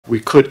we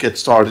could get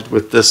started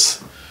with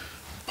this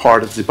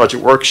part of the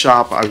budget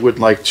workshop, I would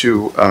like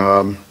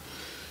to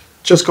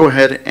just go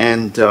ahead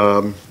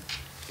and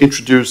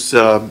introduce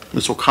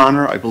Ms.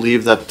 O'Connor. I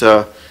believe that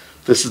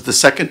this is the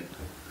second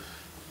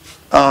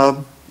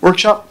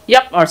workshop?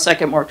 Yep, our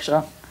second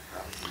workshop.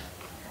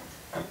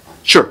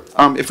 Sure.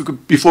 If we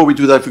could, before we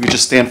do that, if we could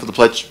just stand for the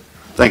pledge.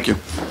 Thank you.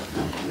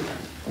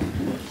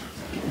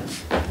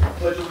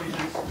 Pledge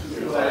allegiance to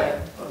the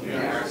flag of the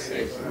United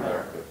States of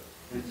America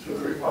and to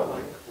the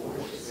republic for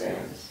which it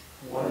stands,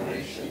 one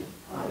nation,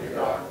 under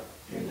God,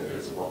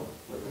 indivisible,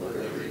 with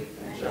liberty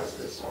and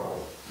justice for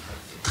all.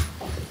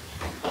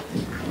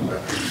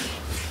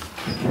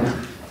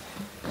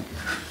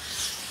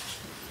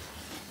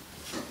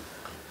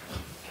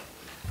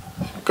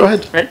 Go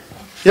ahead. Ready?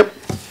 Yep.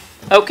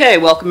 Okay,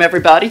 welcome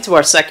everybody to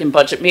our second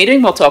budget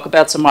meeting. We'll talk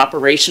about some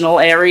operational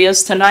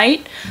areas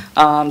tonight,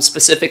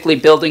 specifically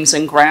buildings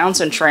and grounds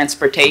and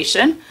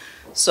transportation.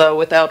 So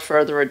without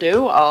further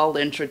ado, I'll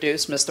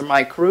introduce Mr.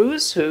 Mike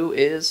Cruz, who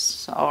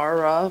is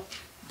our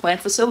plant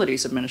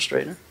facilities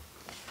administrator.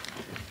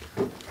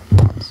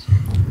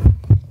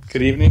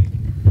 Good evening.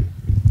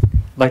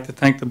 I'd like to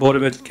thank the Board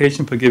of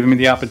Education for giving me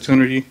the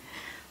opportunity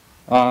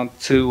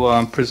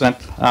to present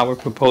our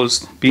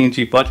proposed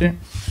B&G budget.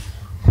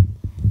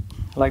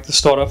 I'd like to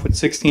start off with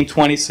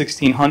 1620,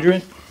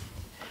 1600.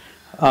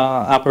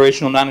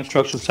 Operational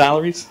non-instructional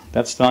salaries.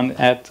 That's done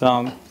at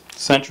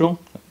Central,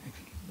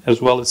 as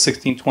well as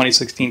 1620,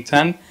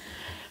 1610.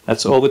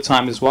 That's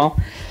overtime as well.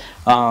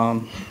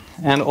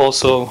 And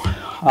also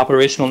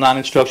operational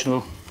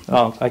non-instructional,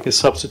 like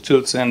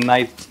substitutes and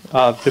night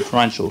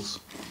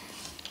differentials.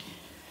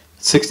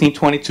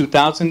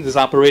 1620-2000 is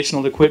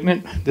operational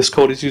equipment. This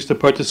code is used to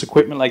purchase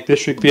equipment like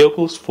district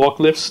vehicles,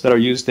 forklifts that are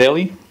used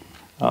daily.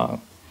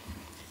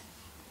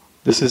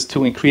 This is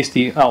to increase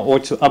the or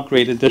to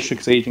upgrade the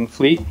district's aging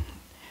fleet,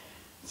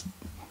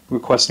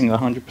 requesting a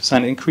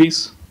 100%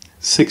 increase.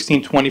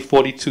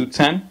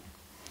 1620-4210,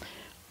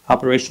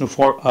 operational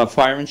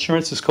fire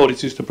insurance. This code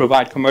is used to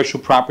provide commercial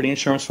property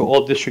insurance for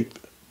all district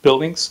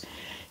buildings.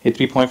 A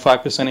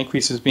 3.5%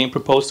 increase is being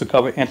proposed to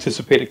cover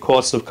anticipated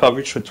costs of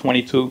coverage for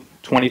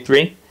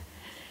 22-23.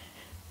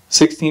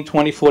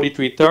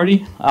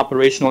 1620-4330,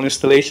 operational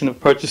installation of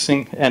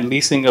purchasing and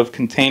leasing of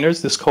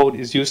containers. This code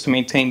is used to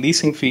maintain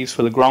leasing fees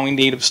for the growing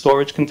need of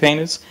storage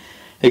containers.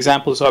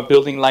 Examples are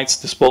building lights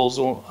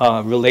disposal,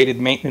 related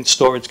maintenance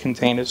storage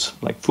containers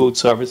like food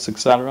service,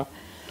 etc.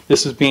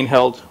 This is being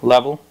held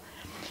level.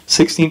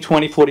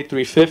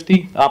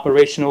 1620-4350,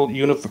 operational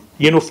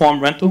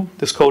uniform rental.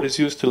 This code is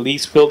used to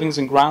lease buildings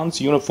and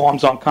grounds,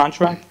 uniforms on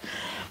contract,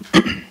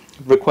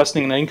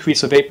 requesting an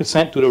increase of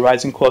 8% due to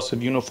rising costs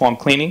of uniform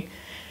cleaning.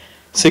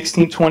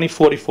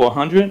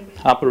 1620-4400,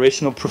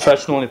 operational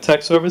professional and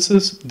tech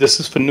services. This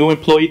is for new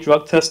employee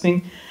drug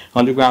testing,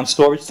 underground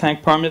storage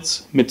tank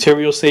permits,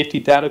 material safety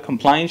data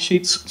compliance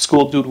sheets,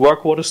 school dude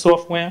work order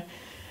software,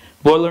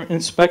 boiler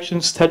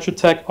inspections, Tetra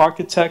Tech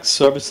architects,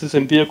 services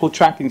and vehicle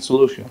tracking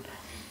solution.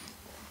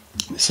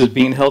 This is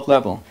being held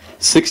level.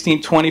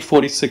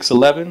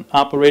 1620-4611,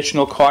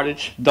 operational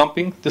cartage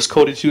dumping. This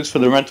code is used for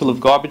the rental of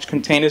garbage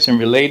containers and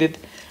related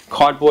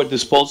cardboard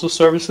disposal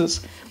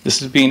services.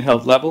 This is being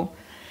held level.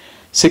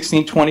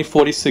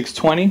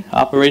 1620-4620,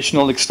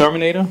 operational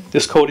exterminator.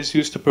 This code is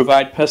used to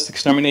provide pest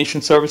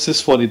extermination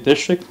services for the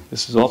district.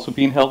 This is also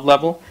being held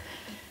level.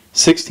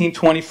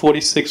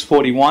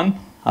 1620-4641,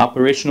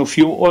 operational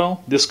fuel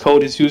oil. This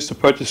code is used to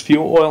purchase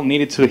fuel oil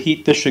needed to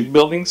heat district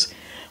buildings.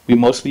 We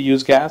mostly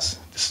use gas.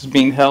 This is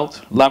being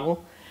held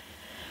level.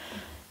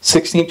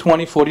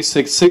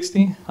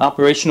 1620-4660,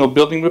 operational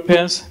building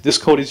repairs. This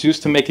code is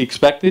used to make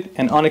expected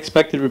and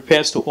unexpected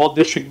repairs to all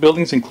district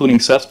buildings, including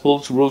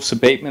cesspools, roofs,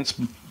 abatements,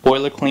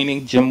 boiler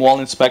cleaning, gym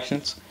wall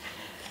inspections.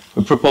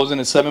 We're proposing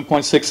a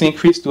 7.6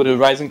 increase due to the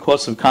rising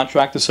costs of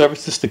contractor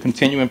services to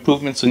continue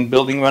improvements in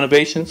building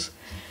renovations.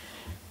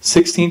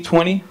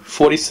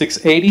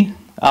 1620-4680,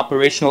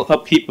 operational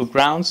upkeep of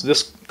grounds.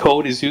 This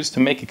code is used to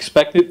make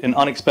expected and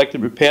unexpected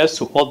repairs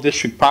to all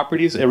district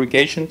properties,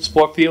 irrigation,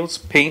 sport fields,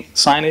 paint,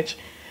 signage,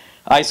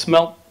 ice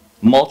melt,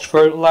 mulch,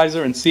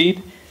 fertilizer, and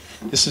seed.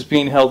 This is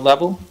being held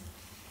level.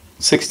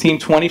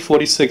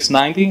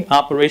 1620-4690,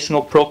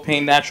 operational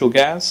propane natural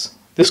gas.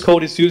 This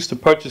code is used to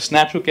purchase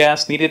natural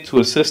gas needed to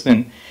assist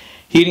in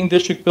heating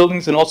district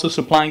buildings and also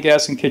supplying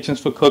gas in kitchens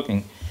for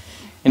cooking.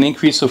 An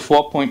increase of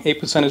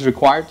 4.8% is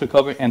required to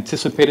cover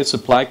anticipated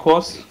supply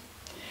costs.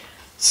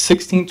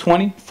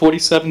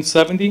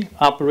 1620-4770,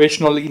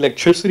 operational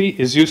electricity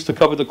is used to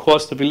cover the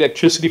cost of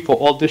electricity for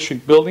all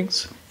district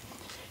buildings.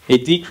 A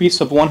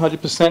decrease of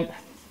 100%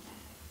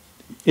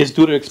 is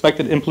due to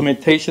expected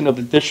implementation of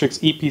the district's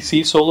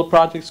EPC solar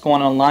projects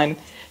going online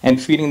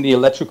and feeding the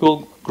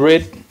electrical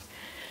grid.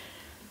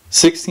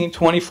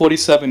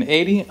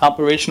 1620-4780,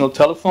 operational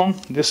telephone.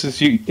 This is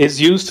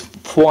used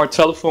for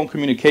telephone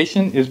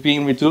communication, is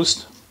being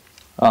reduced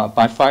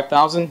by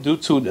 5,000 due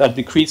to a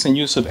decrease in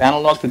use of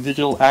analog to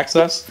digital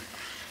access.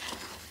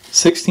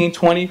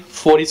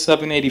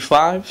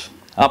 1620-4785,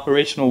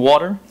 operational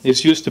water,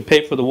 is used to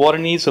pay for the water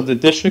needs of the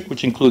district,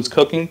 which includes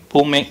cooking,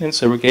 pool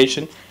maintenance,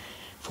 irrigation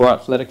for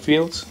athletic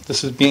fields.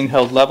 This is being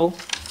held level.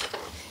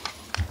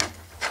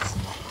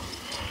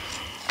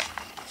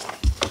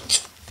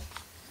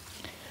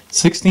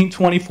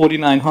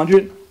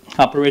 $1620,4900,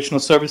 operational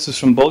services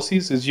from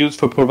BOCES, is used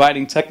for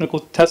providing technical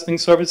testing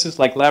services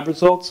like lab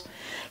results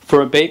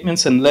for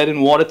abatements and lead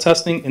and water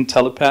testing in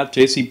Telepath,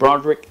 J.C.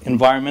 Broderick,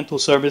 Environmental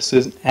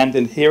Services, and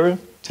Inhera,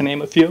 to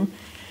name a few.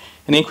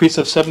 An increase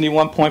of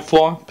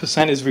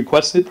 71.4% is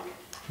requested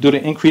due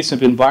to increase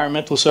of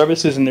environmental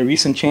services and the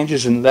recent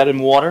changes in lead and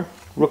water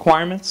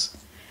requirements.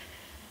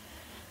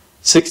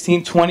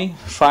 $1620,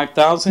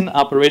 $5,000,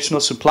 operational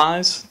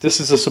supplies.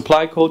 This is a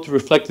supply code to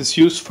reflect its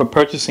use for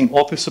purchasing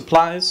office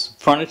supplies,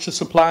 furniture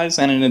supplies,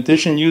 and in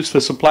addition used for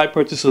supply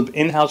purchase of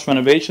in-house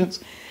renovations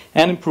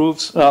and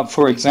improves,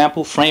 for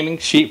example, framing,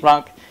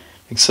 sheetrock,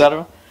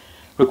 etc.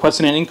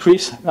 Requesting an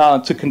increase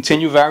to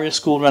continue various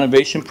school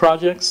renovation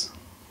projects.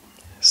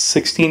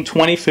 $1620,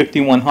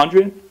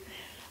 $5,100.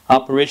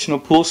 Operational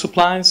pool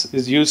supplies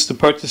is used to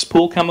purchase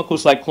pool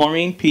chemicals like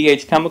chlorine,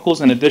 pH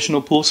chemicals, and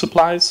additional pool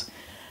supplies.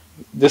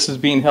 This is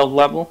being held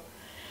level.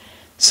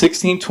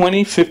 $1620,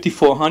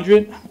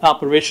 $5,400.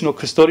 Operational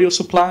custodial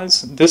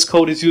supplies. This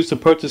code is used to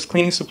purchase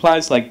cleaning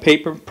supplies like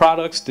paper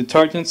products,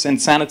 detergents,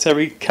 and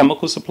sanitary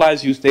chemical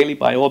supplies used daily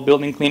by all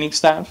building cleaning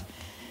staff.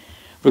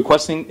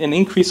 Requesting an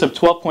increase of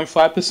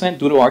 12.5%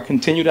 due to our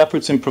continued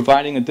efforts in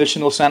providing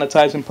additional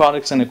sanitizing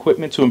products and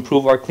equipment to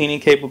improve our cleaning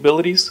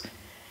capabilities.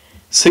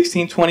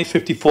 $1620,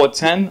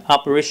 $5,410,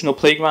 operational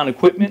playground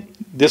equipment.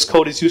 This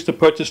code is used to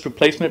purchase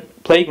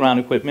replacement playground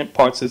equipment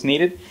parts as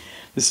needed.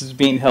 This is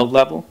being held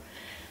level.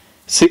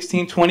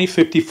 $1620,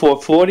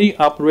 $5,440,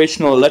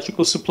 operational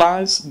electrical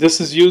supplies. This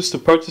is used to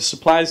purchase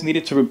supplies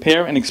needed to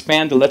repair and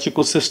expand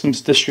electrical systems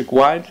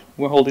district-wide.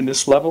 We're holding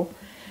this level.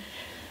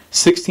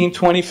 $1620,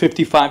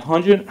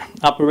 $5,500,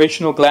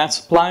 operational glass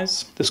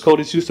supplies. This code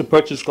is used to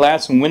purchase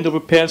glass and window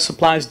repair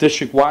supplies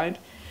district-wide.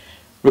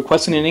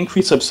 Requesting an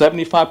increase of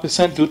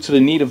 75% due to the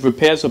need of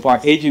repairs of our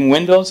aging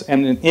windows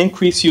and an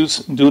increased use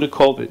due to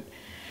COVID.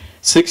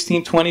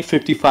 $1620,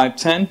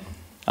 $5,510,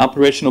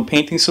 operational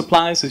painting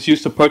supplies is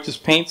used to purchase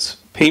paints,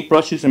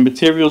 paintbrushes, and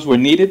materials where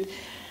needed.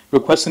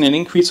 Requesting an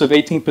increase of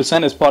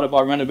 18% as part of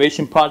our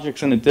renovation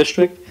projects in the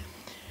district.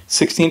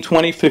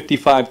 $1620,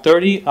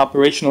 $5,530,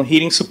 operational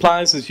heating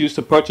supplies is used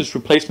to purchase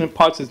replacement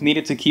parts as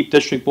needed to keep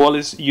district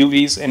boilers,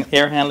 UVs, and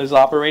air handlers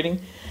operating.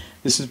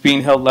 This is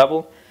being held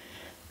level.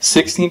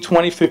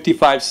 $1620,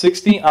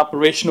 $5,560,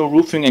 operational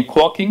roofing and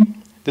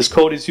caulking. This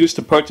code is used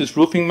to purchase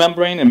roofing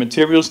membrane and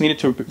materials needed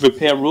to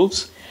repair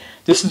roofs.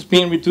 This is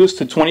being reduced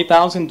to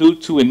 $20,000 due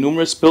to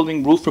numerous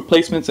building roof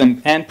replacements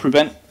and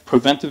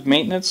preventive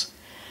maintenance.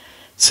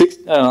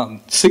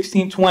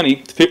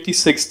 $1620,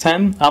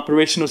 $5,610,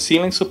 operational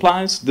ceiling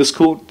supplies. This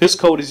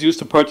code is used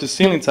to purchase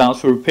ceiling tiles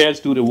for repairs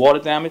due to water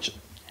damage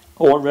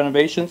or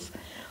renovations.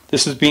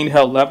 This is being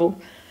held level.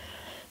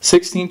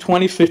 $1620,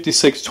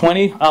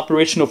 $5,620,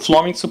 operational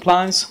flooring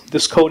supplies.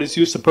 This code is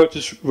used to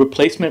purchase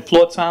replacement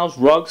floor tiles,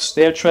 rugs,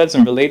 stair treads,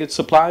 and related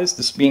supplies.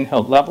 This is being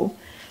held level.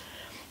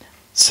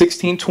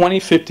 $1620,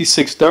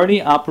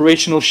 $5,630,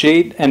 operational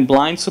shade and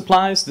blind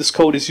supplies. This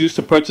code is used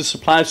to purchase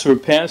supplies for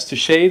repairs to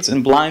shades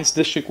and blinds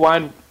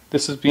district-wide.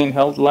 This is being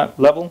held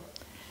level.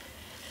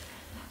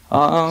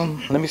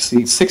 Let me see.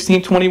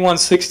 $1621,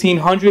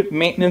 $1,600,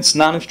 maintenance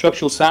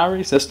non-instructional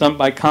salaries. That's done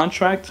by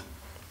contract.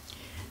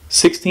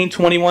 $1621,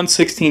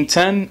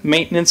 $1,610,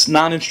 maintenance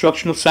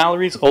non-instructional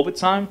salaries,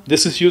 overtime.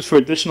 This is used for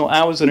additional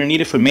hours that are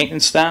needed for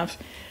maintenance staff,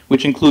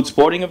 which include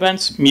sporting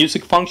events,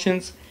 music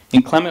functions,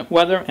 inclement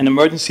weather, and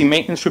emergency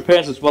maintenance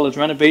repairs, as well as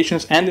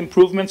renovations and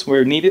improvements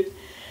where needed.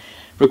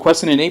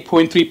 Requesting an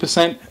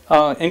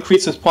 8.3%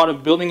 increase as part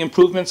of building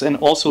improvements and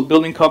also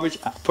building coverage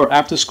for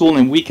after-school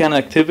and weekend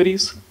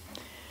activities.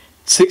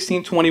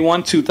 $1621,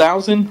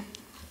 $2,000,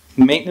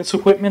 maintenance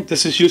equipment.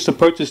 This is used to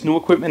purchase new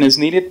equipment as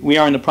needed. We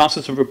are in the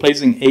process of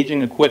replacing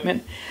aging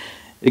equipment.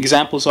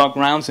 Examples are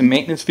grounds and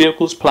maintenance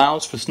vehicles,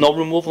 plows for snow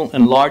removal,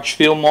 and large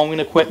field mowing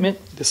equipment.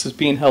 This is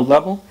being held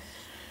level.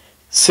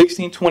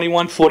 $1621,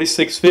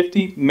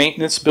 $4,650,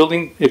 maintenance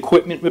building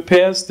equipment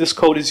repairs. This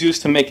code is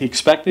used to make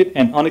expected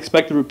and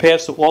unexpected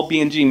repairs to all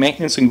B&G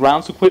maintenance and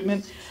grounds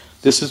equipment.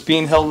 This is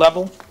being held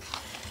level.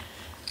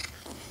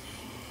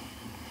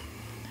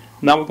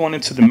 Now we're going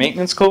into the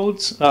maintenance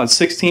codes.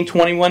 $1621,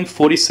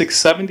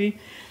 $4,670,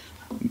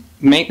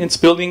 maintenance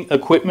building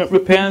equipment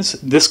repairs.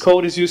 This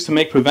code is used to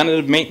make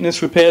preventative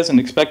maintenance repairs and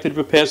expected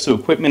repairs to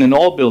equipment in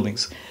all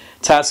buildings.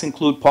 Tasks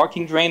include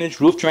parking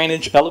drainage, roof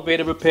drainage,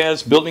 elevator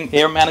repairs, building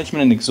air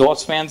management and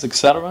exhaust fans,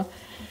 etc.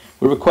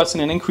 We're requesting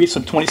an increase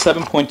of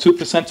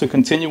 27.2% to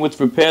continue with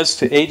repairs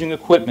to aging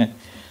equipment.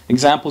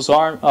 Examples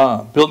are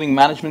building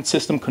management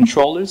system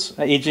controllers,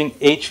 aging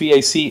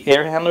HVAC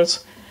air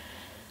handlers.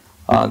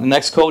 The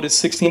next code is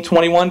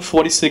 $1621,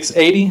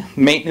 $4,680,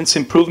 maintenance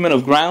improvement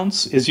of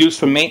grounds is used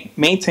for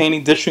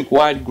maintaining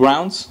district-wide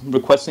grounds,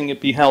 requesting it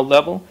be held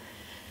level.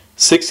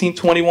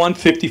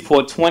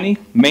 1621-5420,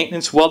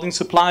 maintenance welding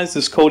supplies.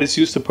 This code is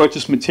used to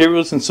purchase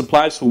materials and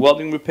supplies for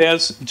welding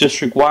repairs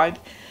district-wide.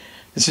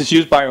 This is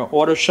used by our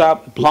auto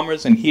shop,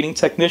 plumbers, and heating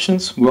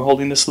technicians. We're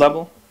holding this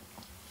level.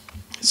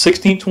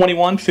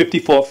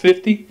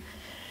 1621-5450,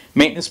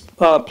 maintenance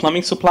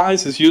plumbing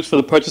supplies is used for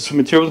the purchase of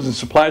materials and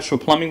supplies for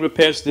plumbing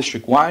repairs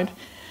district-wide.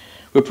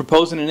 We're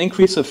proposing an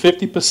increase of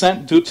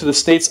 50% due to the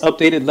state's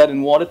updated lead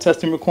and water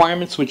testing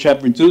requirements, which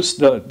have reduced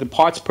the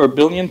parts per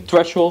billion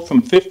threshold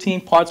from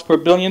 15 parts per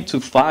billion to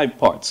 5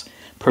 parts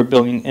per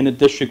billion in the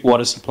district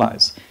water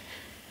supplies.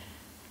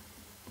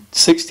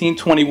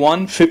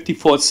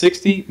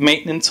 1621-5460,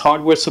 maintenance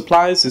hardware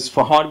supplies is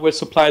for hardware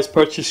supplies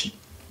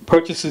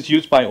purchases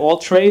used by all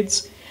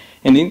trades.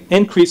 An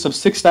increase of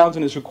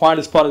 $6,000 is required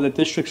as part of the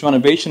district's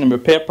renovation and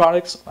repair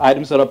products.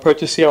 Items that are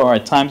purchased here are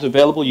at times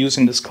available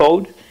using this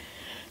code.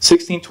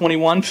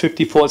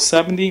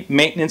 1621-5470,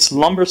 maintenance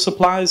lumber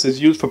supplies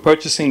is used for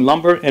purchasing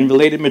lumber and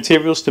related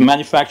materials to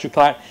manufacture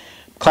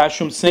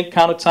classroom sink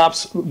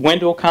countertops,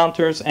 window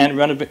counters,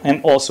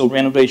 and also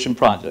renovation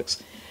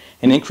projects.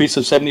 An increase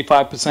of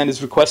 75%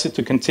 is requested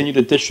to continue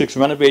the district's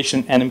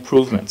renovation and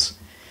improvements.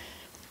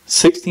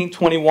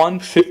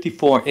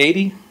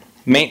 1621-5480,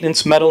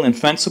 maintenance metal and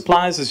fence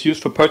supplies is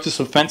used for purchase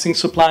of fencing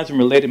supplies and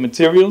related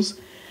materials,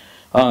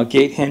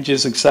 gate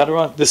hinges,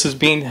 etc. This is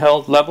being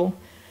held level.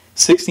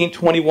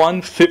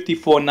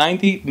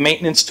 1621-5490,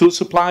 maintenance tool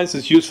supplies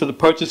is used for the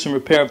purchase and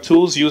repair of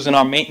tools used in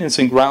our maintenance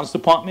and grounds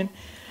department.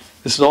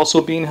 This is also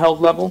being held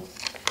level.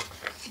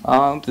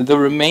 The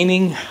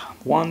remaining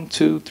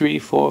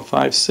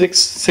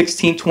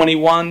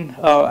 1621,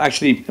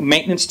 actually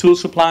maintenance tool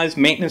supplies,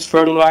 maintenance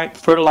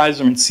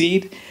fertilizer and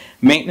seed,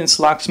 maintenance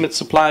locksmith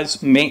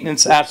supplies,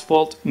 maintenance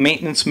asphalt,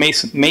 maintenance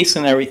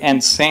masonry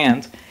and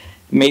sand,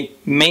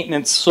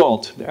 maintenance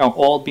salt. They are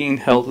all being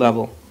held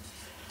level.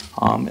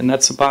 And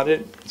that's about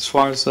it as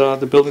far as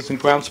the buildings and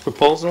grounds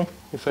proposal.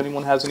 If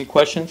anyone has any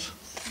questions.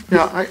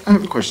 Yeah, I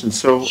have a question.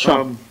 So,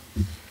 Sure.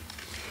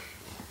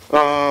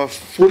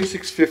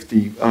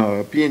 4650,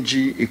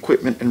 B&G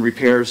equipment and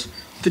repairs.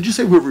 Did you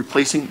say we're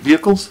replacing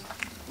vehicles?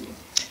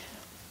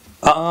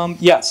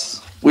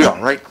 Yes. We are,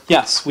 right?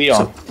 Yes, we are.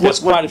 So There's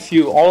quite a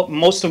few.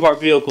 Most of our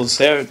vehicles,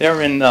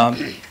 they're in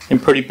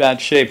pretty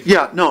bad shape.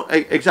 Yeah, no,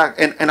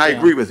 exactly, and I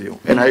agree with you,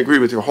 and I agree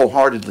with you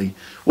wholeheartely.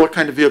 What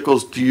kind of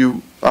vehicles do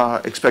you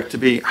expect to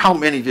be, how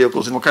many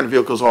vehicles and what kind of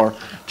vehicles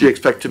do you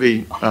expect to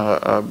be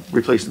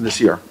replacing this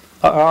year?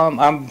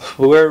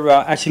 We're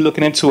actually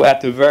looking into,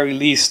 at the very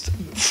least,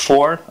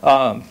 4.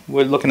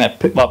 We're looking at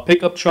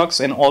pickup trucks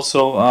and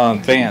also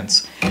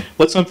vans.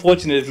 What's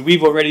unfortunate is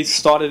we've already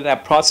started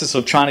that process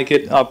of trying to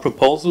get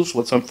proposals.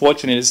 What's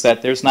unfortunate is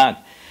that there's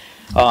not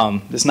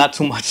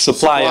too much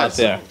supply out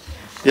there.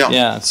 Yeah.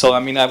 Yeah. So I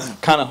mean, I'm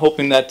kind of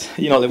hoping that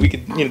that we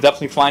could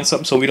definitely find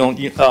something so we don't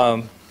we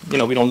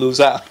don't lose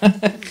out.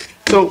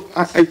 So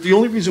the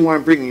only reason why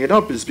I'm bringing it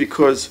up is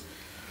because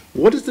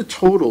what is the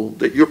total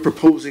that you're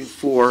proposing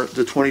for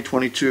the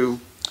 2022,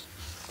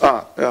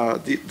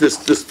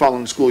 this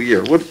following school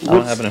year? I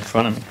don't have it in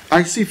front of me.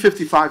 I see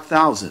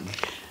 55,000,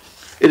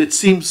 and it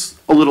seems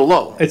a little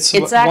low. It's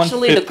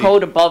actually the 150.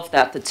 code above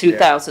that, the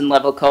 2000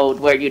 level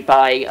code, where you'd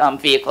buy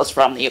vehicles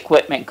from the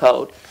equipment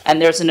code.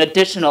 And there's an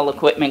additional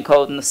equipment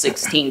code in the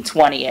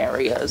 1620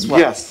 area as well.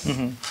 Yes.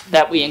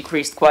 That we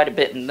increased quite a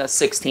bit in the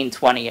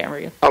 1620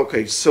 area.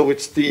 Okay, so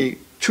it's the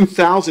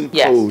 2000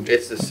 Yes. code.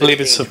 It's the I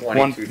believe it's a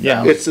 1622.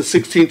 yeah. It's the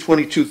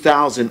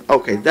 1622,000.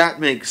 Okay, that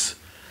makes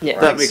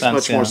Yeah. much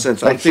sense, more yeah.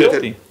 sense. I think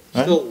that, 150,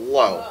 right?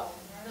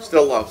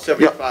 Still low,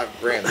 75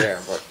 grand there,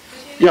 but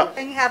yeah,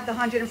 Then you have the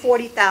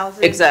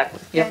 140,000.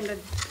 Exactly, yeah. And the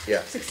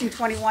yeah,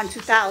 1621,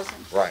 2000.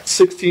 right.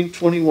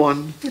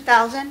 1621,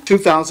 2000?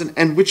 2000,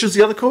 and which is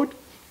the other code?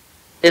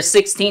 There's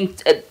 16,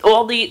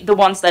 all the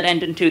ones that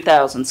end in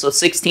 2000, so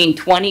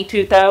 1620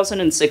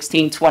 2000 and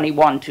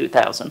 1621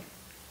 2000.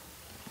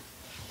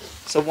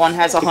 So one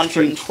has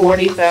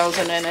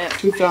 140,000 in it. I have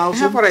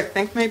 2000? what I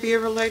think may be a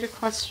related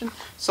question.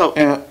 So,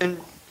 and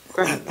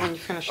go ahead, when you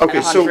finish.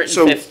 Okay, so-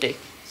 150.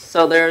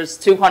 So there's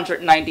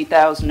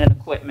 290,000 in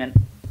equipment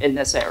in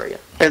this area,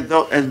 And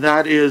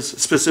that is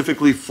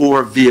specifically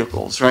for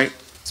vehicles, right?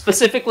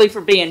 specifically for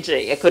B&G.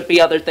 It could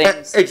be other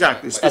things.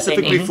 Exactly, that they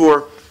specifically need.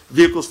 for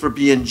vehicles for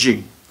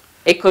B&G.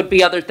 It could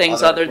be other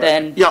things Other other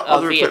than Yeah,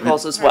 other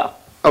vehicles as well.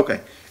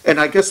 Okay,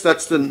 and I guess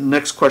that's the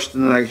next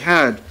question that I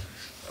had.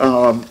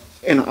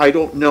 And I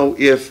don't know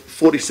if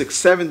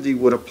 4670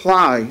 would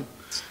apply,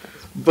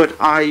 but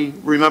I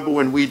remember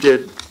when we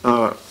did,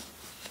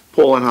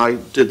 Paul and I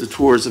did the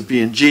tours of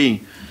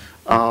B&G,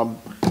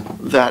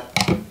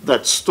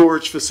 that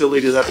storage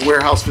facility, that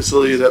warehouse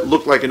facility that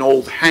looked like an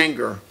old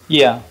hangar.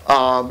 Yeah.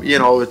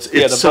 It's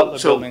Yeah, the so, Butler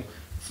so, building.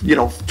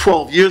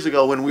 12 years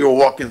ago when we were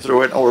walking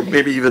through it, or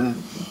maybe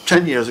even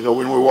 10 years ago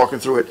when we were walking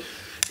through it,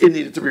 it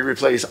needed to be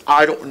replaced.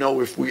 I don't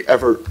know if we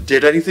ever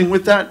did anything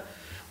with that,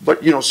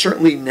 but,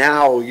 certainly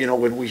now,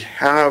 when we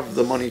have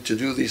the money to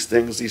do these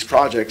things, these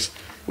projects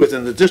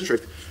within the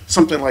district,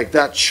 something like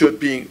that should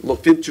be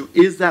looked into.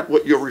 Is that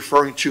what you're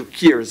referring to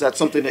here? Is that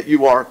something that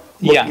you are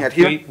looking at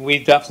here? Yeah, we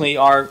definitely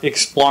are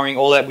exploring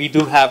all that. We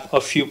do have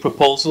a few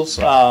proposals,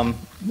 but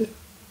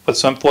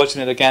it's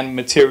unfortunate, again,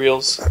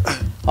 materials.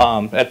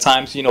 At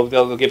times, you know,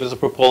 they'll give us a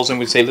proposal and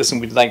we say, listen,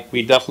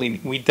 we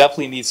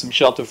definitely need some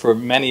shelter for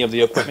many of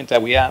the equipment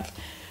that we have.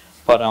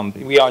 But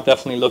we are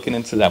definitely looking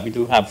into that. We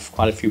do have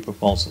quite a few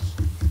proposals.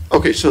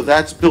 Okay, so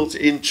that's built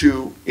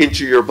into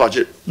your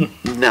budget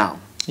now?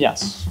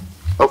 Yes.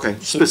 Okay,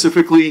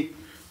 specifically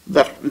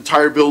that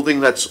entire building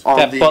that's on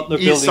That the Butler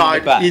building in east the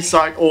side, back. east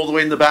side, all the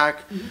way in the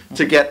back,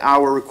 to get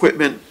our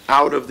equipment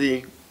out of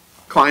the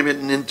climate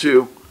and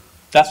into.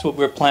 That's what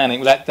we're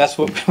planning. That's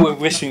what we're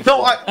wishing for.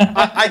 No,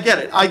 I get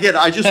it, I get it.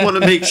 I just want to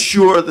make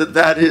sure that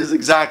that is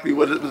exactly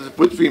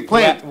what's being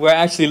planned. We're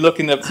actually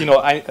looking at, you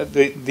know,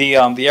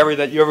 the area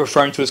that you're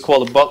referring to is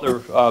called the Butler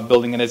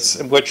building,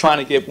 and we're trying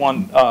to get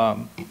one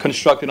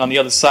constructed on the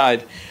other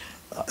side.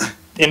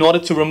 In order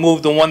to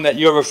remove the one that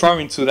you're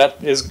referring to,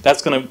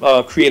 that's going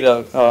to create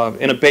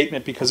an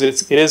abatement, because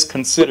it is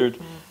considered,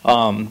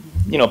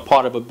 you know,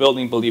 part of a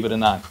building, believe it or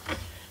not.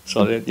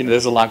 So you know,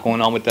 there's a lot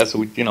going on with that.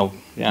 So you know,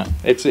 yeah,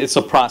 it's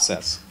a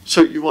process.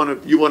 So you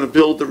want to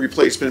build the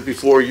replacement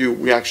before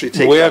we actually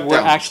take that down? We're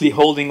actually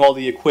holding all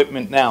the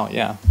equipment now.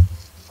 Yeah.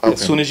 Okay. As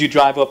soon as you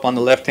drive up on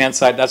the left-hand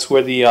side, that's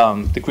where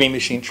the Green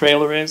Machine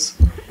trailer is,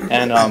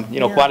 and you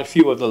know, quite a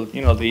few of the,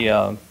 you know,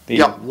 the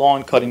Yeah.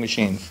 lawn cutting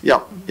machines.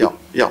 Yeah.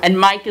 And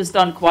Mike has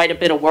done quite a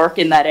bit of work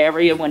in that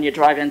area when you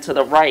drive into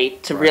the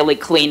right to really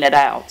clean it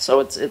out.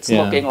 So it's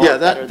Yeah. looking a Yeah, lot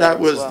better that there as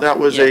was, well. that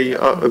was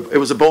Yeah. it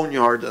was a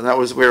boneyard, and that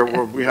was where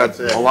we had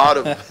a lot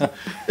of,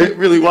 it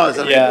really was.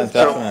 I mean, Yeah, so-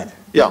 definitely.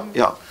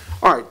 Yeah.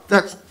 All right,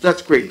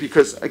 that's great,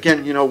 because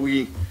again,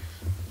 we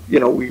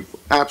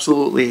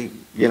absolutely,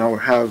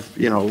 have,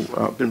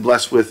 been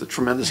blessed with a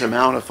tremendous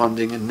amount of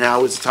funding, and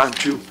now is the time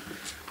to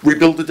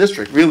rebuild the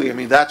district, really. I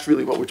mean, that's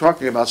really what we're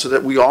talking about, so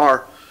that we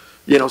are,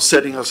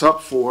 setting us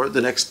up for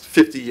the next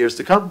 50 years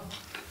to come.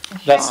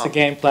 That's the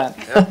game plan.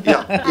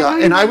 Yeah,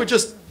 and I would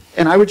just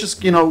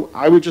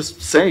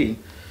say,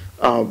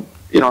 and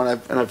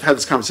I've had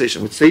this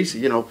conversation with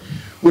Stacy,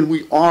 when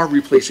we are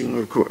replacing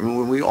equipment,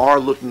 when we are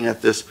looking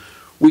at this,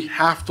 we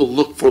have to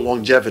look for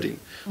longevity.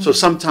 So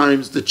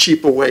sometimes the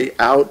cheaper way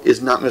out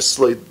is not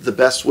necessarily the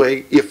best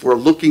way if we're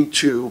looking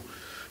to,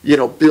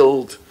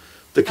 build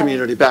the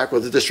community back or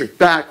the district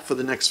back for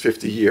the next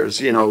 50 years.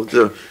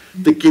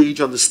 The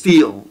gauge on the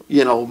steel,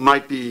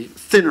 might be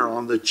thinner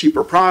on the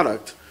cheaper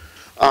product,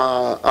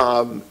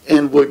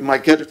 and we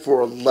might get it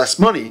for less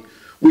money.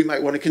 We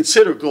might want to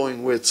consider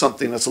going with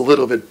something that's a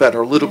little bit better,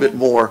 a little bit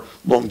more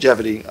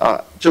longevity.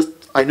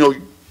 I know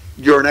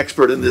you're an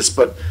expert in this,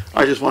 but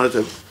I just wanted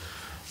to.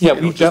 Yeah,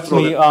 we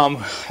definitely,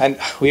 and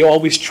we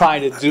always try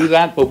to do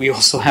that, but we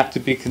also have to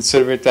be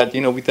considerate that,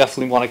 we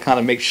definitely want to kind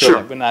of make sure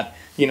that we're not,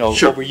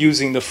 Sure.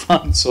 overusing the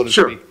funds, so to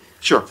Sure, speak.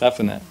 sure,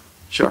 Definite.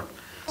 sure.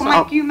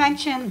 Well, Mike, you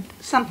mentioned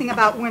something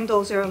about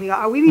windows earlier.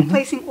 Are we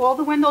replacing all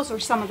the windows or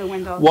some of the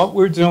windows? What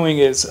we're doing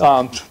is,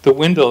 the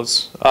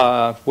windows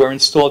were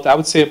installed, I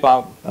would say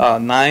about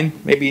 9,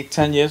 maybe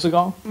 10 years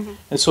ago.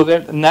 And so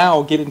they're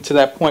now getting to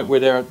that point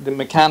where the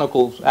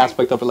mechanical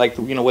aspect of it, like,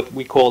 what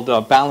we call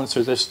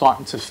balancers, they're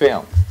starting to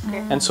fail.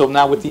 And so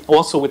now with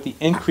the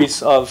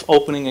increase of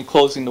opening and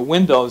closing the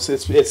windows,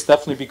 it's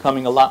definitely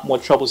becoming a lot more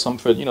troublesome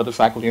for, the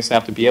faculty and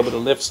staff to be able to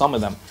lift some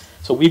of them.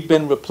 So we've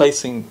been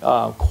replacing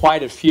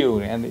quite a few,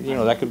 and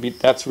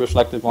that's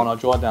reflective on our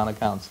drawdown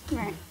accounts.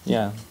 Right.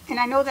 Yeah. And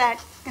I know that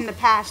in the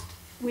past,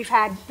 we've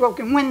had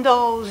broken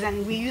windows,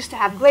 and we used to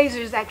have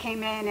glazers that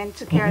came in and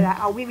took care of that.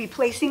 Are we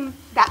replacing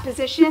that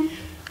position?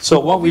 So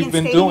what we've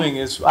been doing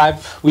is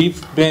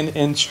we've been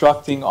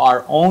instructing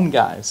our own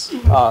guys,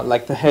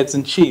 like the heads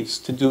and chiefs,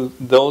 to do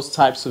those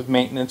types of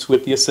maintenance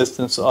with the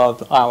assistance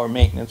of our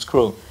maintenance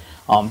crew.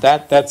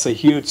 That's a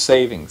huge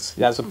savings,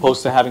 as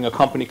opposed to having a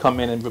company come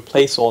in and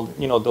replace all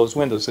those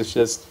windows. It's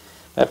just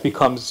that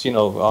becomes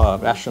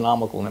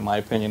astronomical in my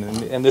opinion,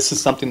 and this is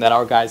something that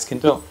our guys can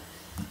do,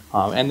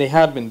 and they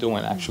have been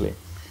doing actually.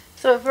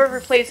 So if we're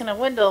replacing a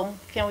window,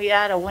 can we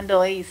add a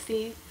window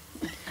AC?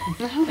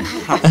 It's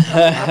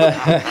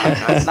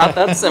not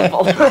that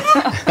simple.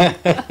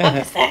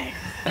 I'm saying.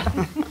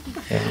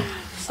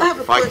 I have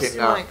a If I question, can,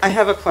 Mike. I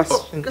have a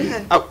question. Go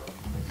ahead. Oh,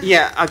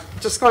 yeah,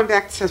 just going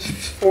back to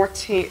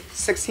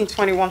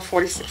 1621,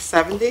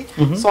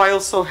 4670. So I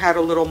also had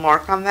a little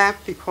mark on that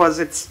because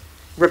it's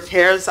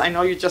repairs. I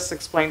know you just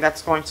explained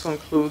that's going to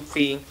include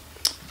the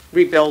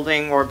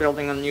rebuilding or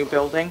building a new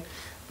building.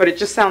 But it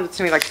just sounded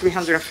to me like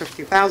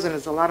 350,000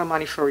 is a lot of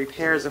money for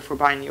repairs if we're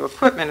buying new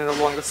equipment. And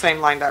along the same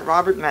line that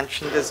Robert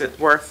mentioned, is it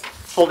worth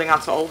holding on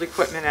to old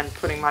equipment and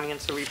putting money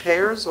into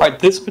repairs? All right,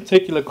 this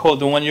particular code,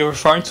 the one you're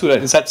referring to,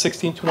 is that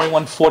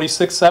 1621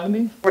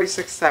 4670?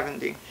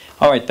 4670.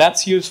 All right,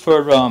 that's used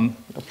for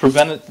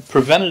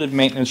preventative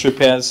maintenance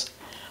repairs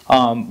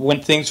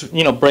when things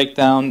break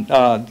down.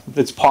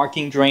 It's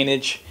parking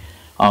drainage.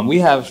 We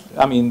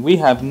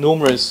have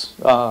numerous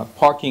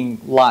parking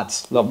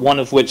lots. One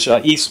of which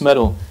East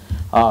Middle,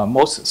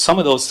 some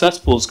of those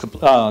cesspools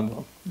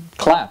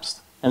collapsed,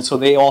 And so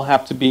they all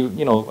have to be,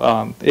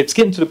 it's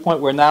getting to the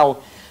point where now,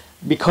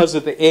 because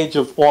of the age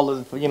of all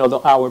of,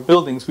 our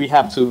buildings, we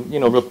have to,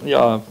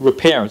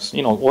 repairs,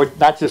 or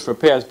not just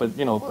repairs, but,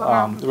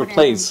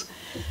 replace.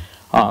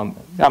 I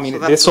mean, So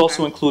that's this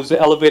also okay. includes the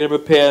elevator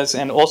repairs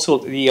and also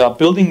the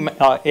building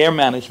air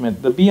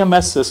management, the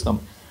BMS system.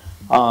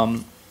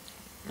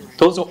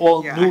 Those are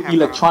all Yeah, I new have that.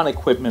 electronic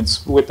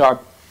equipments with our,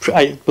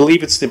 I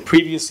believe it's the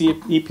previous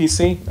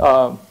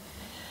EPC.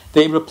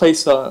 They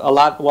replaced a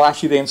lot, well,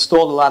 actually, they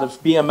installed a lot of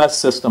BMS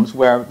systems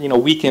where,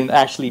 we can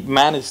actually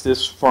manage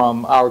this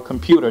from our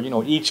computer,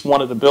 each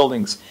one of the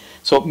buildings.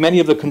 So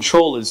many of the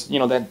controllers,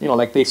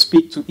 like they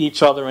speak to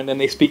each other and then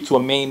they speak to a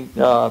main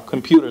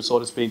computer, so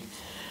to speak.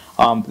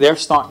 They're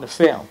starting to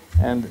fail,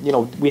 and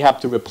we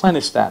have to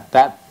replenish that.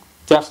 That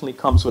definitely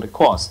comes with a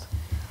cost.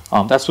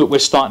 That's what we're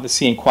starting to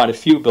see in quite a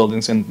few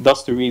buildings, and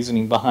that's the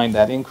reasoning behind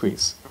that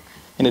increase.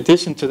 In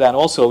addition to that,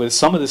 also is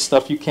some of this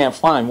stuff you can't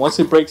find. Once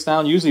it breaks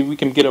down, usually we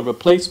can get a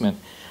replacement.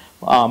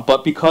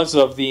 But because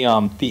of the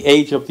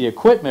age of the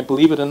equipment,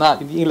 believe it or not,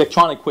 the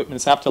electronic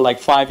equipment, after like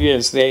 5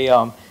 years, they're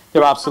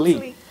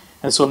obsolete.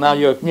 And so now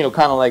you're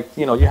kind of like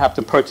you have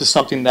to purchase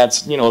something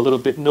that's a little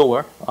bit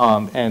newer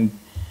and.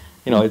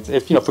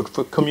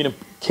 For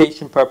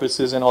communication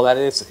purposes and all that,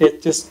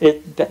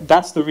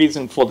 that's the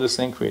reason for this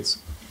increase.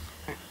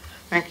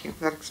 Thank you,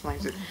 that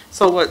explains it.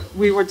 So what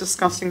we were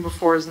discussing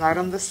before is not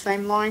on the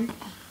same line?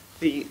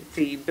 The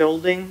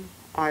building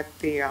at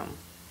the,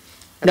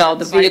 No,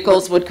 the site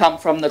vehicles would come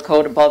from the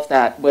code above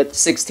that with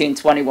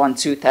 1621,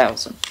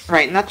 2000.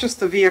 Right, not just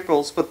the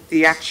vehicles, but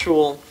the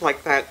actual,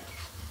 like that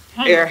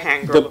air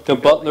hangar. The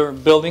Butler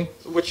building,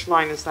 Which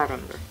line is that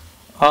under?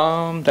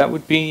 that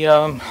would be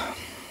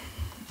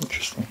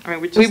interesting. I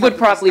mean, just We had would the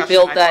probably discussion,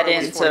 build I that thought it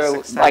was into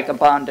 46,000. like a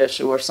bond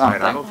issue or Right,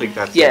 something. I don't think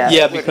that's. Yeah.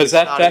 Yeah, because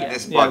It's not in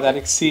this budget. that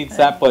exceeds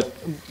that, but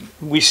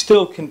we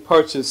still can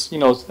purchase,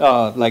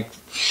 like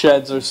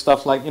sheds or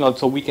stuff like,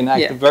 so we can at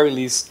Yeah. the very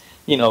least,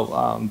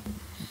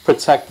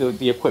 protect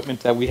the equipment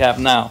that we have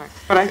now.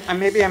 Right. But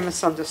maybe I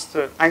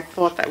misunderstood. I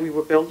thought that we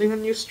were building a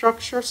new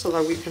structure so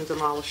that we can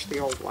demolish the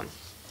old one,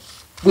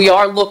 We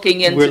are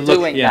looking into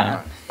doing yeah.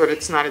 that. but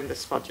it's not in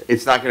this budget.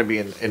 It's not gonna be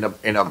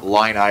in a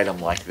line item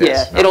like this.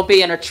 Yeah, no. it'll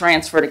be in a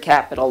transfer to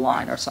capital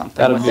line or something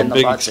That'll be a within the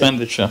big budget.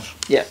 expenditure.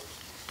 Yeah.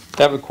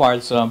 That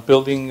requires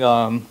building,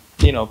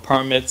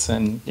 permits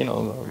and,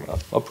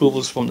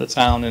 approvals from the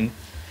town and,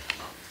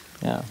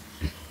 yeah.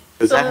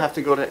 Does that have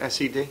to go to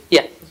SED?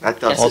 Yeah. That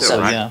does Yes, it Also,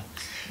 too, right? yeah.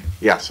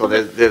 Yeah, so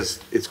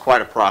it's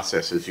quite a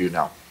process, as you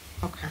know.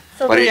 Okay.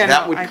 So But Yeah,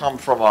 that no, would I- come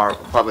from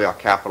probably our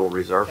capital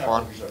reserve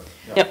fund.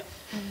 Yep.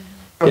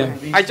 Yeah.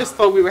 I just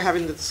thought we were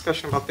having the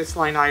discussion about this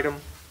line item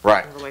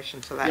Right. in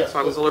relation to that, so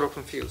I was a little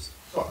confused.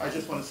 So I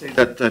just want to say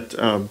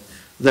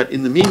that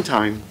in the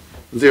meantime,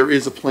 there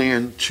is a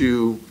plan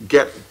to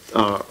get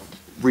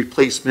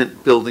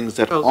replacement buildings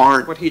that Those-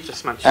 aren't What he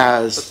just mentioned,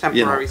 as, the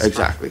temporary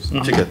exactly,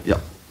 structures. to get, yeah.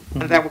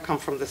 And that would come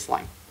from this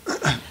line,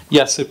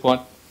 Yes, it would.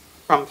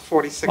 from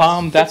 46.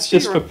 That's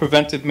just for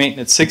preventive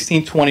maintenance,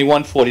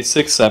 1621,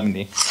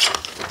 4670.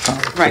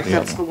 Right,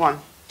 that's the one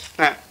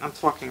that I'm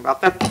talking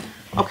about.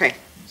 Okay.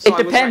 so It I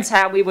was depends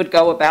right. how we would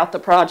go about the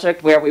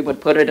project, where we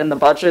would put it in the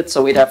budget,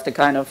 so we'd have to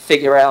kind of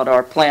figure out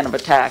our plan of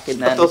attack and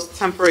But then those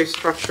temporary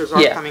structures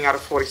are Yeah. coming out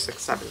of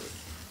 4670,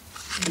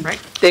 right?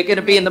 they're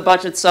gonna be in the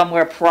budget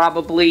somewhere,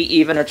 probably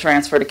even a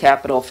transfer to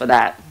capital for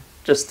that.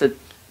 Just to,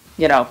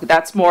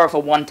 that's more of a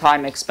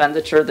one-time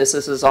expenditure. This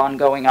is his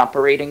ongoing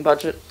operating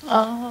budget.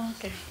 Oh,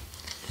 okay.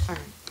 All right,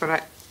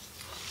 but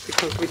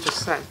because we just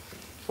said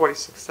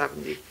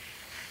 4670,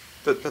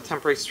 the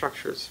temporary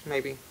structures,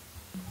 maybe.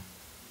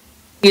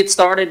 He had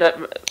started,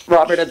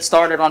 Robert had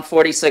started on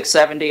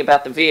 4670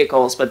 about the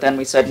vehicles, but then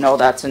we said, no,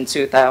 that's in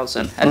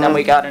 2000. And then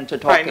we got into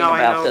Right, talking now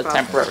I know about the about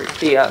temporary, that.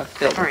 the All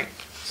building. right,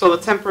 so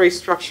the temporary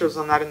structures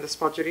are not in this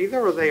budget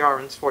either, or they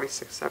are in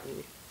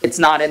 4670? It's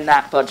not in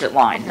that budget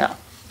line, no.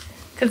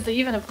 Because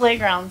even the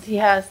playgrounds, he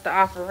has the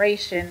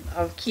operation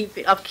of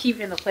keeping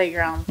the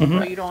playground,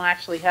 so you don't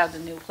actually have the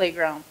new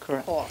playground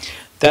Correct. cost.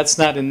 That's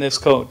not in this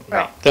code.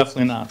 Right.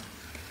 Definitely not.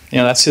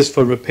 That's just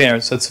for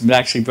repairs. That's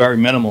actually very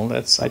minimal. I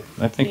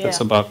think that's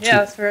Yeah. about two.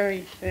 Yeah, it's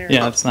very, very.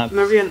 Yeah, it's not.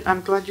 Marian,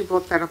 I'm glad you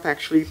brought that up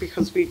actually,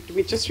 because we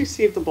just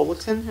received the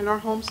bulletin in our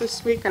homes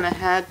this week, and it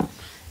had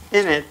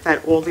in it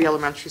that all the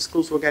elementary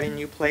schools were getting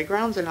new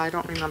playgrounds, and I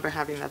don't remember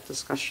having that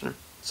discussion.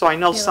 So I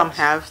know some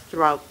have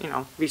throughout,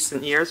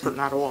 recent years, but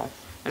not all.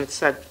 And it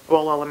said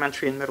all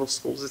elementary and middle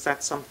schools. Is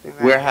that something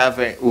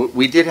that?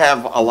 We did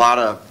have a lot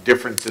of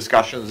different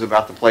discussions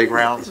about the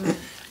playgrounds.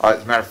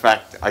 As a matter of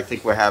fact, I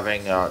think we're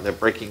having, they're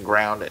breaking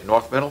ground at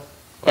North Middle.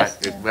 Right?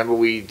 Yes. Remember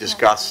we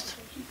discussed,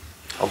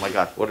 oh my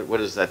God,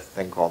 what is that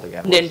thing called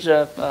again?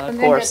 Ninja The ninja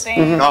course.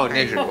 thing. Oh,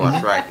 Ninja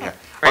course, right, yeah. Right,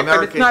 but it's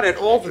American not at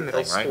all the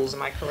middle thing, right? schools,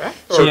 am I correct?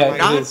 So Or am I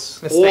Yeah, it is.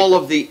 mistaken? All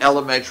of the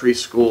elementary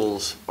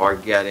schools are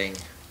getting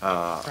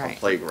a Right.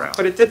 playground.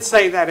 But it did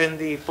say that in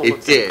the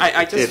bulletin. did, I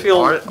it just did. feel,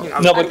 Art-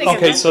 No, I but, think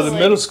okay, so the eventually-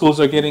 middle schools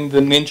are getting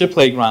the ninja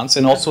playgrounds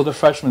and also the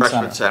freshman center.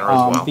 Freshman center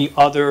as well. The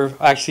other,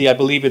 actually, I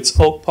believe it's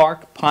Oak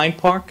Park, Pine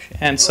Park,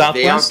 and They are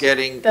Southwest.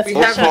 getting, That's We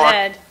Oak have special Park,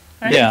 ed.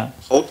 right? Yeah,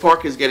 Oak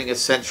Park is getting a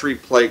sensory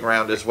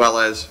playground as well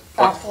as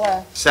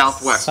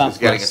Southwest is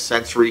getting a Southwest.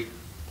 sensory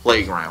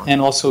playground. and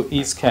also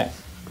East K,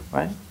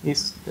 right?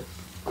 East,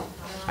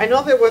 I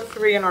know there were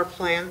 3 in our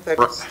plan that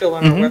are still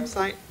on our Mhm.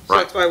 website, so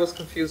that's why I was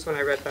confused when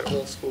I read that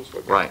all schools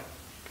were getting. Right.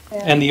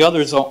 and the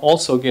others are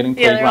also getting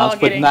Yeah, they're all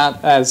playgrounds, but getting-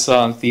 not as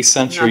the Not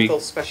sensory.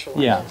 those special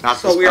Yeah. ones. Not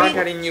So the we are special.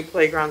 getting new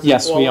playgrounds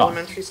Yes, in all we are.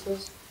 elementary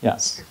schools?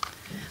 Yes.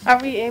 Are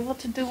we able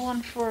to do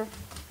one for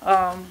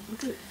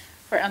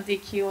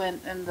MDQ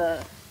and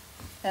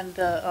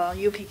the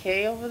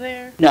UPK over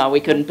there? No, we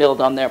couldn't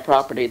build on their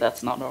property,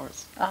 that's not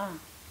ours. Ah,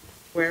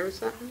 Where is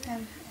that?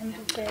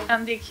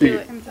 MDQ,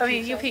 I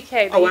mean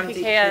UPK, the Oh,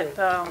 UPK at,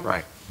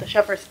 Right. the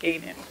Shepherd's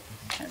Gate in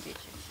MDQ.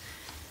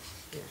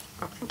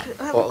 Okay,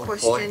 I have Paul- a Paul,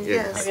 question, yeah.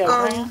 yes. Yeah,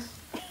 Brian?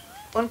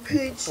 On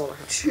page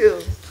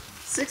 2,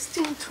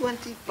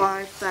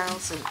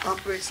 1625,000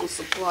 operational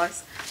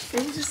supplies.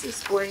 Can you just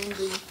explain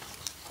the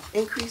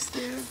increase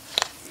there?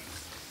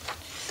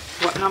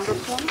 What number,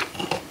 Paul?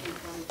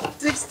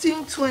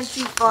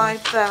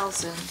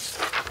 1625,000.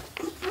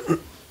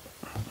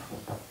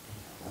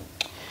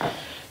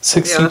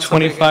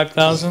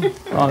 1625,000?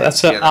 Oh,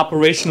 that's Yeah.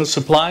 operational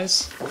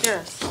supplies?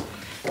 Yes.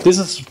 This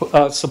is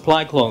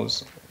supply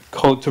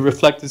code to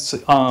reflect this,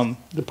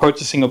 the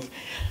purchasing of,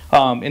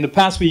 in the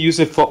past, we used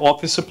it for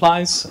office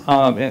supplies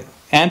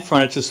and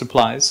furniture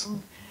supplies.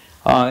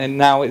 And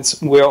now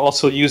we're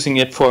also using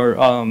it for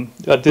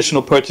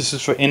additional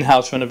purchases for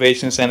in-house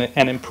renovations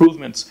and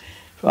improvements.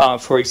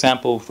 For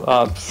example,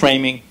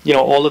 framing,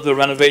 all of the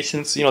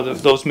renovations,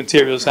 those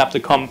materials have to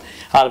come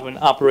out of an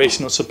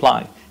operational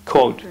supply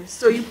code. Okay,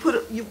 so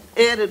you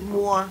added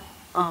more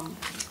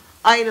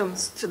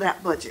items to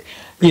that budget.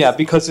 Yeah,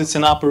 because it's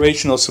an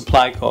operational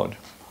supply code.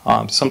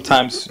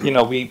 Sometimes,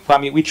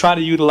 we try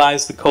to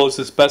utilize the codes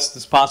as best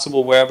as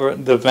possible wherever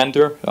the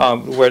vendor,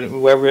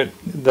 wherever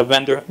the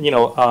vendor,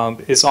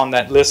 is on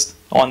that list,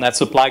 on that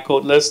supply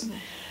code list.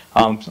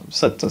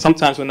 So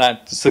sometimes we're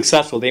not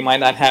successful. They might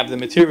not have the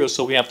materials,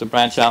 so we have to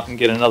branch out and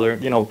get another,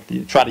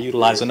 try to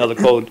utilize another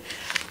code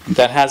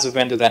that has a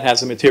vendor that has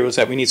the materials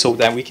that we need so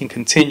that we can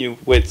continue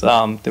with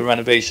the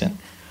renovation.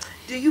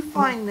 Do you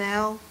find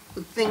now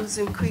with things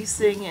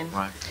increasing and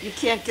Right. you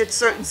can't get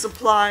certain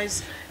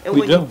supplies, and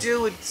We when you do.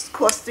 do, it's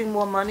costing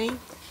more money?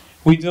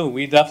 We do.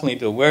 We definitely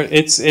do.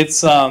 It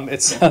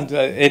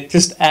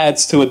just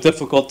adds to a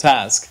difficult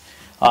task.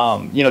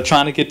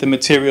 Trying to get the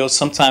materials.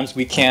 Sometimes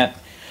we can't.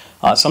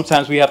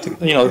 Sometimes we have to,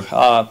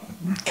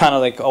 kind of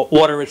like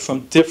order it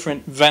from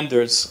different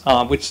vendors,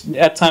 which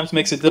at times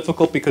makes it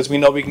difficult because we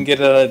know we can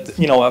get it,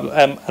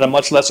 at a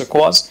much lesser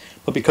cost.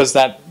 But because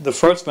the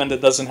first vendor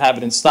doesn't have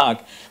it in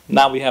stock,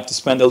 now we have to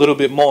spend a little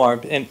bit more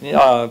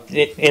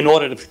in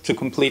order to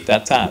complete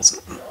that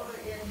task.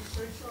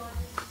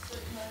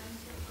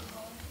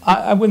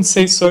 I wouldn't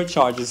say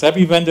surcharges.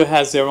 Every vendor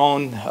has their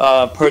own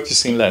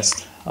purchasing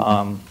list.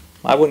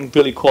 I wouldn't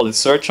really call it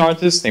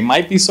surcharges. They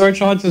might be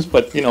surcharges,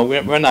 but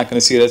we're not going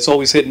to see it. It's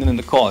always hidden in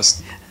the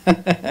cost.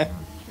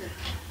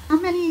 How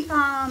many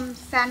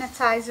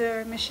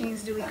sanitizer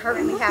machines do we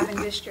currently have in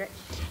district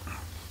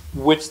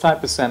Which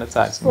type of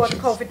sanitizer? for the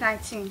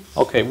machines? COVID-19?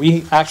 Okay,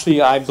 we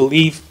actually, I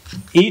believe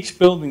each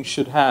building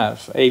should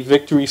have a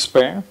Victory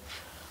spare.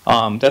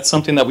 That's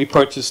something that we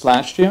purchased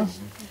last year.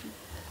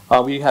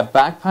 We have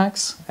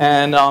backpacks,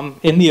 and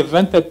in the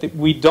event that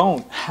we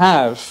don't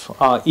have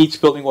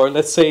each building, or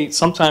let's say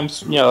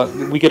sometimes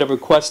we get a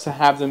request to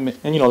have them,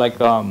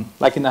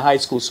 like in the high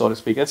school, so to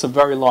speak. It's a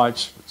very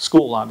large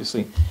school,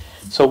 obviously.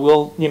 So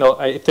we'll,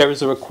 if there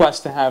is a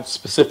request to have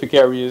specific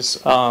areas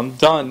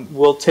done,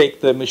 we'll take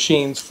the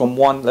machines from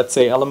one, let's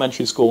say,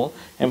 elementary school,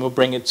 and we'll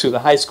bring it to the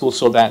high school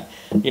so that,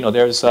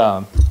 there's,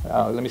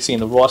 let me see, in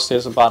the Ross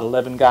there's about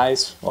 11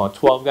 guys or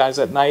 12 guys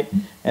at night,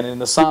 and in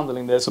the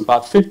Sonderling there's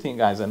about 15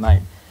 guys at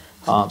night.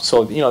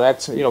 So,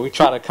 that's, we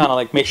try to kind of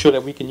like make sure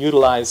that we can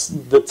utilize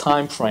the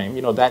time frame,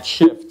 that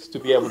shift to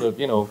be able to,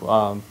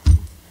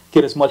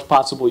 get as much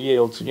possible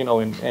yield, in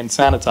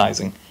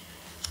sanitizing.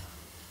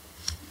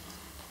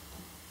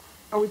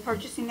 Are we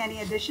purchasing any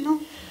additional?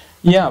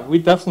 Yeah, we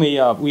definitely,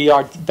 we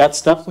are,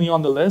 that's definitely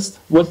on the list.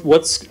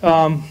 What's,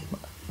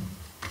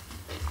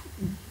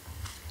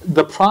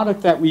 the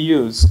product that we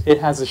use, it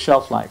has a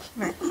shelf life.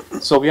 Right.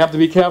 So we have to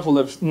be careful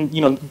of,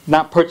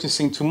 not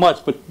purchasing too much,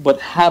 but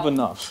have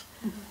enough.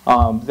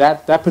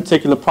 That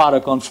particular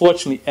product,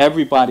 unfortunately,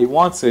 everybody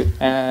wants it,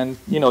 and,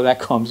 that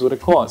comes with a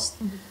cost.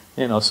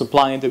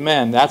 Supply and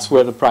demand, that's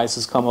where the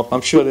prices come up.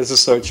 I'm sure there's a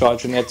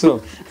surcharge in there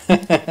too.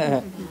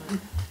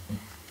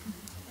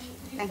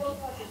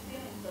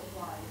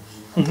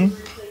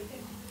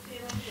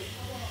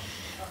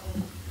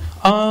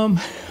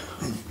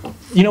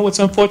 What's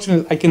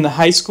unfortunate, like in the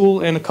high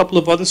school and a couple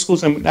of other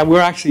schools, and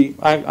we're actually,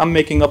 I'm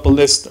making up a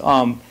list.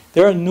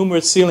 There are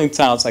numerous ceiling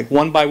tiles, like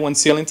 1x1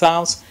 ceiling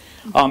tiles.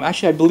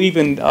 Actually, I believe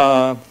in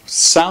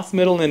South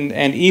Middle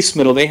and East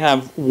Middle, they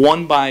have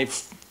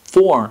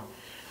 1x4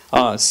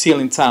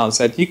 ceiling tiles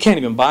that you can't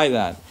even buy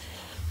that.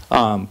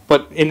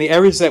 But in the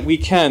areas that we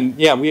can,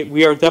 yeah,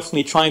 we are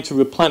definitely trying to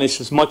replenish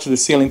as much of the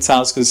ceiling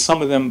tiles, because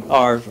some of them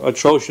are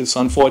atrocious,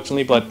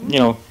 unfortunately, but, you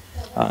know,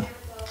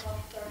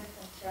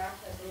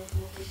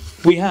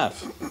 we have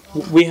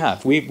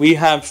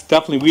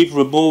definitely, we've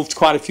removed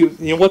quite a few.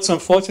 You know, what's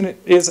unfortunate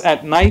is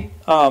at night,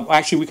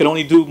 actually, we could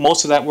only do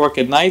most of that work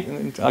at night,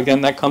 and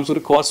again, that comes with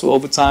a cost for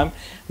overtime,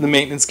 the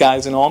maintenance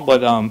guys and all,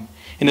 but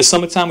in the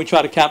summertime, we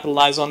try to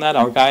capitalize on that.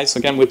 Our guys,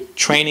 again, we're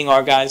training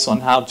our guys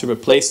on how to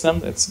replace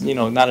them. It's, you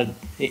know, not an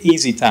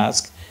easy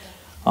task,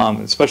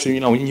 especially,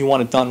 you know, when you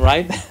want it done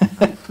right.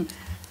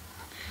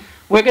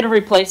 We're going to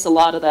replace a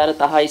lot of that at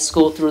the high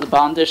school through the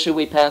bond issue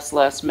we passed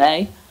last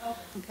May.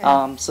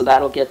 So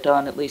that'll get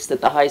done at least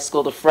at the high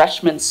school. The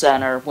freshman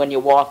center, when you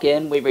walk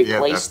in, we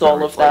replaced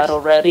all of that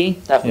already.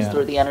 That was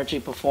through the energy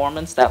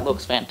performance. That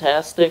looks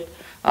fantastic.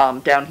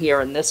 Down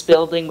here in this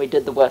building, we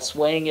did the west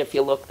wing, if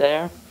you look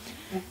there.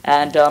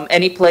 And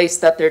any place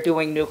that they're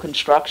doing new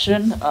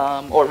construction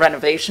or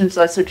renovations,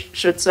 I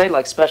should say,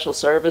 like special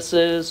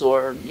services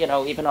or, you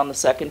know, even on the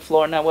second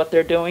floor now what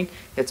they're doing,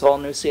 it's all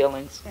new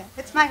ceilings. Yeah,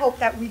 it's my hope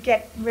that we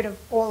get rid of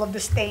all of the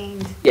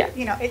stains. Yeah.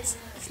 You know, it's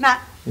not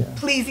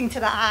pleasing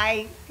to the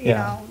eye, you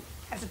know.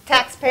 As a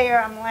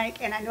taxpayer, I'm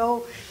like, and I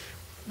know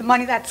the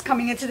money that's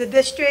coming into the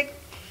district,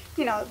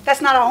 you know, that's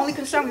not our only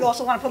concern. We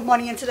also want to put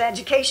money into the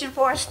education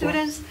for our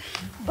students.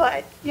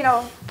 But, you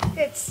know,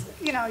 it's,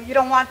 you know, you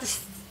don't want the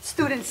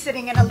students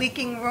sitting in a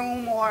leaking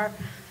room or,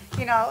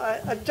 you know,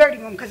 a dirty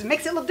room, because it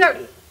makes it look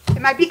dirty.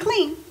 It might be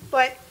clean,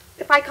 but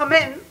if I come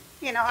in,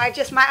 you know,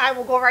 my eye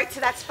will go right to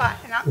that spot,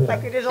 and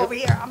like it is over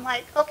here. I'm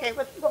like, okay,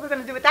 what are we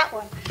going to do with that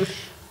one?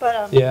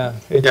 But, yeah,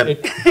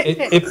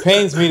 it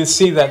pains me to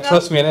see that, you know?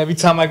 Trust me, and every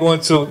time I go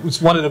into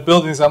one of the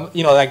buildings, I'm,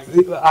 you know, like,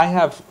 I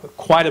have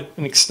quite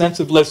an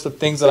extensive list of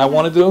things that I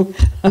want to do.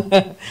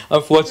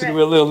 Unfortunately,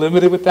 we're a little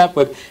limited with that,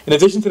 but in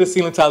addition to the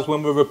ceiling tiles,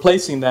 when we're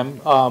replacing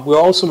them,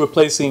 we're also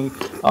replacing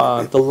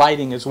the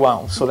lighting as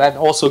well. So that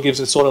also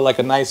gives it sort of like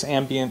a nice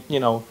ambient, you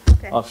know,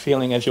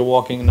 feeling as you're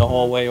walking in the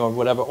hallway or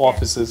whatever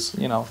offices,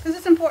 you know. Because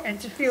it's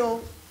important to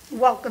feel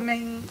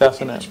welcoming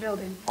in each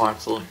building. Oh,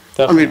 absolutely.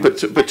 Definitely. I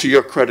mean, but to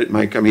your credit,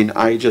 Mike, I mean,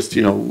 I just,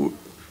 you know,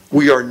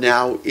 we are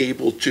now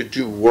able to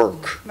do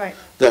work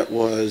that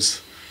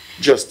was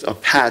just a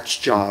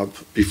patch job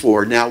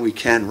before. Now we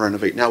can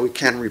renovate, now we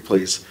can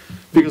replace,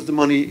 because the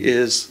money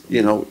is,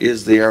 you know,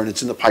 is there and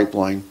it's in the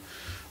pipeline.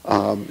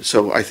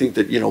 So I think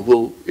that, you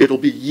know, it'll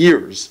be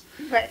years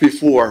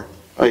before,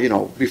 you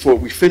know, before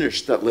we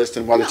finish that list,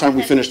 and by the time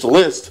we finish the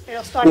list,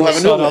 we'll have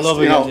a new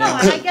list, you know. No,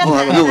 I get We'll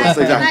have a new list,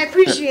 that, and I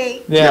exactly.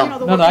 appreciate, you know,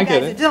 the work you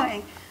guys are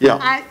doing.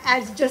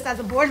 Yeah. Just as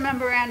a board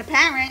member and a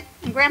parent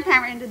and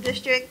grandparent in the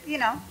district, you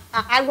know,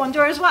 I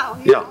wonder as well.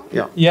 You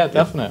know? Yeah,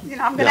 definitely. You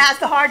know, I'm going to ask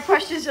the hard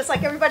questions just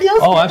like everybody else.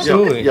 Oh, does.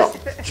 absolutely.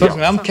 Trust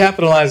me, I'm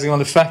capitalizing on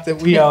the fact that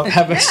we have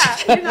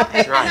Yeah, you know,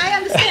 and I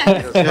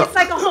understand. It's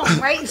like a home,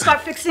 right? You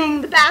start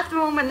fixing the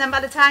bathroom, and then by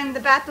the time the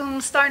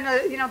bathroom's starting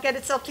to, you know, get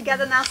itself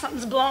together, now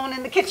something's blown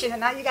in the kitchen, and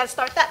now you got to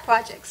start that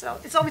project. So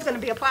it's always going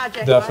to be a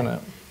project.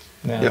 Definitely.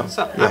 Right?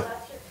 Yeah.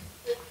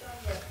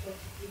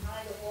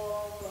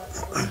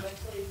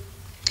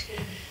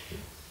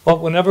 Well,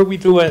 whenever we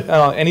do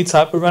any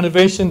type of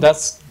renovation,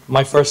 that's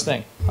my first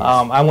thing.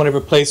 I want to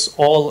replace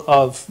all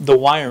of the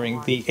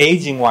wiring, the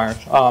aging wire,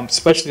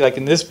 especially like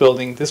in this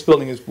building. This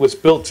building was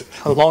built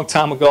a long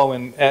time ago,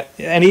 and at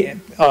any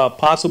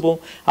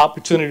possible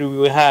opportunity we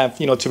would have,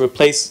 you know, to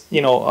replace,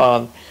 you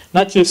know,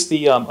 not just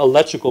the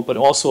electrical, but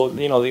also,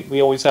 you know,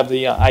 we always have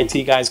the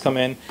IT guys come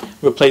in,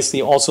 replace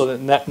the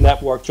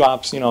network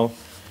drops, you know.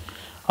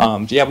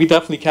 Yeah, we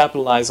definitely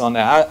capitalize on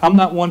that. I'm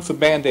not one for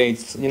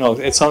Band-Aids, you know,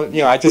 it's,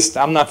 you know,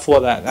 I'm not for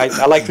that.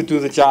 I like to do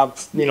the job,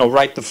 you know,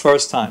 right the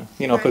first time,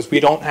 you know, because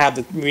we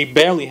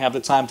barely have the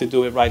time to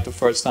do it right the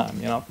first time,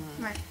 you know.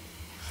 Right.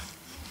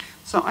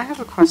 So I have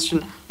a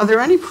question. Are there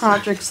any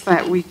projects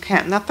that we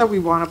can't, not that we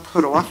want to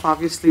put off,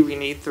 obviously we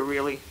need the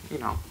really, you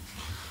know,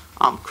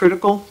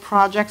 critical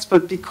projects,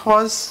 but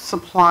because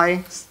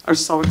supplies are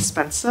so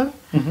expensive,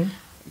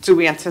 do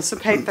we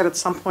anticipate that at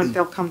some point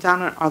they'll come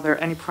down? Or are there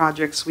any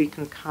projects we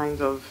can kind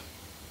of,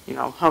 you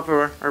know,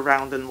 hover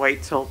around and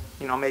wait till,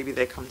 you know, maybe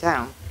they come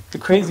down? The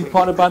crazy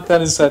part about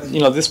that is that, you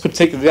know, this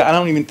particular, I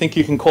don't even think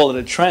you can call it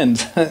a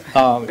trend.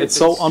 It's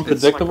so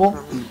unpredictable.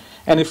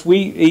 And if we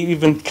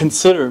even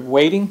consider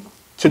waiting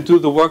to do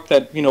the work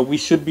that, you know, we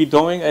should be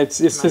doing, it's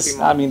just,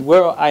 I mean,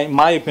 in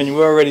my opinion,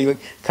 we're already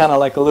kind of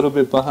like a little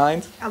bit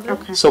behind.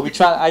 Okay. So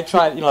I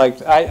try, you know,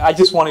 like, I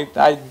just want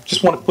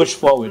to push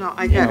forward. No,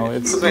 I get it.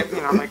 It's,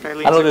 You know, like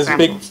I know there's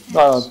big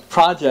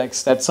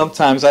projects that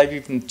sometimes I've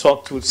even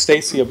talked to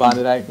Stacy about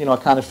it. I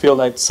kind of feel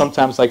like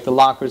sometimes like the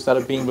lockers that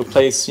are being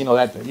replaced, you know,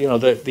 that, you know,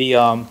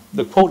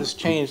 the quote has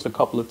changed a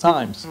couple of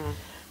times.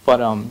 But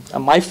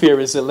my fear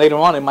is that later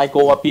on it might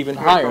go up even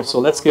higher. So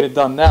let's get it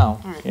done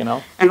now, you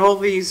know. And all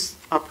these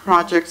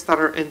projects that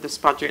are in this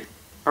budget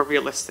are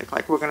realistic,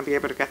 like we're going to be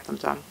able to get them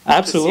done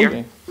this year?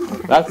 Absolutely.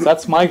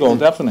 That's my goal,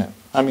 definite.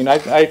 I mean,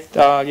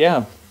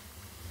 yeah,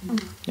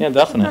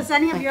 definite. Does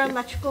any of your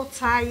electrical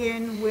tie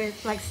in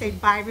with, like, say,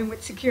 Byron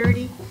with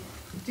security?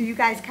 do you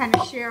guys kind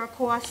of share a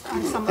cost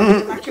on some of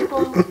the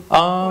electrical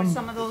or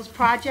some of those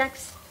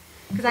projects?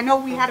 Because I know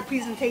we had a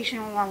presentation,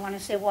 I want to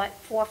say, what,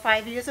 4 or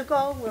 5 years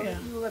ago, where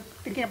we were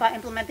thinking about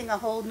implementing a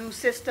whole new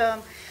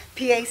system,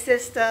 PA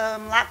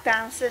system,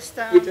 lockdown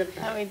system. We did.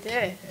 Oh, we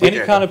did. Any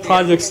kind of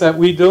projects that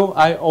we do,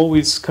 I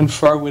always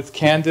confer with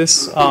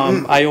Candace.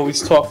 I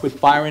always talk with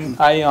Byron.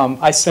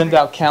 I send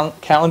out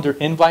calendar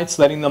invites,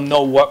 letting them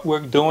know what we're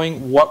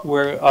doing,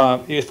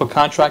 if a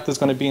contractor's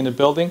going to be in the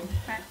building.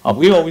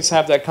 We always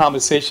have that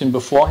conversation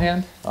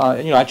beforehand.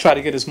 I try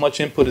to get as much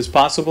input as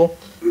possible.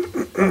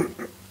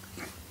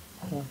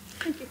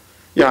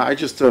 Yeah, I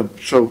just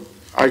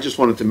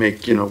wanted to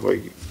make,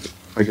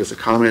 I guess a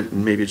comment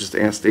and maybe just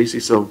ask Stacy.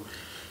 So,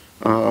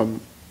 on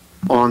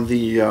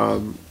the,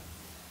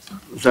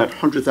 that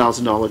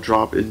 $100,000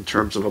 drop in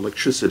terms of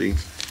electricity,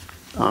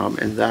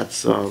 and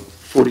that's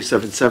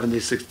 4770,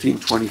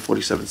 1620,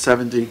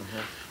 4770.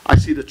 I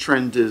see the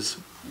trend is,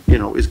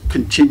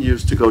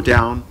 continues to go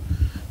down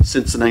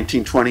since the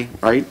 1920,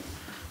 right?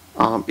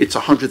 It's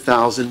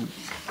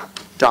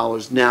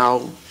 $100,000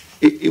 now.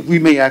 We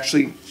may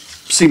actually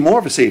see more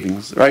of a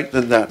savings, right,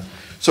 than that.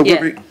 So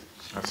Yeah.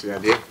 That's the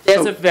idea.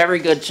 There's a very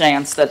good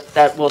chance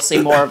that we'll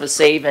see more of a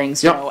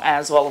savings, Yep.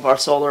 as all of our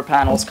solar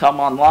panels come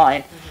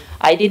online.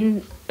 I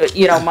didn't,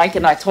 Mike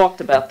and I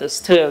talked about this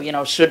too,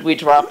 should we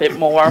drop it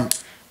more?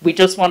 We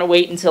just want to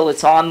wait until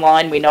it's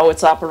online, we know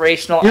it's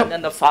operational, Yep. and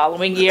then the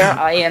following year,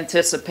 I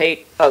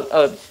anticipate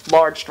a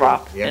large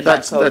drop in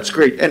that code. That's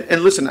great.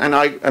 And listen, and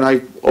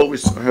I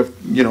always have,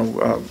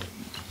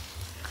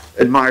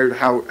 admired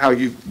how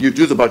you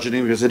do the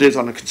budgeting, because it is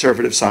on the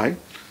conservative side.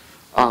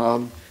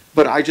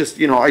 But I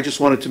just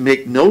wanted to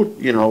make note,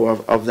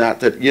 of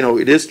that,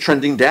 it is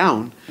trending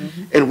down,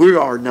 and we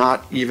are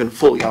not even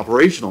fully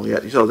operational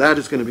yet. So that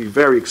is going to be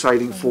very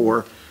exciting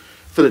for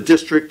the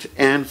district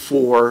and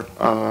for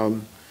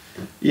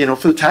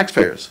the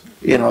taxpayers,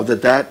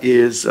 that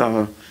is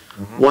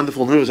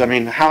wonderful news. I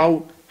mean,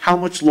 how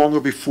much longer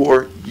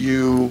before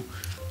you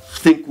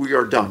think we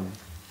are done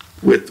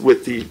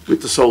with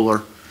the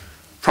solar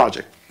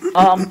project?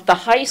 The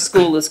high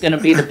school is gonna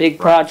be the big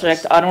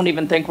project. I don't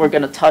even think we're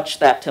gonna touch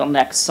that till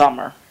next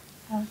summer.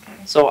 Okay.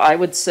 So I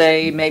would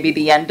say maybe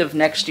the end of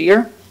next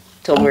year,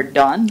 till we're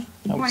done.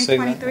 I would say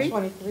that. 2023?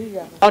 23,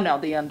 yeah. Oh, no,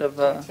 the end of,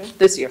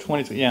 this year.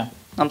 22, yeah.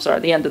 I'm sorry,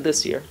 the end of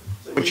this year.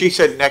 When she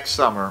said next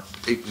summer,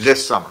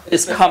 this summer.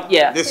 This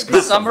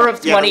This summer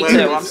of Yeah, the 22,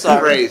 way I'm it's sorry.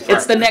 phrased,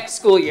 It's the right. next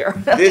school year.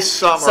 This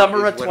Summer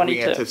summer of is when we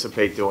 22.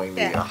 anticipate doing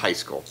the Yeah. high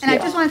school. And I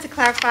Yeah. just wanted to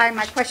clarify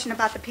my question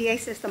about the PA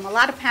system. A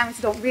lot of parents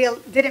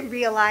didn't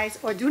realize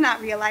or do not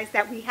realize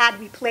that we had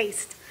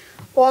replaced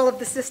all of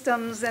the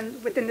systems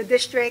and within the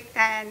district,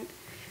 and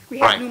we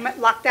have Right. new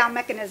lockdown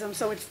mechanisms.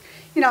 So it's,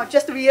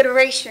 just a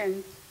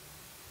reiteration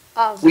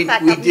of the We-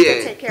 fact we that we did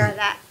did. take care of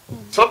that.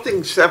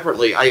 Something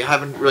separately, I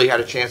haven't really had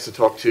a chance to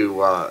talk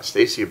to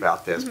Stacy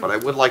about this, but I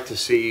would like to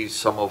see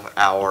some of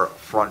our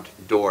front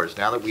doors.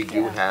 Now that we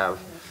do have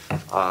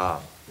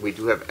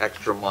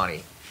extra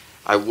money,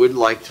 I would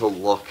like to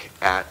look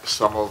at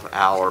some of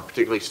our,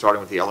 particularly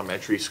starting with the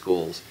elementary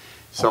schools,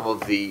 some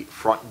of the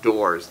front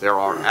doors. There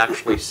are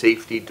actually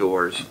safety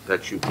doors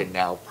that you can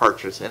now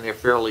purchase, and they're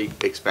fairly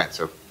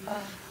expensive.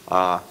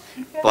 But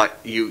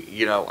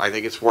I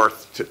think it's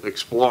worth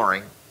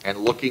exploring and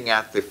looking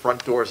at the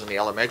front doors in the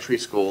elementary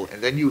school,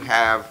 and then you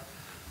have,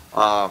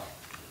 what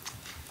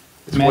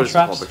is it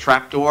Man-traps? called, the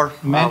trap door?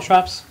 Man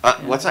traps?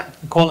 What's that?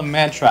 We call them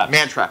man traps.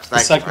 Man traps, The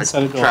thank you. second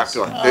set of Trap doors.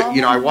 door.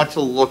 I want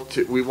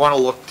to we want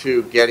to look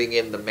to getting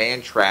in the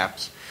man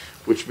traps,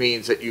 which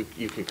means that you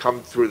can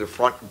come through the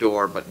front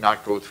door but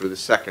not go through the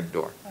second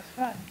door. That's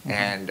right.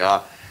 And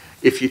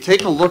if you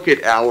take a look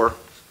at our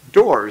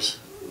doors,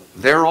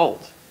 they're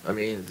old. I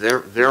mean,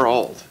 they're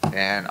old.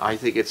 And I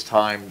think it's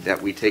time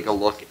that we take a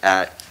look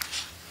at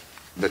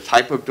the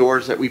type of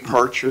doors that we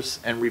purchase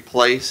and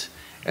replace,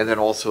 and then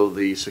also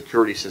the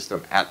security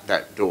system at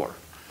that door.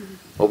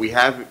 But we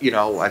have,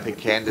 I think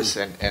Candace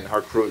and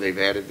her crew, they've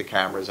added the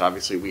cameras.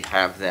 Obviously, we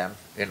have them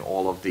in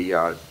all of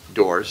the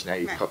doors. Now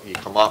you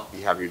come up,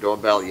 you have your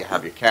doorbell, you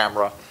have your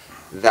camera.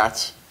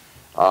 That's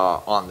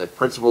on the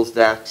principal's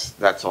desks,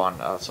 that's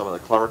on some of the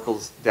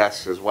clerical's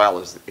desks, as well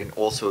as in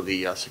also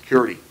the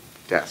security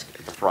desk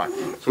at the front.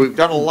 So we've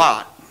done a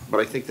lot, but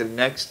I think the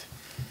next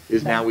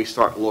is now we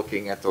start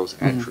looking at those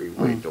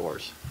entryway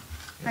doors.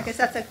 I guess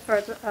that's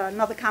for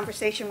another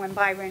conversation when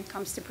Byron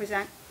comes to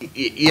present.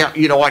 Yeah,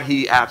 you know what,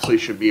 he absolutely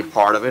should be a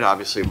part of it.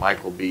 Obviously,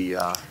 Mike will be,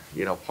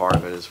 part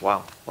of it as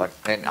well.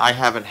 And I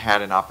haven't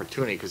had an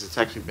opportunity, because it's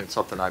actually been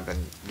something I've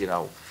been,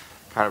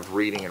 kind of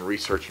reading and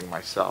researching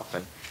myself.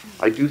 And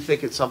I do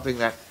think it's something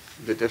that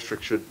the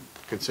district should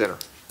consider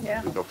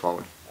as we go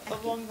forward.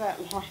 Along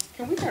that line,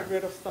 can we get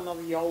rid of some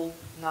of the old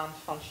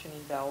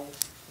non-functioning bells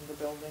in the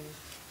building?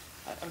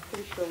 I'm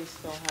pretty sure we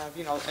still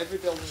have, every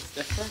building's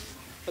different,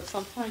 but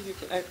sometimes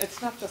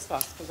it's not just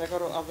us, because I go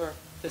to other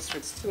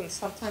districts too, and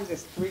sometimes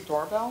there's 3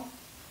 doorbell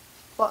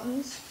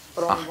buttons,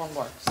 but only one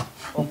works.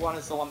 Or one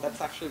is the one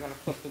that's actually going to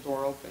flip the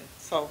door open.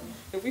 So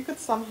if we could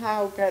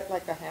somehow get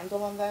like a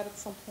handle on that at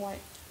some point,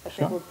 I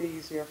think would be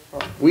easier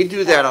for. We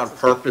do that on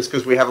purpose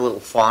because we have a little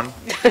fun,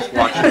 just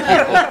watching people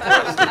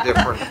press the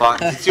different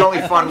buttons. It's the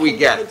only fun we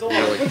get,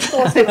 really. Which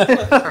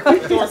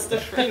door's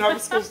different, you know, every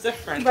school's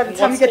different. By the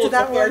time you get to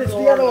that one, it's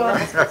the other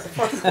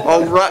one.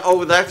 Oh, right,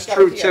 oh, that's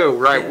true too,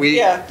 right, we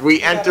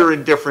enter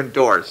in different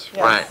doors,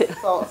 right.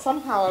 So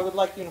somehow I would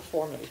like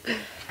uniformity.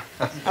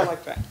 I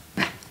like that.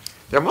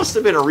 There must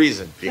have been a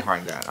reason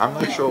behind that. I'm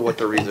not sure what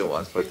the reason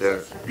was, but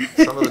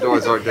some of the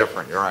doors are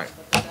different, you're right.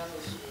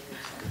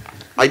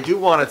 I do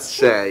want to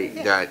say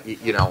that,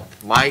 you know,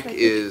 Mike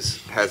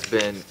has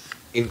been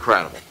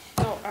incredible.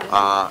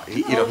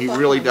 He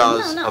really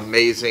does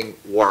amazing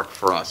work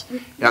for us.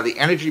 Now, the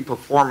energy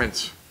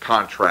performance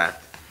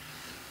contract,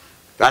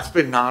 that's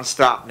been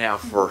nonstop now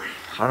for,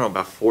 I don't know,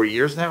 about 4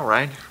 years now,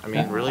 right? I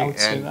mean, Yeah, really? I would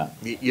say And, that.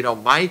 you know,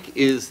 Mike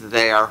is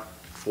there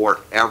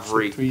for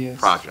every 3 years.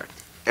 project,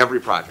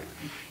 every project.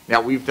 Now,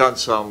 we've done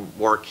some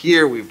work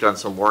here, we've done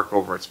some work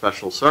over at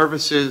Special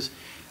Services.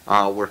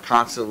 We're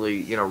constantly,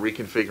 you know,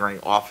 reconfiguring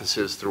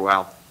offices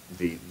throughout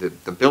the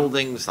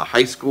buildings, the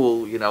high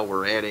school, you know,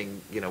 we're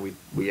adding, you know,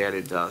 we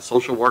added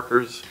social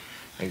workers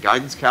and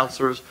guidance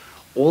counselors.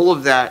 All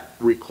of that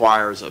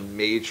requires a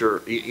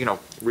major,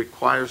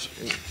 requires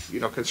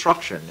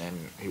construction.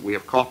 And we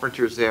have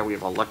carpenters there, we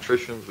have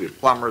electricians, we have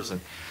plumbers,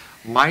 and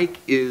Mike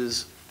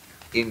is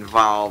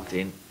involved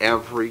in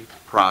every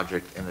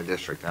project in the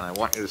district. And I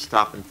want you to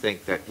stop and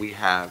think that we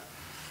have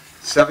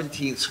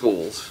 17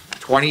 schools,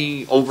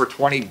 over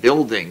 20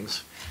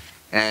 buildings,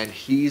 and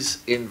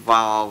he's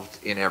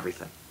involved in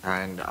everything.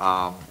 And,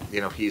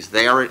 he's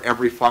there at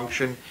every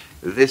function.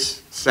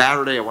 This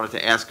Saturday, I wanted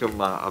to ask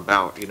him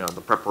about,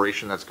 the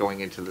preparation that's going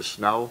into the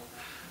snow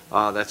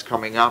that's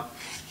coming up.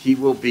 He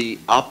will be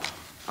up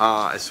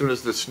as soon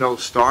as the snow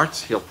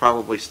starts. He'll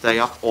probably stay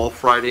up all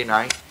Friday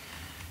night.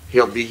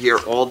 He'll be here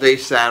all day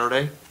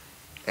Saturday.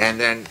 And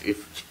then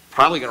it's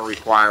probably going to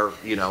require,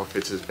 if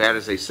it's as bad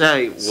as they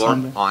say,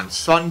 work on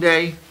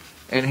Sunday.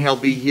 And he'll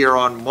be here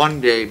on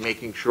Monday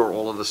making sure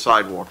all of the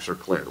sidewalks are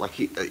cleared. Like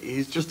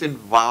he's just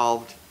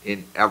involved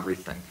in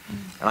everything.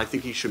 And I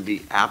think he should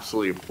be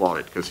absolutely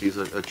applauded because he's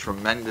a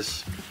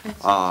tremendous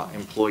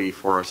employee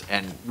for us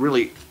and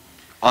really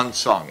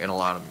unsung in a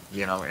lot of,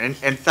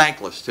 and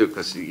thankless too,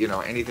 because,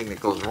 anything that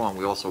goes wrong,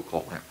 we also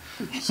call him.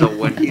 So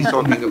when he's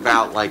talking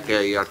about like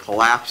a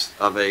collapse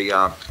of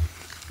a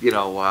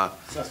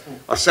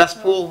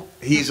cesspool,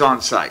 he's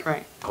on site.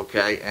 Right.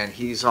 Okay, and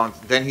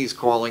then he's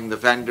calling the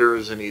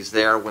vendors and he's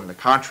there when the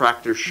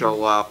contractors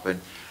show up, and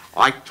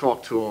I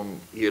talk to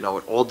him, at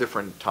all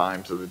different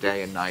times of the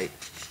day and night,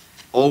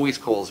 always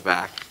calls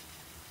back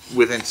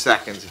within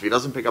seconds. If he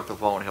doesn't pick up the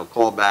phone, he'll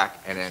call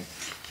back, and then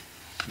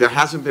there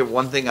hasn't been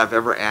one thing I've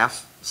ever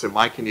asked, said,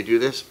 Mike, can you do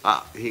this?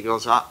 He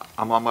goes,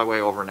 I'm on my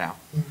way over now.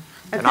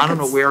 And I don't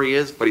know where he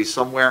is, but he's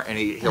somewhere, and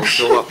he'll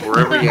show up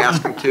wherever you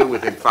ask him to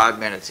within 5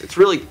 minutes. It's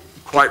really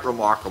quite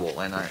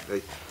remarkable, and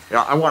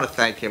I want to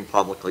thank him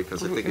publicly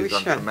because I think he's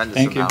done a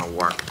tremendous amount of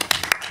work.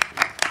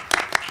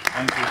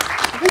 Thank you.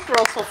 I think we're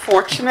also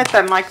fortunate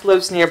that Mike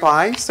lives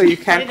nearby, so you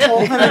can call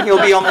him and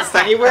he'll be almost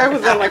anywhere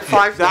within like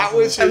 5 That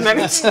was his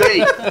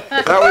mistake.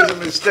 That was a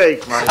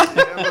mistake, Mike.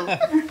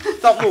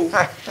 Don't move.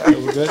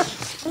 We're good?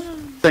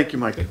 Thank you,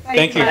 Mike.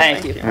 Thank you.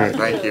 Thank you. All right,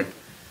 thank you.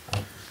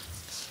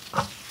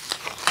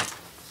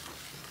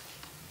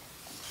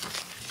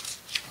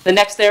 The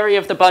next area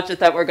of the budget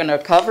that we're going to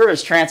cover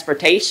is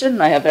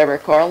transportation. I have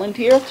Eric Carland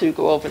here to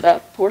go over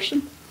that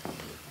portion.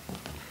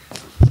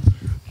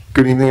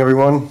 Good evening,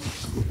 everyone.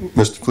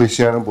 Mr.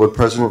 Feliciano, Board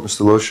President,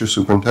 Mr. Loescher,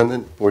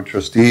 Superintendent, Board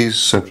Trustees,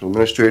 Central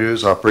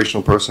Administrators,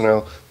 Operational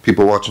Personnel,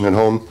 people watching at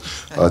home.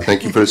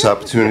 Thank you for this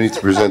opportunity to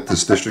present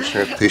this district's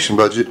transportation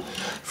budget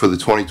for the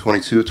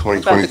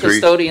 2022-2023 About the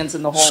custodians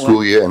in the hallway.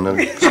 school year. And look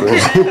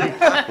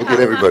at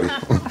everybody.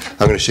 I'm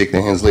going to shake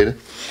their hands later.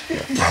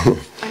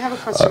 I have a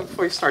question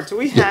before you start. Do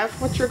we have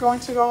what you're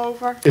going to go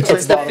over?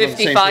 It's the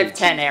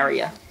 5510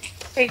 area.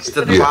 Page It's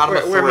at the bottom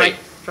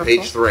of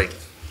page 3.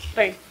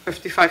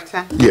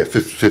 5510? Yeah,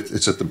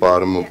 it's at the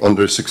bottom of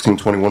under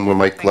 1621 where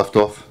Mike left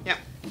off. Yeah,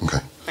 Okay.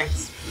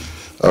 thanks.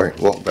 All right,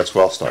 well, that's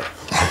where I'll start.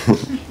 I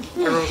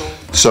wrote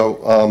all-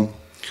 So,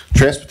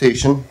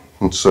 transportation,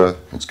 it's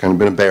kind of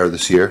been a bear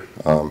this year.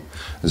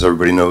 As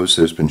everybody knows,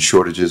 there's been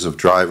shortages of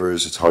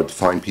drivers. It's hard to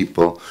find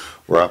people.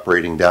 We're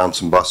operating down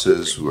some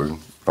buses.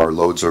 Our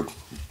loads are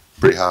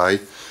pretty high.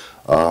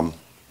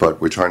 But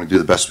we're trying to do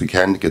the best we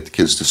can to get the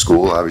kids to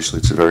school. Obviously,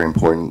 it's very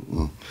important.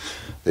 And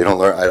they don't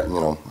learn, I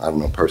don't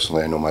know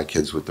personally, I know my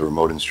kids with the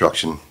remote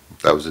instruction,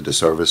 that was a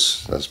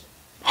disservice. As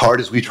hard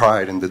as we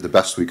tried and did the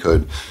best we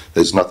could,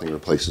 there's nothing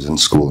replaces in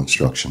school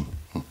instruction.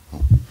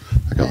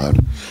 I got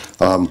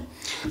loud.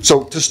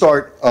 So to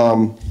start,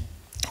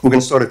 we're going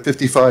to start at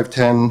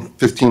 5510,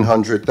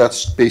 1500.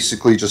 That's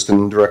basically just an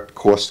indirect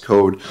cost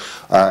code.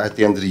 At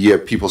the end of the year,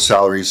 people's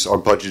salaries are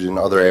budgeted in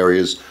other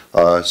areas,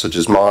 such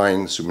as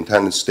mine,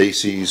 Superintendent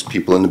Stacy's,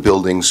 people in the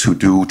buildings who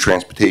do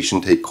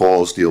transportation, take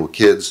calls, deal with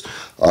kids.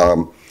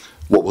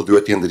 What we'll do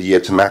at the end of the year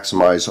to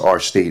maximize our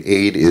state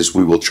aid is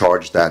we will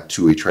charge that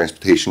to a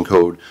transportation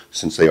code,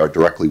 since they are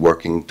directly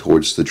working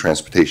towards the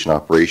transportation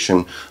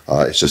operation.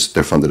 It's just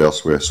they're funded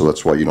elsewhere, so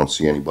that's why you don't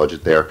see any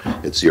budget there.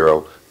 It's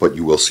zero, but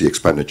you will see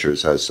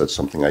expenditures, as that's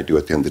something I do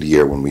at the end of the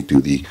year when we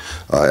do the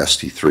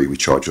ST3. We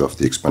charge off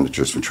the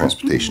expenditures for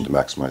transportation to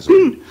maximize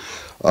aid.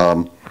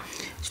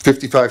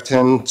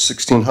 5510,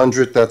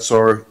 1600, that's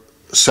our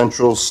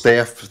central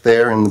staff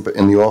there in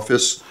the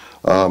office.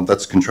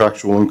 That's a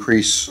contractual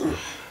increase.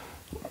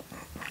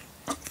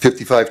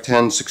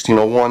 5510,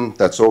 1601,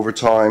 that's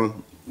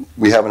overtime.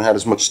 We haven't had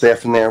as much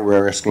staff in there.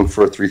 We're asking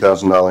for a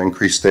 $3,000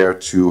 increase there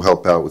to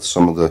help out with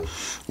some of the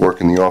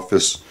work in the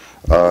office.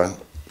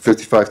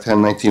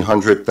 5510,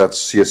 1900, that's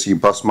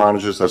CSE bus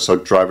monitors. That's our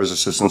driver's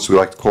assistants, we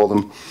like to call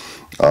them.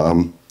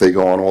 They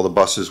go on all the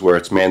buses where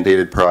it's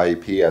mandated per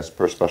IEP, as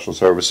per special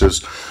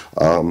services.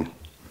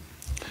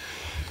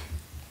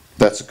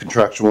 That's a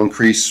contractual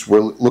increase.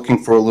 We're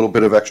looking for a little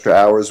bit of extra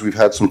hours. We've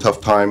had some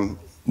tough time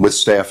with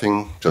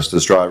staffing, just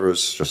as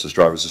drivers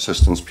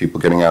assistants, people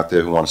getting out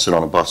there who want to sit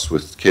on a bus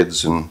with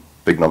kids in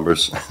big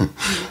numbers,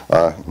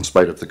 in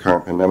spite of the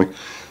current pandemic.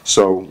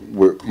 So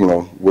we're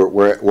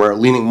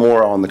leaning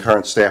more on the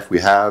current staff we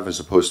have, as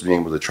opposed to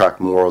being able to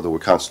attract more, although we're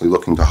constantly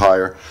looking to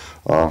hire.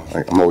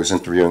 I'm always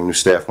interviewing new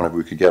staff whenever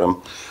we could get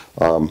them.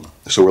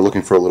 So we're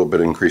looking for a little bit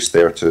of increase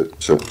there to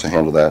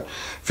handle that.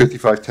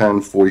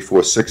 5510,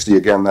 4460,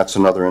 again, that's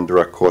another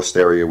indirect cost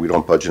area. We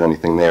don't budget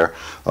anything there.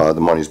 The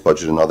money's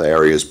budgeted in other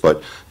areas,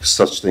 but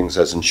such things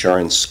as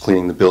insurance,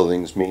 cleaning the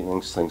buildings,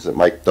 maintenance, things that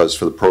Mike does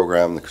for the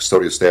program, the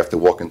custodial staff that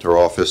walk into our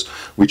office,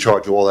 we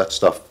charge all that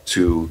stuff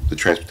to the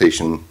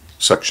transportation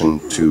section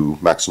to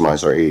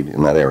maximize our aid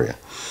in that area.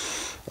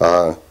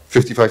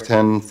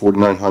 5510,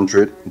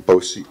 4900,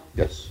 BOCES,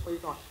 yes? Where are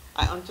you going?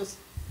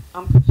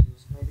 I'm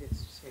confused, maybe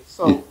it's just me.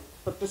 So,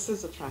 but this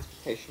is a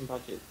transportation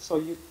budget,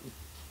 so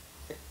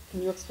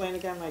can you explain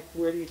again, like,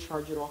 where do you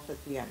charge it off at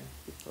the end?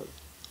 Because,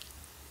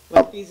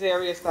 like, these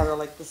areas that are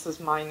like, this is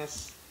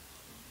minus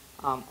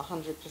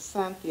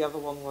 100%, the other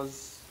one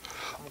was,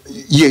 I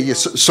believe, Yeah,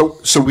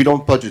 so we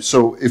don't budget.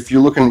 So if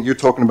you're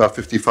talking about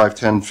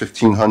 5510,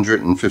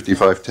 1500, and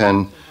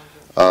 5510,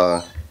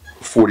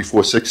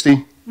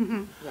 4460?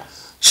 Mm-hmm.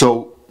 Yes.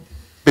 So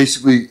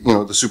basically,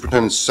 the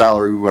superintendent's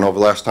salary we went over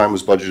last time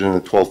was budgeted in a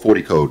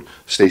 1240 code.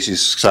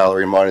 Stacy's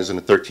salary and mine is in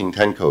a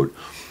 1310 code.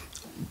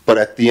 But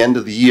at the end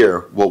of the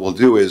year, what we'll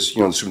do is,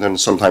 the superintendent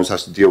sometimes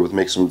has to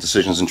make some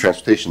decisions in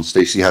transportation.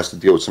 Stacy has to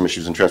deal with some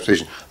issues in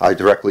transportation. I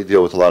directly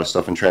deal with a lot of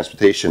stuff in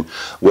transportation.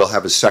 We'll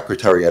have a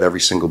secretary at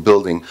every single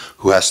building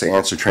who has to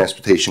answer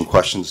transportation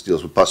questions,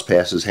 deals with bus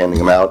passes, handing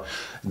them out.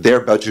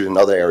 Their budget in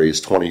other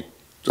areas,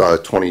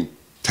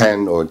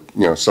 2010 or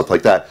stuff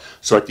like that.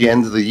 So at the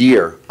end of the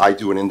year, I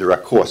do an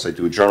indirect cost. I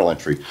do a journal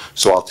entry.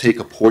 So I'll take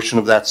a portion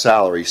of that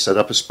salary, set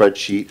up a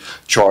spreadsheet,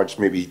 charge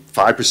maybe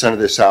 5% of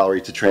their salary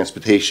to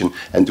transportation,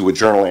 and do a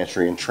journal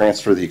entry and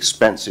transfer the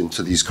expense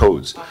into these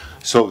codes.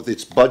 So if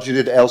it's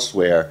budgeted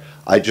elsewhere,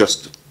 I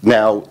just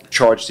now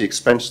charge the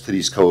expense to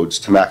these codes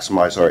to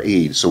maximize our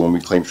aid. So when we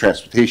claim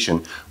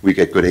transportation, we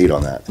get good aid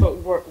on that. But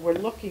we're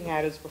looking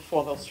at is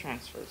before those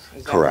transfers.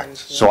 Is that Correct.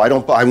 So I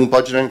won't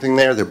budget anything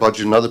there. They're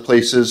budgeted in other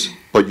places,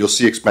 but you'll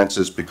see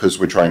expenses because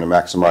we're trying to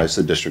maximize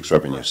the district's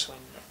revenues.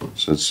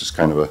 So it's just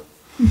kind of a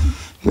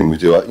thing we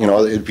do.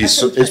 It'd be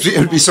so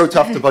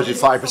tough to budget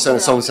 5%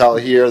 of someone's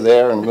salary here,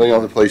 there, and a million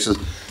other places.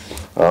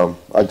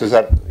 Does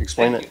that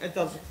explain it? It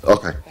does.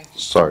 Okay.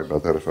 Sorry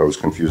about that if I was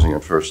confusing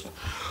at first.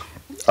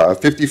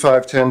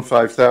 5510,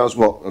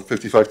 5000,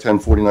 5510,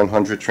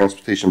 4900,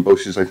 transportation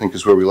BOCES, I think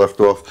is where we left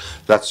off.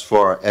 That's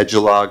for our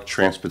Edgelog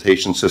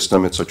transportation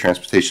system. It's a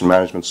transportation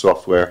management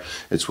software.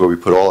 It's where we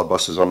put all our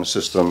buses on the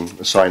system,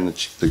 assign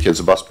the kids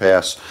a bus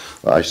pass.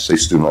 I should say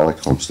student, I like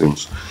to call them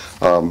students.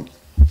 A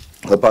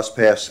bus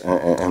pass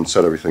and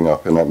set everything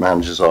up, and that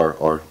manages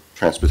our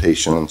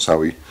transportation, and that's how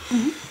we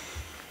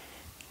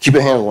keep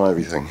a handle on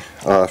everything.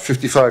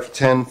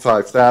 5510,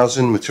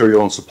 5000,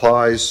 material and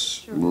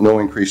supplies, no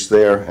increase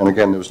there. And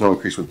again, there was no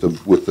increase with the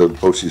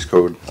BOCES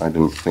code. I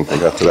didn't think I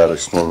got to that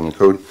explaining the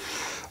code.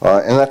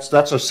 And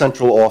that's our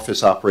central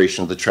office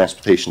operation of the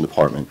transportation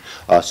department.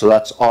 So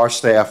that's our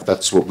staff,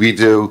 that's what we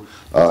do.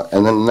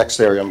 And then the next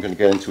area I'm going to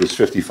get into is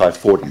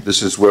 5540.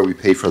 This is where we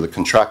pay for the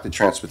contracted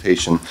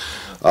transportation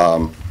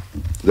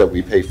that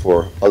we pay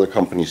for other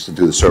companies to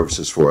do the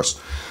services for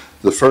us.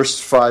 The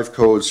first 5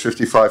 codes,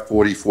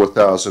 5540,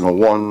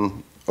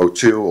 4001,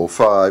 02,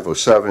 05,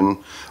 07,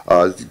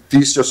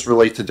 these just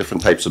relate to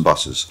different types of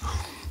buses.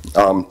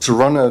 To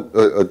run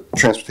a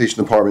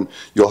transportation department,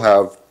 you'll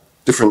have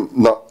different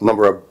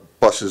number of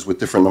buses with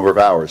different number of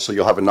hours. So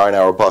you'll have a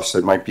 9-hour bus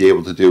that might be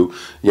able to do,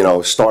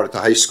 start at the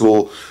high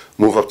school,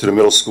 move up to the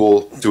middle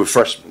school, do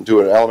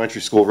an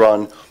elementary school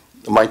run,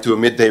 might do a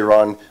midday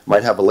run,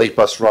 might have a late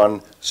bus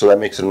run, so that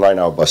makes it a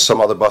 9-hour bus.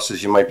 Some other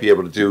buses you might be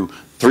able to do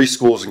 3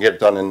 schools and get it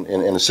done in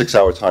a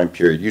 6-hour time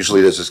period.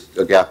 Usually there's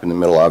a gap in the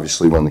middle,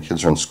 obviously, when the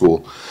kids are in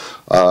school.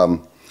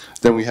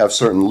 Then we have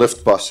certain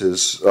lift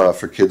buses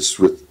for kids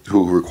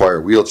who require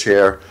a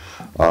wheelchair.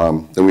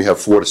 Then we have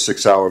 4 to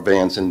 6 hour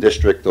vans in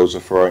district. Those are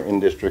for our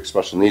in-district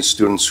special needs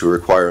students who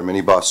require a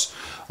minibus,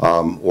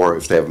 or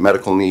if they have a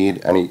medical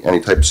need, any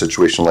type of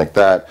situation like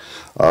that.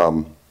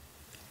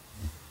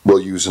 We'll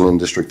use an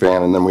in-district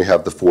van, and then we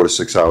have the 4 to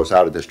 6 hours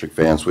out-of-district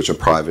vans, which are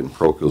private and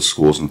parochial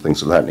schools and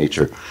things of that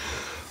nature.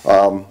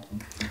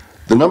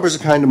 The numbers are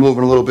kind of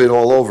moving a little bit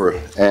all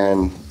over,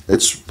 and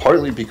it's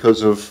partly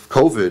because of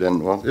COVID,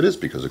 and well, it is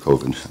because of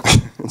COVID.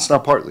 It's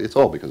not partly, it's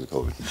all because of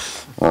COVID.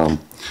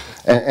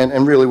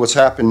 And really what's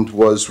happened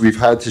was we've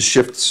had to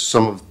shift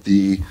some of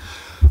the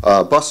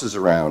buses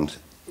around.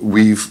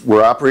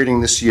 We're operating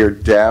this year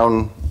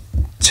down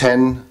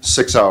 10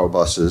 6-hour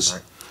buses.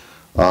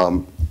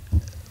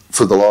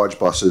 For the large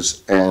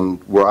buses,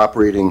 and we're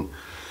operating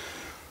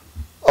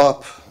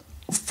up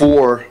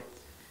 9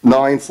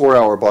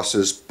 4-hour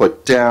buses,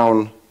 but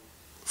down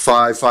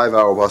 5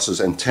 5-hour buses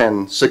and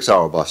 10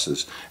 6-hour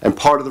buses. And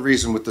part of the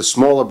reason with the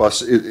smaller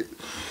buses,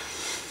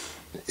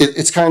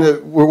 it's kind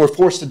of, we're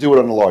forced to do it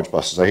on the large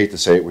buses. I hate to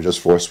say it, we're just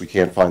forced. We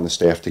can't find the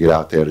staff to get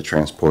out there to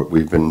transport.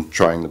 We've been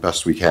trying the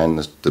best we can.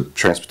 The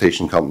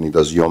transportation company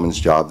does yeoman's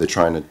job. They're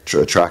trying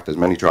to attract as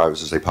many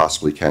drivers as they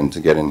possibly can to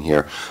get in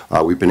here.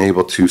 We've been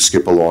able to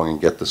skip along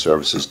and get the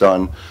services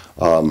done,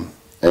 and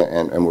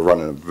we're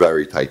running a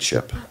very tight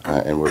ship,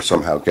 and we're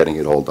somehow getting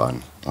it all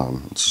done.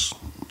 It's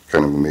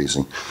kind of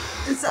amazing.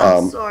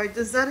 I'm sorry,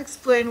 does that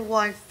explain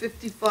why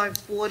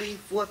 5540,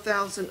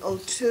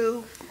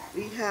 4002,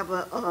 we have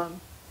a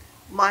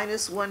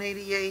minus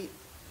 188,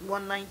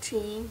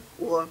 119,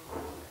 or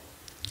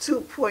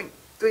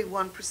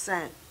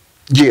 2.31%?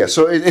 Yeah,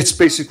 so it's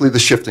basically the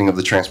shifting of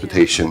the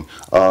transportation.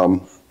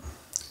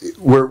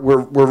 We're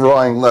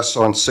relying less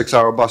on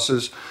 6-hour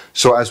buses,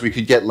 so as we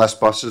could get less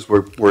buses,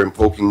 we're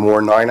invoking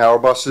more 9-hour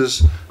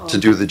buses to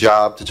do the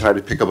job, to try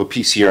to pick up a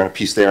piece here and a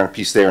piece there and a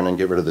piece there and then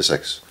get rid of the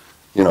 6.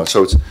 You know,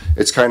 so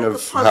it's kind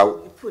of how you're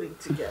putting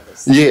together.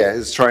 Yeah,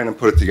 it's trying to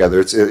put it together.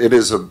 It's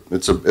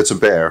a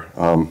bear.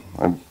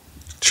 I'll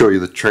show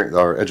you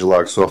our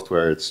Edgelog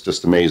software. It's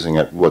just amazing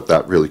at what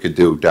that really could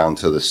do, down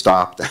to the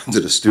stop, down to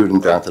the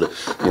student, down to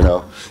the, you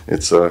know,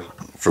 it's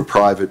for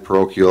private,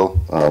 parochial,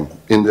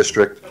 in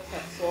district. What's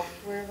that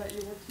software that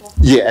you were talking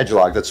about? Yeah,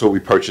 Edgelog. That's what we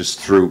purchased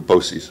through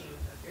BOCES. It's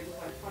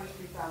like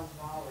 $23,000.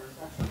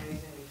 That's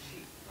amazingly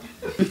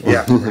cheap.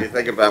 Yeah, when you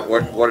think about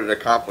what it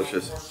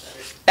accomplishes.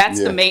 That's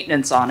Yeah. the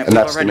maintenance on it. And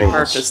We've that's the already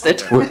maintenance. purchased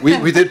it.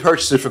 We did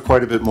purchase it for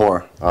quite a bit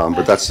more,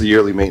 but that's the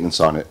yearly maintenance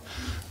on it,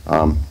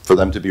 for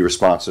them to be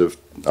responsive.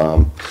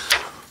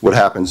 What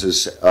happens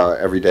is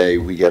every day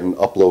we get an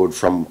upload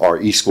from our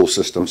eSchool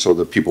system, so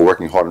the people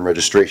working hard on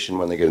registration,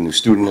 when they get a new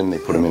student in, they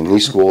put them in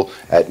eSchool.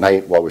 At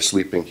night while we're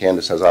sleeping,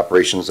 Candace has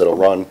operations that'll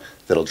run,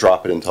 that'll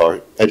drop it into our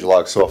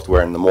Edgelog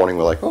software. In the morning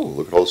we're like, oh,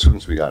 look at all the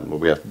students we got and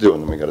what we have to do,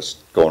 and then we got to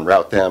go and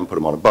route them, put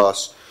them on a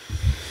bus.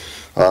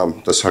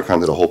 That's how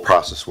kind of the whole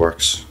process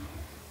works.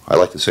 I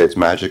like to say it's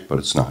magic, but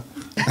it's not.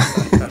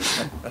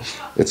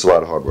 It's a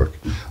lot of hard work.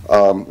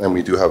 And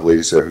we do have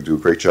ladies there who do a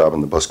great job,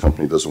 and the bus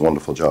company does a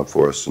wonderful job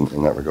for us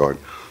in that regard.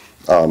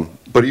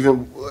 But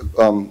even,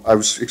 I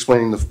was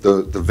explaining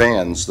the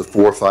vans, the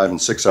 4, 5, and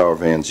 6-hour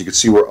vans. You can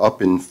see we're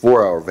up in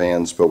 4-hour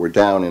vans, but we're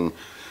down in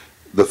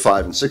the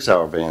 5 and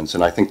 6-hour vans,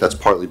 and I think that's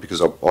partly because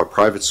our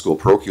private school,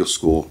 parochial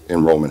school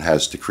enrollment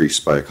has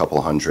decreased by a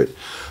couple hundred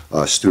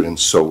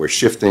students, so we're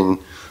shifting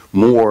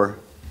more.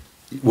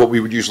 What we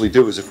would usually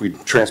do is if we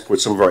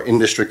transport some of our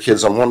in-district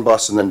kids on one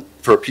bus, and then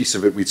for a piece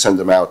of it we'd send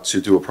them out to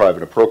do a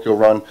private or parochial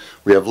run.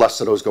 We have less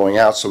of those going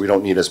out, so we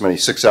don't need as many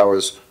 6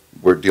 hours.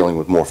 We're dealing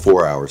with more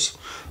 4 hours.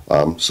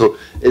 So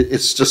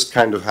it's just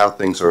kind of how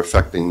things are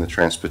affecting the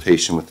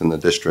transportation within the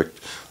district,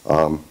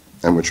 and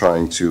we're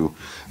trying to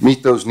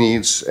meet those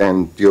needs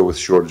and deal with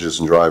shortages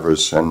in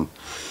drivers and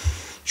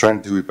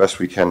trying to do the best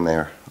we can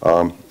there.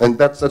 And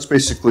that's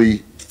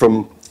basically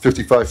from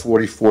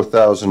 5540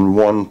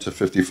 4001 to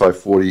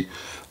 5540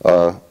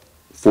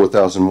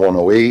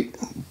 400108.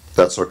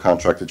 That's our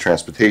contracted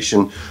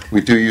transportation.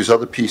 We do use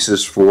other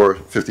pieces for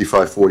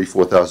 5540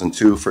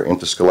 4002 for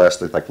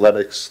interscholastic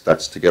athletics.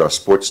 That's to get our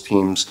sports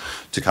teams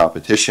to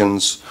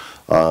competitions.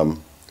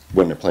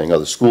 When they're playing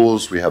other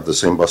schools, we have the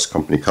same bus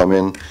company come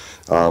in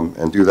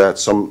and do that.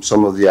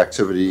 Some of the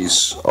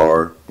activities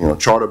are, you know,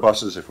 charter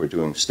buses if we're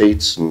doing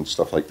states and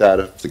stuff like that,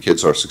 if the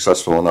kids are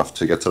successful enough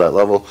to get to that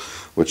level,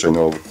 which I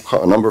know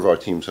a number of our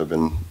teams have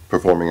been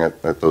performing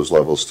at those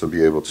levels to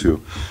be able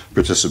to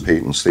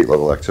participate in state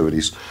level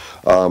activities.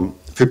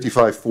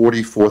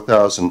 5540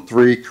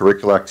 4003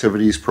 curricular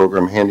activities,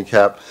 program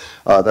handicap.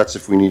 That's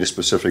if we need a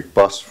specific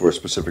bus for a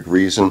specific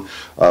reason.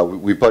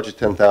 We budget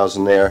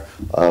 10,000 there.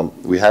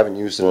 We haven't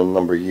used it in a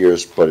number of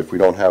years, but if we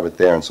don't have it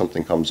there and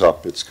something comes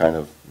up, it's kind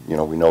of, you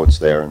know, we know it's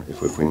there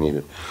if we need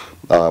it.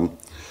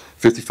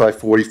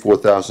 5540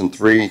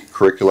 4003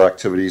 curricular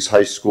activities,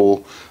 high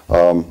school.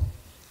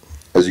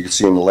 As you can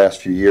see in the last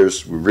few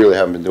years, we really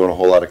haven't been doing a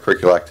whole lot of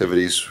curricular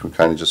activities. We're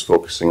kind of just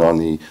focusing on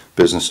the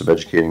business of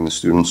educating the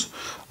students.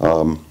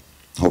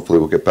 Hopefully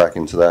we'll get back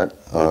into that.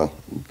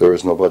 There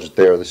is no budget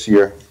there this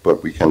year,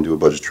 but we can do a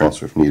budget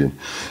transfer if needed.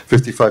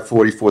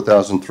 5540,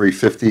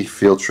 4,350,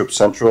 Field Trip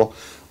Central.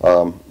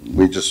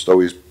 We just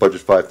always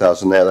budget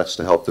 5,000 there. That's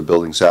to help the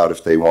buildings out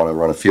if they want to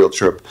run a field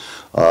trip.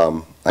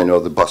 I know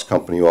the bus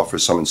company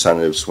offers some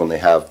incentives when they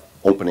have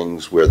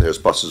openings where there's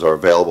buses are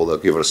available. They'll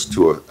give us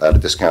at a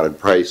discounted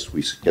price.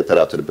 We get that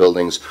out to the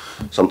buildings.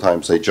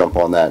 Sometimes they jump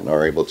on that and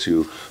are able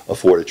to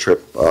afford a trip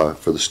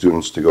for the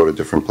students to go to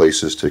different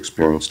places to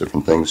experience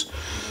different things.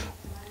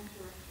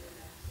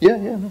 Yeah,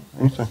 no,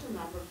 anything.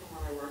 Remember from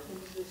when I worked in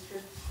the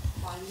district,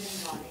 finding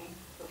money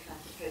for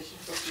transportation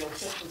for field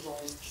trips was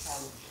always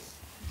challenging.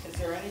 Is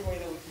there any way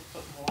that we can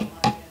put more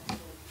money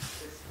into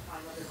this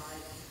kind of an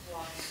item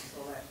line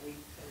so that we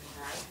can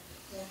have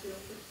more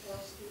field trips for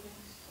our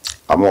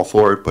students? I'm all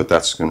for it, but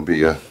that's going to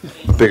be a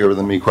bigger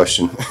than me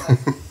question.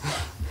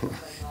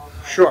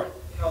 Sure.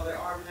 You know, there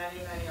are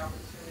many, many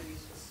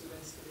opportunities for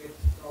students to be able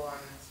to go out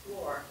and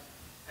explore,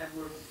 and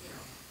we're, you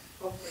know,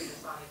 hopefully the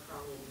Sonic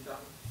Crown will be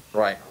done.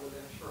 Right.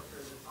 Within a short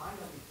period of time,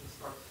 and we can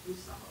start to do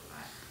some of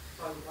that.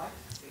 So I would like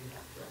to see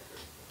that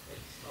record,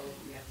 so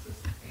we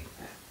anticipate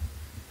that.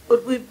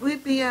 But would we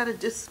be at a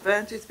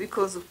disadvantage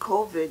because of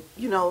COVID?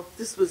 You know, if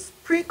this was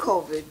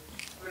pre-COVID,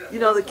 you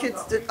know, the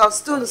kids, our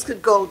students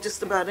could go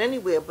just about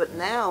anywhere, but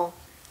now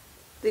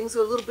things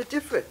are a little bit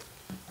different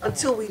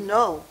until we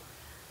know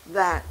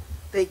that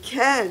they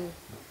can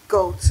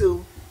go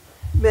to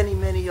many,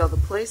 many other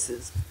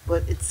places.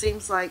 But it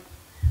seems like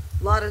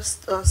a lot of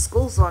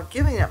schools aren't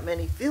giving that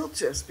many field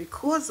trips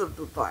because of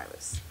the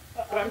virus.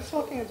 But I'm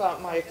talking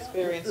about my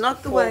experience Not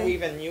the before way- we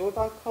even knew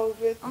about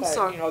COVID. I'm that,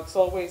 sorry. You know, it's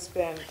always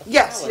been a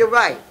Yes, challenge you're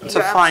right. to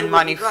You're find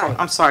money absolutely for.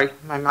 right. I'm sorry,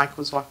 my mic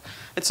was off.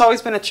 It's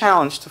always been a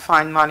challenge to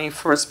find money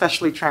for,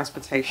 especially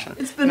transportation.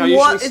 It's been you know,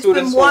 more- usually it's been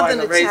students more will than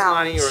either a raise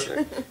money or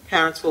challenge. their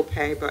parents will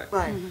pay, but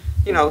Right.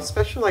 you know,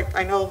 especially like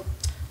I know,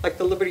 like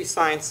the Liberty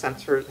Science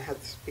Center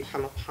has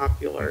become a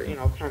popular, you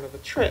know, kind of a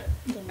trip,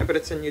 but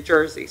it's in New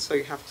Jersey, so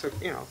you have to,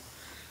 you know.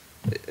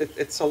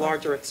 It's a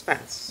larger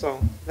expense,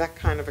 so that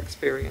kind of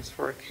experience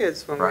for our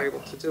kids, when we're Right. able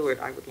to do it,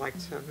 I would like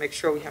to make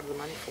sure we have the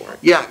money for it.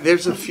 Yeah,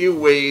 there's a few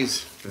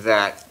ways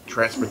that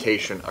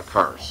transportation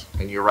occurs,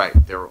 and you're right.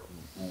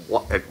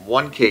 At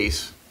one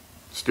case,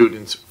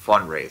 students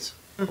fundraise.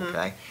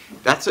 Okay,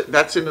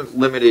 that's in a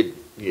limited.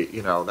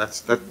 You know,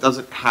 that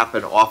doesn't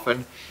happen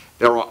often.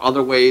 There are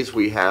other ways.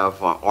 We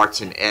have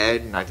arts and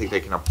ed, and I think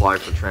they can apply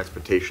for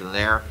transportation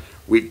there.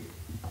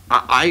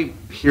 I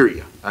hear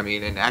you. I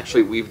mean, and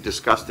actually, we've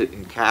discussed it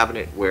in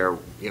cabinet where,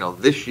 you know,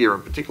 this year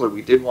in particular,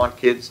 we did want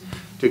kids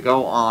to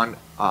go on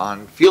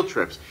field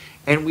trips,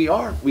 and we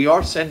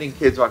are sending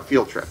kids on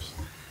field trips.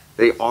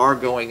 They are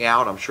going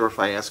out. I'm sure if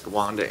I ask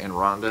Wanda and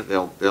Rhonda,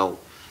 they'll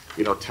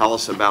you know, tell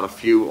us about a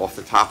few off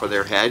the top of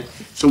their head.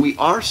 So we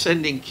are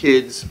sending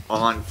kids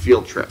on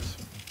field trips.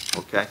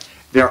 Okay.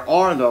 There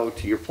are, though,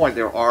 to your point,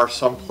 there are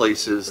some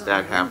places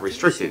that have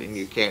restricted, and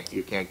you can't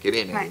get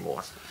in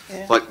anymore.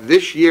 But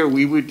this year,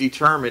 we were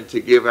determined to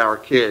give our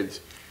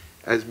kids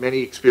as many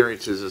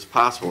experiences as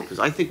possible, because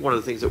I think one of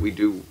the things that we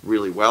do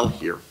really well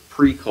here,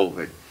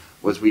 pre-COVID,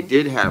 was we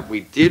did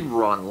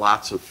run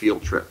lots of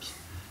field trips,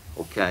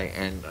 okay?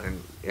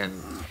 And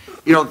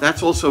you know,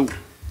 that's also,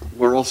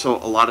 a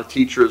lot of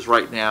teachers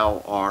right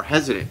now are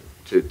hesitant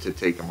to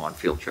take them on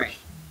field trips,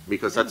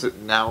 because that's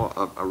now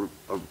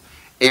a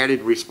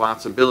added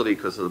responsibility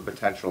because of the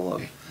potential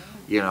of,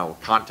 you know,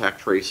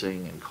 contact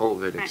tracing and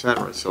COVID, et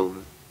cetera. So,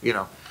 you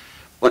know,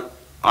 but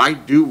I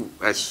do,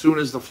 as soon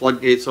as the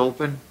floodgates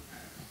open,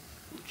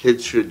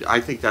 kids should,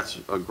 I think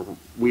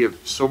we have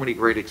so many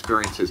great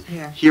experiences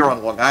here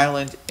on Long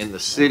Island, in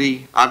the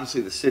city. Obviously,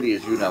 the city,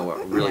 as you know,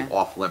 are really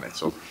off limits.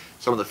 So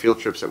some of the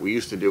field trips that we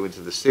used to do into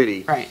the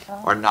city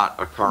are not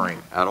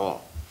occurring at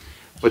all.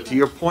 But to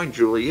your point,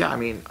 Julie, yeah, I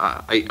mean,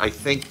 I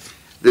think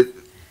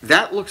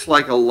that looks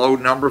like a low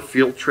number,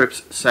 field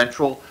trips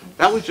central.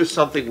 That was just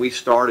something we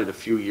started a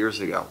few years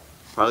ago,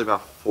 probably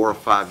about 4 or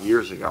 5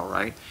 years ago,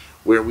 right?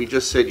 Where we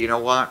just said, you know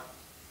what,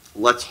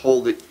 let's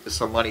hold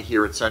some money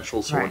here at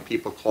Central, so when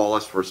people call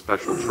us for a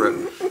special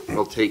trip,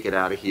 we'll take it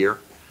out of here.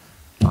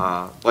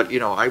 But, you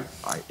know,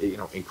 you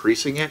know,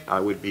 increasing it, I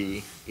would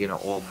be, you know,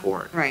 all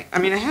for it. Right. I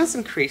mean, it has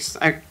increased.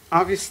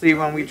 Obviously,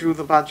 when we drew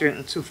the budget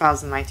in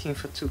 2019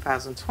 for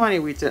 2020,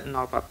 we didn't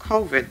know about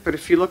COVID. But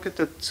if you look at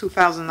the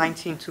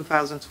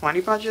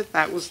 2019-2020 budget,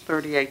 that was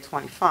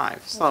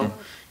 3825. So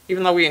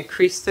even though we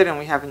increased it and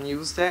we haven't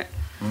used it,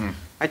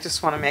 I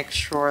just want to make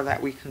sure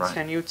that we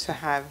continue to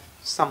have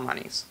some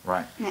monies.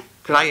 Right.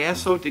 Could I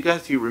ask, though, do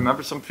you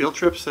remember some field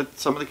trips that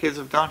some of the kids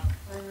have done?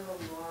 I know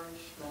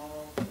large,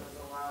 small, there's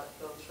a lot of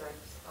field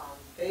trips.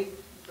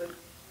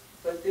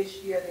 But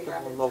this year they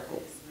haven't done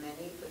as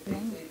many, but they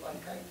did,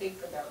 like, I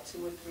think about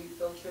 2 or 3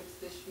 field trips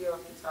this year.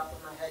 Off the top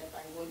of my head,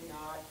 I would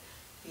not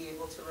be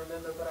able to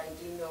remember, but I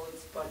do know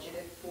it's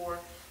budgeted for.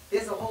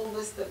 There's a whole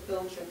list of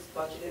field trips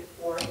budgeted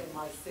for in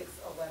my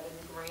 611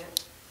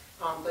 grant,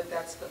 but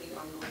that's for the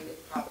unrated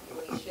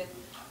population.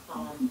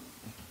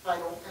 I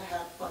don't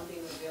have funding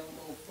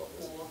available for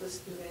all the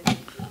students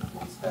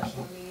with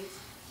special needs,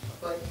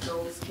 but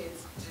those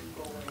kids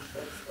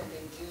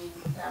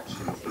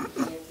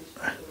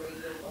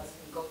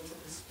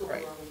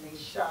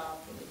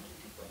shop and they do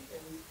different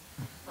things.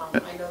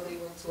 I know they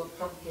went to a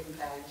pumpkin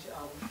patch,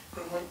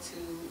 they went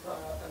to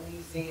a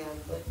museum,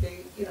 but they,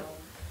 you know,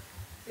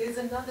 there's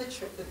another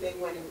trip that they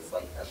went, it was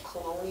like a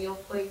colonial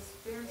place.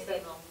 Where is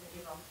that?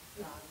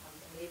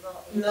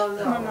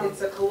 No,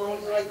 it's a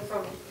colonial, like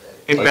from.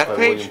 In Like by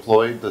William Bethpage?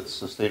 Floyd, that's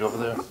the state over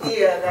there?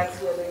 Yeah, that's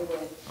where they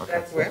went. Okay.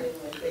 That's where they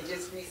went. They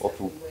just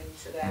recently went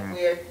to that,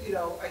 where, you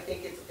know, I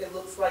think it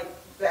looks like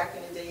back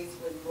in the days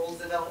when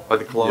Roosevelt. By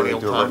the colonial Yeah, they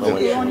do it times? right now,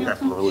 Yeah.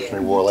 like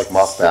Revolutionary War, like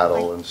mock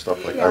battle and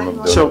stuff like that. I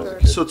remember doing it as a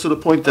kid. So to the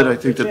point that I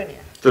think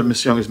that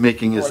Ms. Young is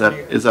making is that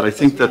I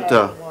think that,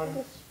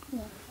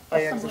 Oh,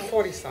 yeah, it's a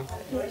 40-something.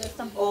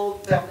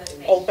 Old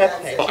Bethpage. Old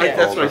Bethpage, Oh, yeah.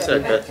 that's what I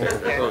said,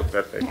 Bethpage. Oh,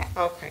 Bethpage.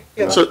 Okay.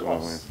 Yeah, that's So-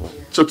 close.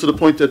 so to the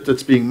point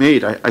that's being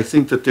made, I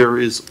think that there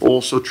is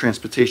also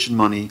transportation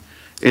money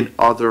in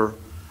other,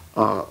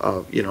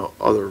 you know,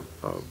 other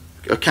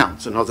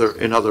accounts and other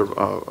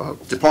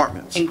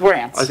departments. In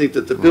grants. I think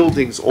that the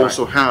buildings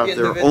also have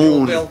their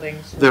Individual own,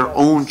 buildings. their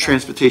own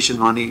transportation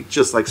money,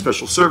 just like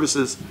special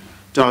services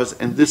does,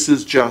 and this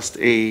is just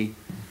a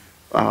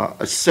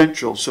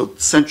central, so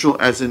central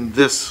as in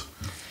this,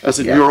 as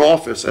in your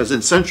office, as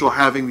in central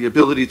having the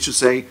ability to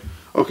say,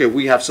 okay,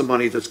 we have some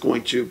money that's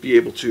going to be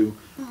able to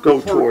go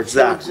towards For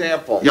that.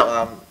 example,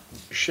 Yeah.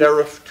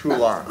 Sheriff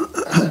Toulon,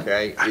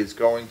 okay, he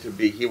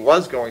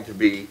was going to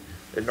be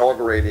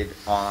inaugurated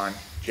on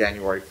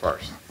January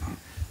 1st.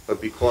 But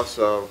because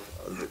of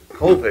the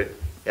COVID,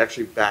 he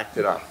actually backed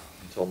it up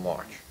until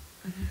March.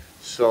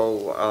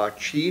 So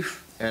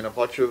Chief and a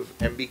bunch of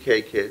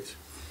MBK kids,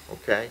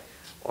 okay,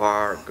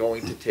 are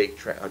going to take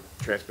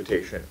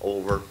transportation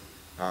over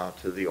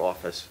to the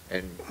office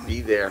and be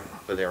there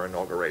for their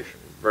inauguration.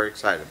 Very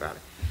excited about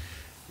it.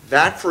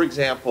 That, for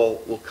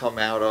example, will come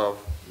out of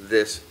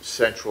this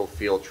central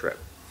field trip.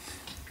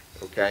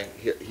 Okay,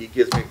 he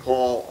gives me a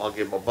call, I'll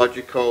give him a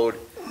budget code,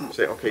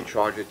 say, okay,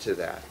 charge it to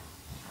that.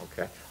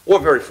 Okay, or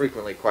very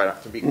frequently,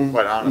 to be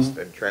quite honest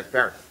and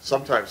transparent,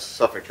 sometimes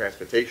Suffolk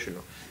Transportation,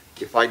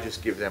 if I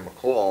just give them a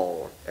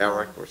call, or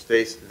Eric or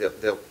Stacy,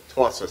 they'll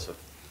toss us a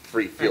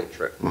free field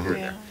trip here and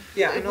there.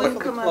 Yeah, I It know wouldn't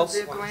for the come out of close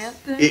their ones.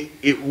 grant then?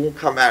 It won't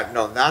come out,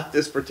 no, not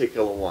this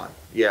particular one.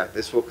 Yeah,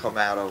 this will come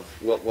out of,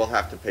 we'll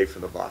have to pay for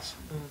the bus.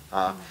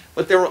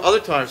 But there were other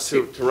times,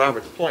 to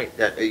Robert's point,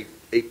 that a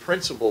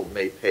principal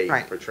may pay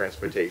Right. for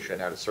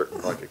transportation at a certain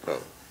budget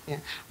code. Yeah,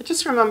 I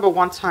just remember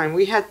one time,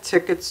 we had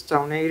tickets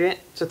donated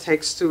to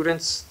take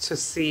students to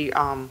see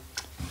one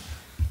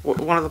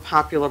of the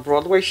popular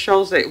Broadway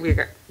shows.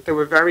 They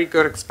were very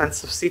good,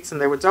 expensive seats, and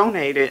they were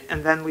donated,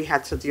 and then we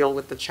had to deal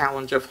with the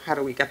challenge of how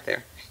do we get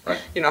there? Right.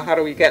 You know, how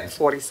do we get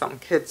 40-some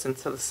kids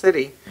into the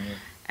city?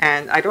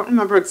 And I don't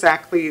remember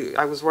exactly,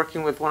 I was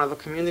working with one of the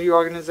community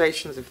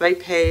organizations, if they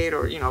paid,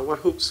 or, you know, what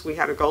hoops we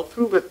had to go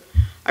through, but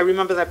I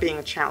remember that being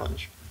a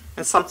challenge.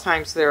 And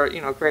sometimes there are,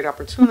 you know, great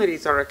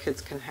opportunities that our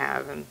kids can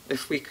have, and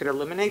if we could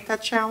eliminate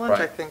that challenge,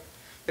 I Right. think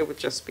it would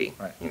just be,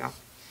 Right. you know,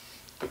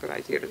 a good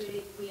idea to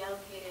do. We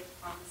allocated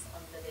funds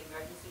under the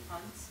emergency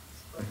funds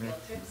for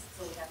field trips,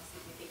 so we have a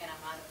significant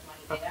amount of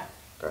money there.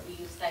 Okay. We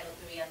used Title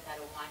III and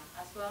Title I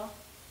as well,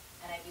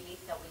 and I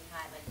believe that we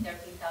had like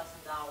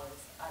 $13,000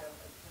 out of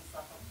the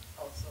stuff of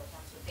also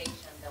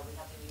transportation that we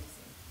have been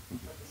using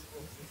for the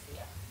schools this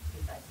year,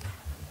 besides the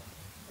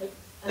money.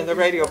 And the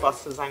radio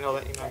buses, I know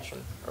that you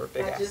mentioned, are a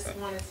big I just asset.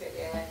 wanted to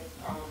add,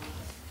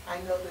 I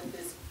know that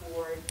this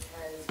board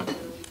has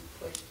really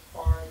pushed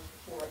hard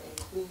for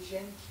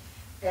inclusion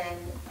and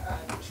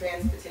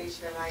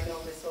transportation, and I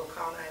know Ms.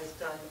 O'Connor has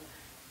done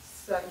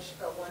such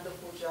a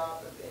wonderful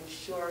job of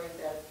ensuring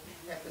that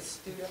if a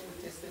student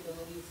with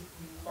disabilities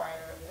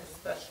require a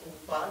special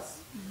bus,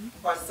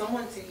 or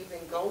someone to even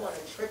go on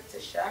a trip to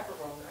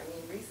chaperone. I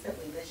mean,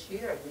 recently this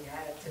year, we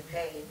had to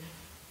pay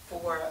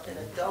for an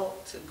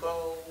adult to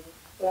go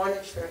on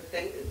a trip.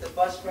 The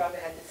bus driver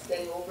had to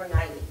stay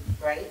overnight,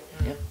 right?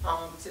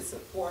 To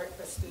support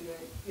a student,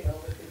 you know,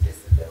 with a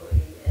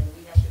disability, and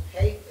we have to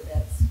pay for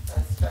that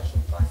special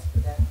bus for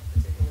that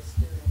particular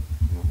student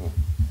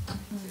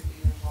to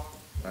be involved.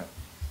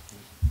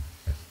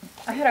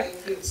 I had a,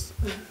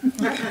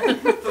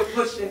 Thank you for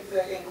pushing for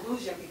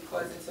inclusion,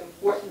 because it's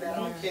important that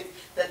our kids,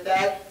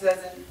 that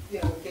doesn't,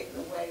 you know, get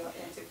in the way or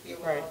interfere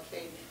with our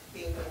kids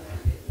being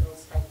included in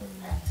those type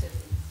of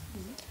activities.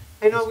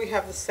 I know we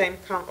have the same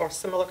or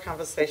similar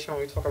conversation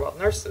when we talk about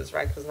nurses,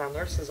 right? Because now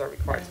nurses are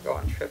required to go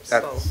on trips, so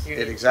That's you it,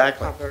 need to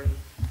exactly. cover.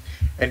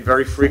 And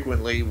very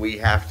frequently, we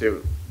have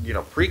to, you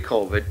know,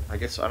 pre-COVID, I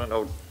guess, I don't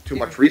know too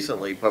much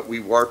recently, but we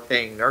were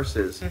paying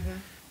nurses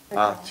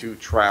to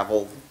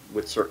travel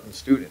with certain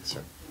students.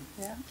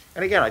 Yeah.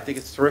 And again, I think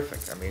it's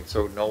terrific. I mean,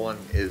 so no one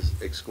is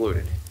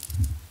excluded.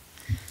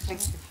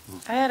 Thank you.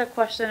 I had a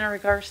question in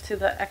regards to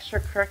the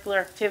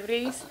extracurricular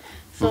activities.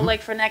 So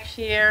like for next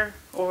year,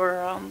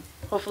 or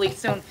hopefully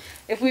soon,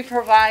 if we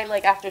provide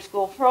like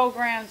after-school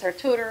programs or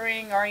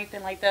tutoring or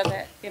anything like that,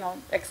 that, you know,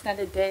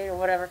 extended day or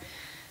whatever,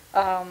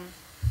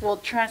 will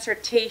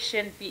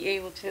transportation be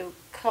able to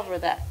cover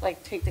that,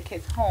 like take the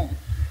kids home?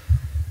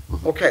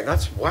 Okay,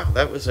 wow,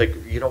 that was like,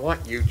 you know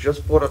what, you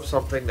just brought up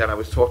something that I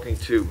was talking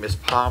to Ms.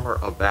 Palmer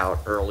about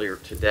earlier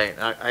today, and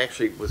I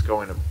actually was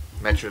going to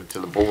mention it to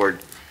the board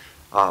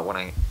when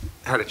I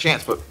had a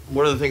chance, but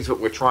one of the things that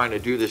we're trying to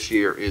do this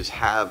year is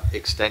have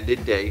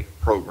extended day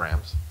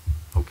programs,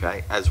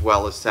 okay, as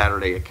well as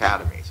Saturday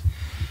academies.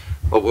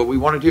 But what we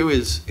want to do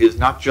is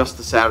not just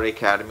the Saturday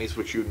academies,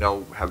 which you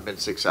know have been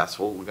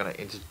successful. We're going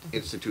to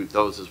institute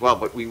those as well,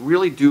 but we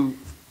really do,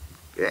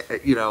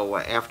 you know,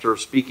 after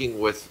speaking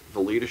with the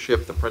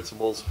leadership, the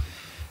principals,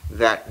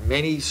 that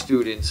many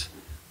students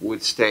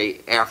would stay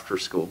after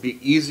school. It'd be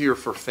easier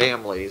for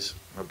families,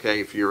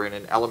 okay, if you're in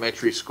an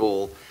elementary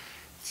school,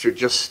 to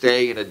just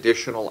stay an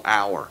additional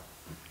hour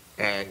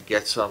and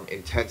get some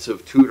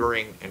intensive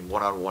tutoring and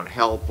one-on-one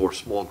help or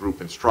small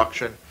group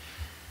instruction,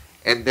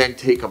 and then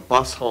take a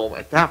bus home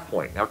at that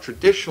point. Now,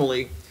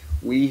 traditionally,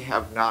 we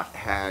have not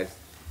had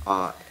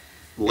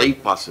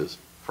late buses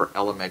for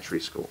elementary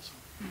schools.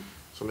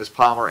 So Ms.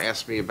 Palmer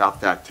asked me about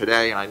that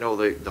today, and I know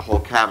the whole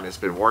cabinet's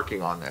been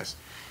working on this.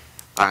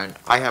 And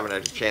I haven't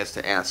had a chance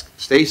to ask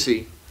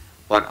Stacy,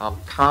 but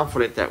I'm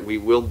confident that we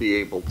will be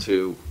able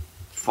to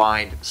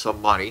find some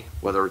money,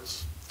 whether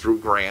it's through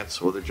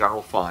grants or the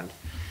general fund,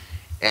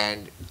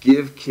 and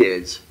give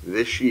kids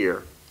this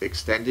year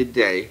extended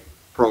day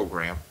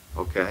program,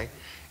 okay,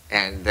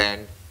 and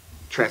then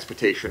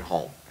transportation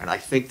home. And I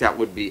think that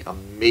would be a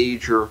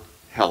major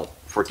help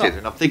for kids.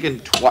 And I'm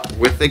thinking,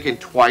 we're thinking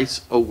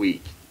twice a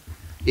week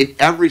in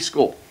every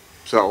school.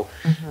 So,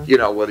 you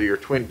know, whether you're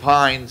Twin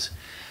Pines,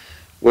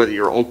 whether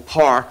you're Oak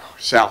Park,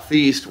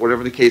 Southeast,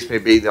 whatever the case may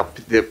be,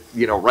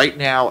 you know, right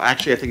now,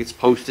 actually, I think it's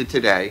posted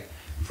today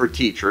for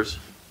teachers.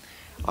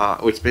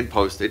 It's been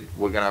posted.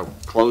 We're going to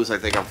close, I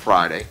think, on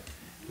Friday.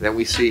 Then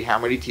we see how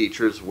many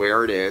teachers,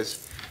 where it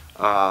is,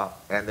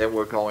 and then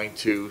we're going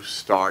to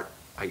start,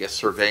 I guess,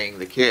 surveying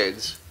the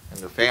kids and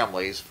the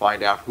families,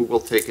 find out who will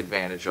take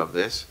advantage of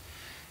this.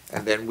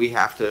 And then we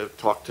have to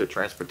talk to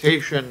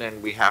transportation,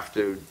 and we have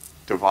to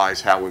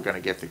devise how we're going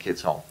to get the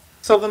kids home.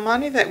 So the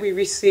money that we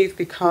received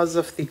because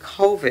of the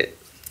COVID,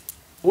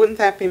 wouldn't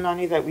that be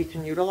money that we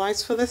can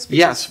utilize for this? Because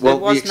yes. Well,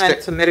 it was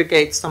meant to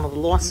mitigate some of the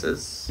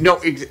losses. No,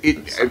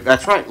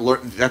 that's right.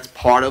 That's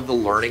part of the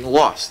learning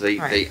loss.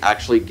 They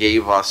actually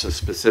gave us a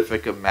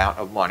specific amount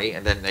of money,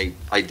 and then they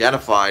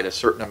identified a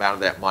certain amount of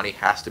that money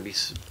has to be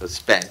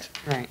spent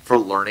for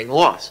learning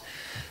loss.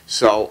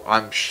 So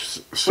I'm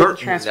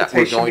certain that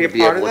we're going to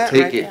be able to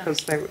take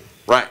it.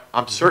 Right.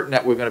 I'm certain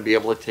that we're going to be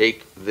able to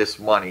take this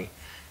money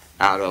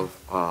out of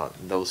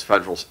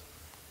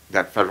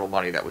that federal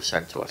money that was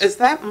sent to us. Is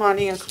that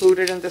money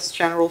included in this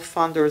general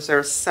fund, or is there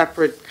a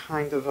separate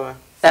kind of a?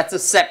 That's a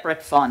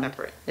separate fund.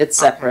 It's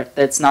separate.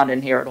 Okay. It's not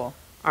in here at all.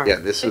 Yeah,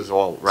 this is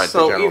all right.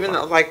 So even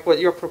like what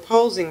you're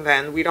proposing,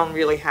 then we don't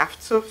really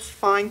have to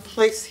find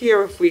place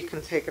here if we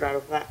can take it out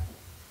of that.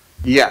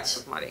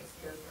 Yes. Money.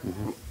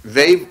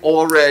 They've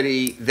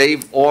already,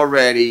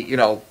 you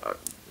know,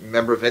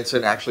 Member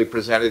Vincent actually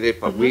presented it,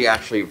 but we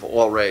actually have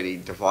already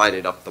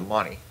divided up the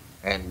money.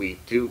 And we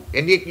do,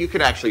 and you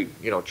can actually,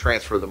 you know,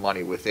 transfer the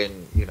money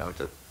within, you know,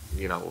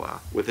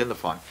 within the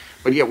fund.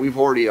 But yeah, we've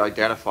already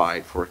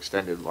identified for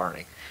extended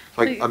learning.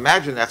 So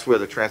imagine that's where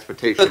the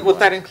transportation. But would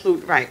that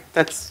include, right,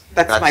 that's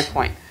my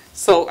point.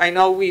 So I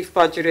know we've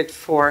budgeted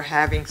for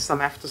having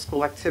some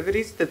after-school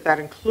activities. Did that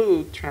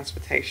include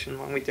transportation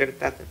when we did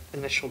that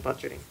initial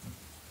budgeting?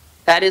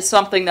 That is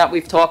something that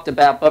we've talked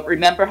about, but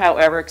remember how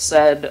Eric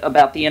said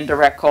about the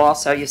indirect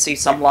costs, how you see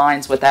some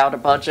lines without a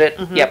budget,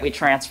 yet we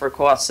transfer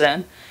costs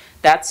in?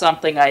 That's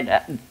something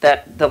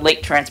that the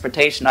late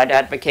transportation, I'd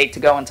advocate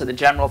to go into the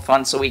general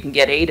fund so we can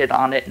get aided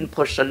on it and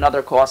push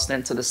another cost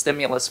into the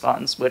stimulus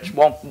funds,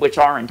 which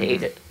aren't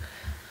aided.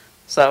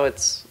 So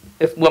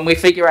when we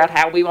figure out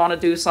how we want to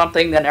do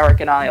something, then Eric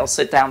and I will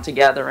sit down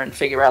together and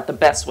figure out the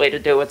best way to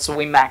do it so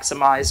we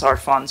maximize our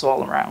funds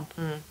all around.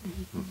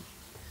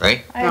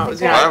 Right?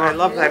 I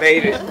love that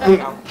aided. You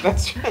know,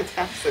 that's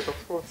fantastic,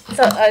 of course.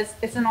 So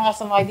it's an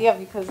awesome idea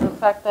because of the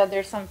fact that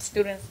there's some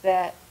students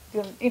that,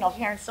 you know,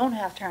 parents don't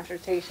have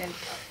transportation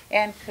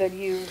and could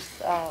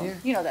use,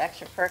 you know, the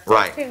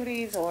extracurricular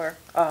activities or,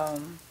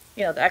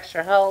 you know, the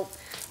extra help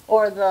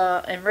or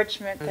the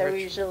enrichment that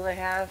we usually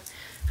have.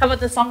 How about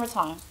the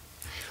summertime?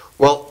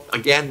 Well,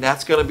 again,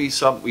 that's going to be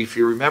if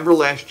you remember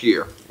last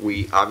year,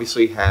 we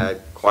obviously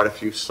had quite a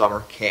few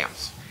summer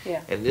camps.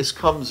 Yeah. And this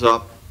comes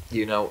up,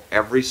 you know,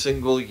 every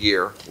single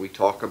year. We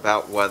talk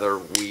about whether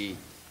we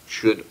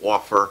should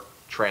offer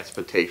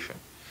transportation.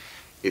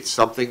 It's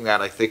something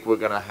that I think we're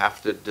going to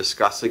have to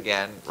discuss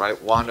again,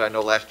 right, Wanda? I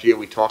know last year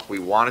we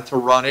wanted to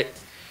run it.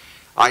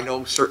 I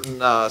know certain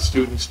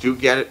students do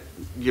get it,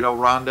 you know,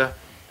 Rhonda.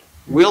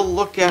 We'll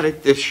look at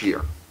it this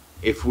year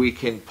if we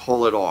can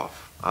pull it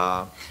off.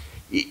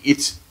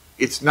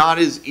 It's not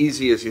as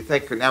easy as you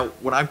think. Now,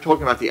 when I'm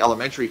talking about the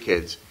elementary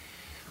kids,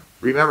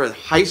 remember the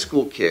high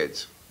school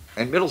kids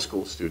and middle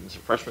school students, a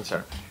freshman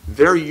center,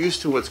 they're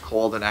used to what's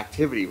called an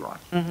activity run.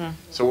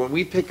 So when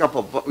we pick up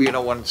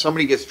when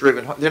somebody gets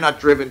driven, they're not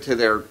driven to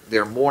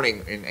their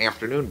morning and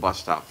afternoon bus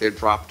stop. They're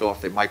dropped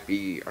off, they might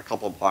be a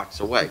couple of blocks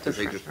away, because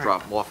they just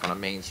drop them off on a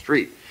main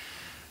street.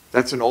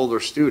 That's an older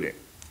student.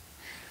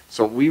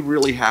 So we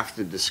really have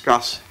to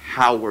discuss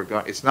how we're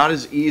going, it's not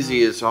as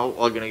easy as, we're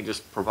going to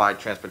just provide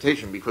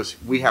transportation,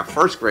 because we have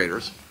first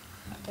graders.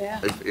 Yeah.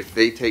 If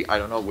they take, I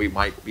don't know, we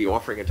might be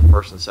offering it to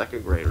first and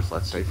second graders,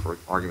 let's say, for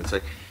argument's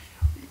sake.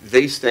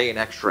 They stay an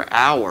extra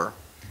hour,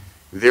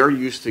 they're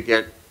used to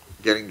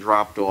getting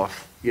dropped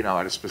off,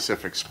 at a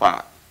specific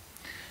spot.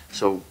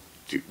 So,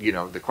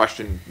 the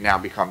question now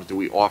becomes, do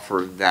we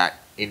offer that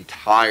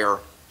entire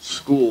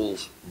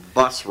school's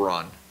bus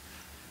run?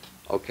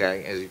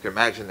 Okay, as you can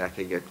imagine, that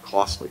can get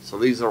costly. So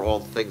these are all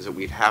things that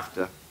we'd have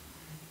to,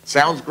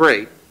 sounds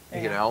great,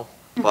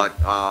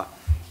 but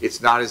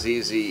it's not as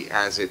easy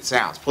as it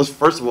sounds. Plus,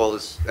 first of all,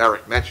 as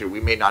Eric mentioned, we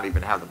may not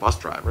even have the bus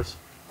drivers.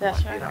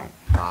 That's right.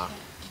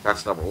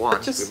 That's number one.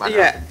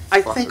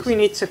 I think we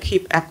need to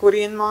keep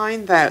equity in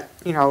mind, that,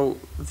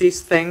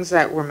 these things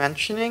that we're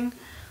mentioning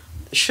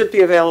should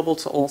be available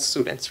to all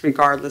students,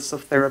 regardless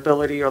of their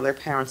ability or their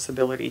parents'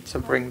 ability to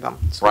bring them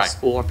to a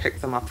school or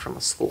pick them up from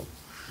a school.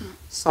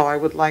 So I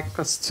would like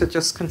us to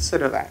just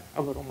consider that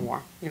a little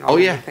more, when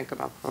we think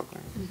about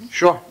programs.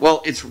 Sure.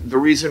 Well, it's the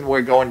reason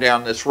we're going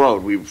down this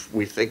road.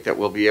 We think that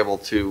we'll be able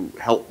to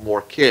help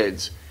more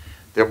kids.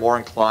 They're more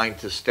inclined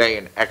to stay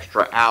an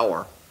extra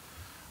hour,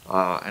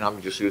 and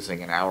I'm just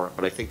using an hour,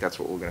 but I think that's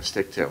what we're going to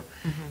stick to.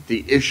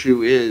 The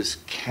issue is,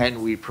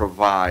 can we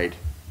provide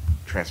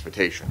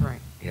transportation?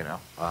 Right.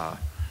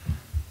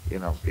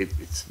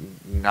 It's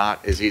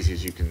not as easy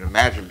as you can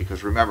imagine,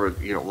 because remember,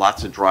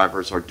 lots of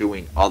drivers are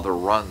doing other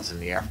runs in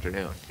the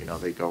afternoon.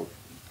 They go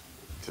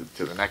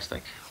to the next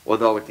thing.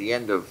 Although at the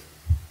end of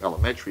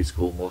elementary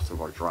school, most of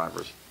our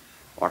drivers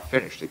are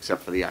finished,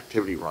 except for the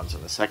activity runs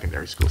in the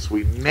secondary school. So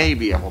we may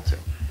be able to.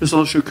 Ms.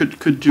 Ulster,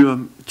 could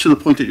you, to the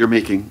point that you're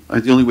making,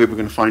 the only way we're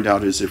going to find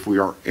out is if we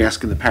are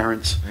asking the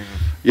parents,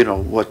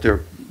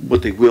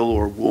 what they will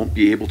or won't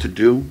be able to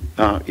do,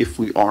 if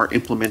we are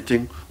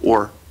implementing,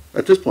 or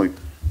at this point,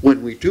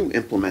 when we do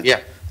implement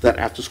that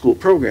after-school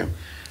program.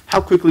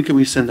 How quickly can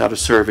we send out a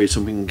survey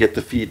so we can get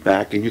the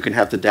feedback and you can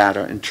have the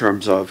data in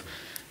terms of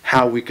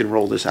how we can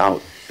roll this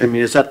out? I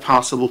mean, is that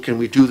possible? Can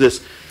we do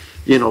this,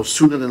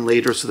 sooner than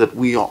later, so that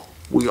we are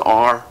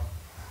I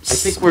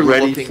think we're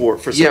ready looking, for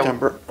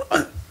September?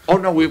 Oh,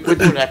 no, we're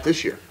doing that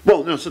this year.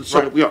 Well, no, so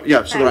that we are,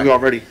 that we are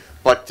ready.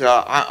 But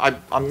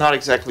I'm not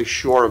exactly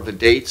sure of the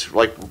dates.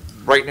 Like,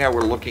 right now,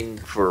 we're looking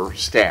for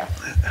staff.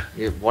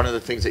 One of the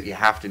things that you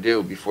have to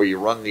do before you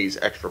run these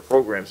extra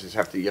programs is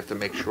you have to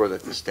make sure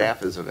that the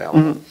staff is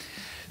available.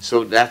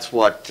 So that's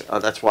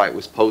why it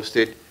was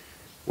posted.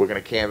 We're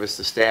going to canvass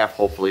the staff.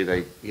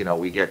 Hopefully,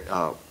 we get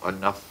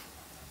enough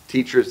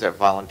teachers that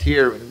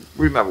volunteer. And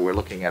remember, we're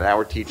looking at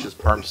our teachers,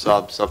 perm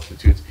subs,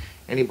 substitutes.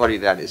 Anybody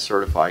that is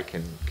certified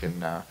can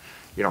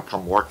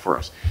come work for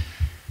us.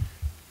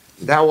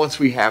 Now, once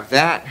we have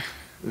that,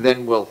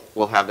 then we'll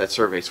have that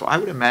survey. So I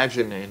would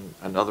imagine in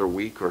another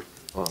week or,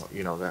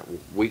 that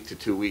week to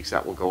 2 weeks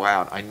that will go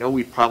out. I know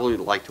we'd probably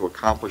like to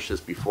accomplish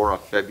this before our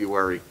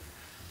February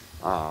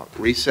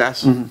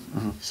recess,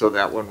 so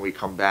that when we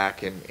come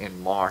back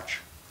in March,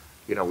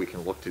 we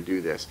can look to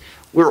do this.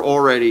 We're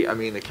already,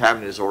 the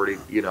cabinet has already,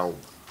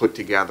 put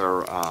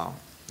together,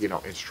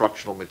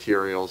 instructional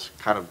materials,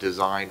 kind of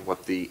designed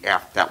what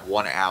that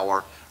 1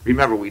 hour.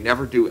 Remember, we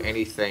never do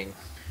anything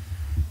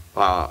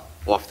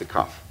off the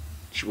cuff.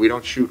 We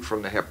don't shoot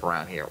from the hip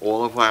around here.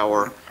 All of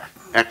our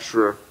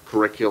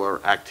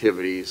extracurricular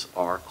activities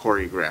are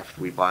choreographed.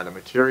 We buy the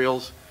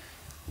materials,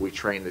 we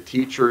train the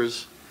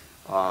teachers,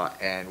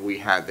 and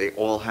they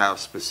all have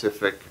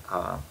specific,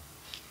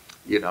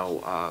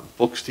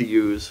 books to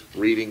use,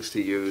 readings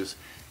to use,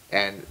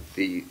 and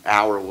the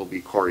hour will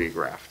be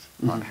choreographed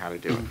on how to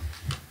do it.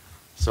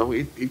 So,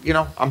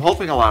 I'm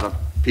hoping a lot of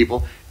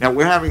people, now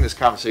we're having this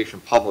conversation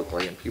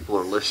publicly and people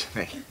are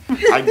listening.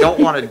 I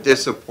don't want to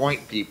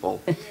disappoint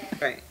people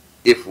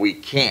if we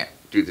can't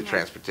do the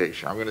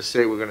transportation. I'm going to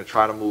say we're going to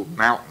try to move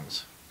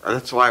mountains.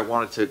 That's why I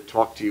wanted to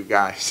talk to you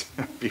guys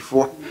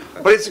before.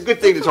 But it's a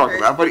good thing to talk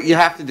about, but you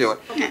have to do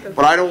it.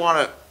 But I don't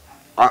want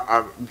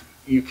to,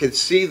 you can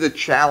see the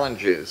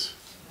challenges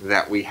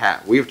that we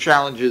have. We have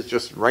challenges,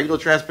 just regular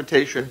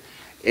transportation,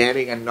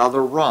 adding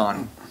another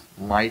run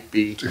might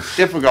be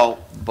difficult,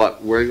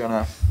 but we're going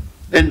to.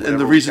 And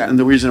the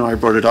reason I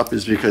brought it up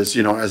is because,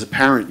 as a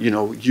parent,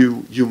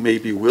 you may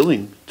be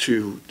willing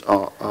to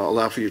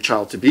allow for your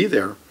child to be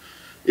there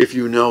if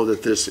you know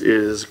that this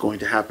is going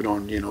to happen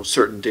on,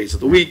 certain days of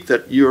the week,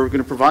 that you're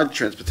going to provide the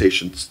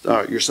transportation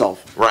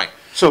yourself. Right.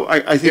 So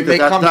I think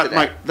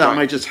that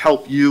might just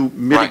help you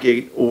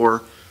mitigate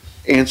or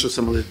answer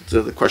some of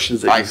the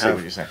questions that you have. I see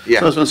what you're saying. Yeah.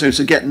 So that's what I'm saying.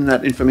 So getting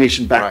that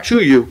information back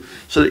to you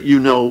so that you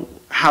know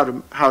how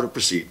to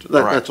proceed.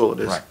 That's all it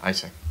is. Right. I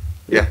see.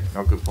 Yeah.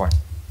 No, good point.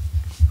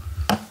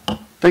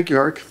 Thank you,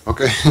 Eric.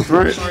 Okay. All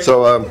right.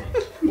 So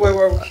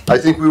I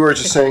think we were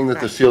just saying that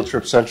the Field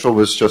Trip Central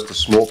was just a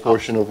small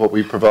portion of what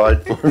we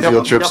provide for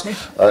field trips.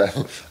 I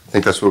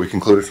think that's what we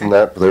concluded from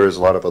that, but there is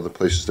a lot of other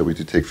places that we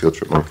do take field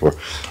trip money for.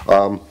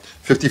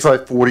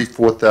 5540,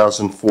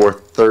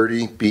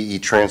 4,430, BE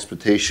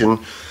Transportation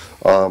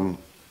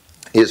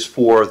is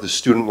for the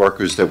student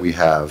workers that we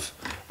have.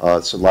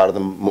 So a lot of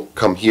them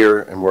come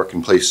here and work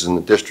in places in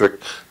the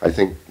district. I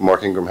think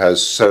Mark Ingram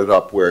has set it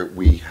up where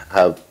we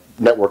have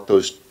networked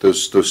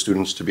those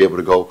students to be able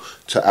to go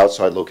to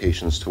outside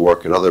locations to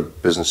work at other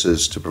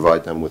businesses to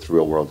provide them with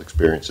real world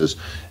experiences,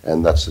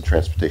 and that's the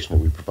transportation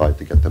that we provide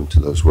to get them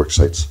to those work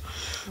sites.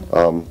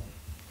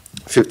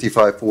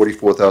 5540,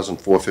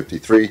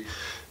 4,453,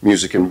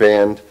 music and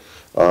band.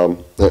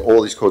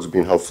 All these codes are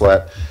being held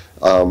flat.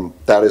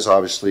 That is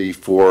obviously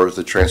for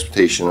the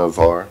transportation of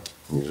our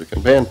music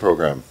and band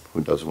program,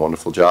 who does a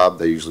wonderful job.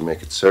 They usually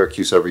make it to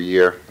Syracuse every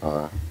year,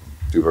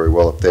 do very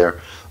well up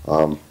there.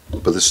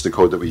 But this is the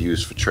code that we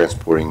use for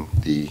transporting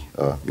the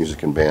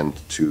music and band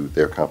to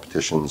their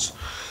competitions.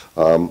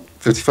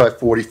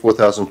 5540,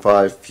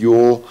 4005,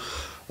 fuel.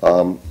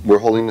 We're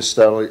holding the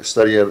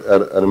study at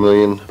 $1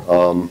 million.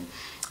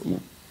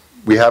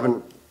 We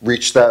haven't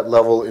reached that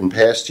level in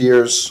past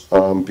years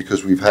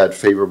because we've had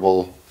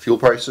favorable fuel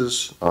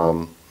prices.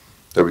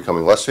 They're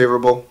becoming less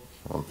favorable.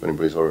 If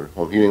anybody's ordered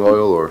home heating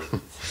oil or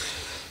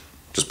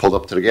just pulled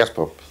up to the gas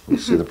pump, you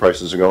see the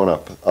prices are going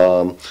up.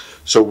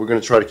 So we're going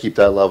to try to keep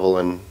that level,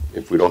 and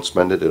if we don't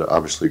spend it, it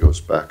obviously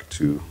goes back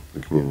to the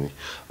community.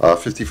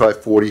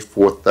 5540,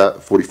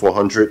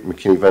 4400,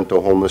 McKinney-Vento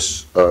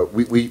homeless.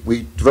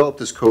 We developed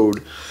this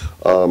code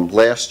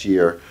last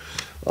year.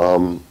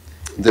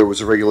 There was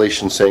a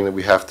regulation saying that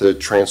we have to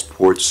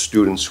transport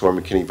students who are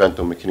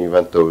McKinney-Vento.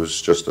 McKinney-Vento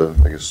is just I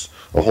guess,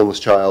 a homeless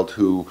child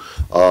who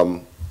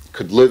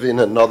could live in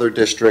another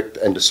district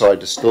and decide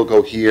to still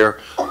go here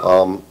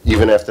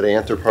even after they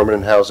enter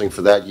permanent housing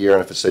for that year,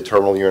 and if it's a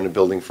terminal year in the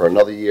building for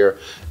another year,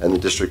 and the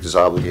district is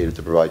obligated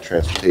to provide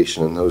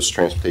transportation, and those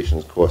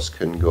transportation costs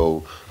can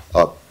go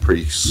up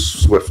pretty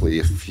swiftly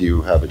if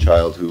you have a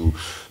child who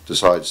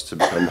decides to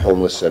become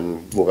homeless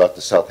and move out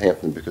to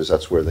Southampton because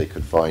that's where they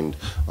could find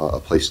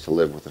a place to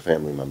live with a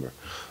family member,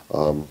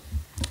 an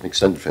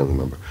extended family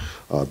member,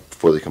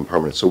 before they become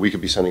permanent. So we could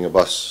be sending a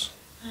bus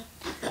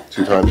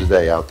 2 times a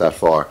day out that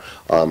far.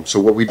 So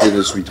what we did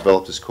is we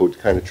developed this code to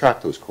kind of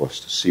track those costs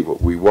to see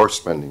what we were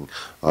spending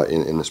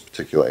in this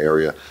particular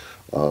area.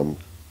 And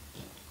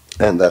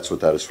that's what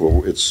that is for.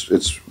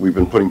 We've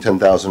been putting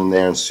 10,000 in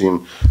there and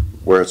seeing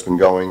where it's been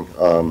going.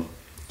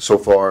 So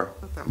far,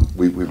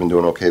 we've been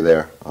doing okay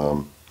there.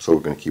 So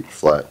we're going to keep it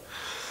flat.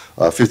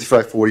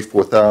 5540,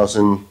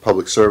 4,000,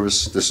 public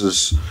service. This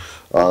is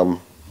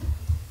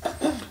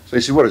so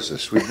you see, what is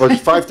this? We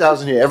budget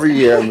 5,000 here every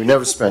year, and we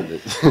never spend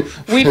it.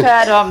 We've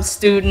had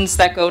students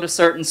that go to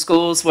certain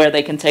schools where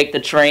they can take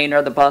the train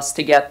or the bus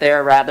to get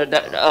there, rather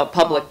than a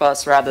public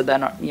bus, rather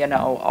than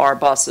our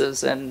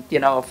buses. And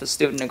if a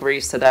student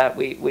agrees to that,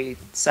 we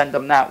send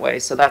them that way.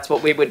 So that's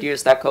what we would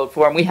use that code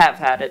for, and we have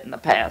had it in the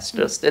past.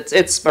 Just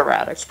it's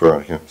sporadic.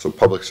 Sporadic, yeah. So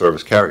public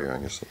service carrier, I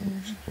guess.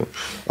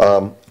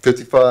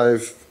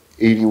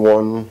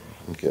 5581.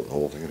 I'm getting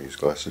old. I got these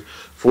glasses.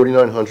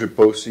 4,900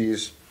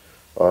 BOCES.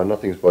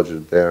 Nothing's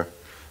budgeted there.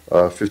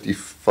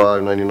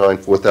 5599,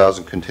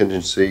 4,000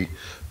 contingency,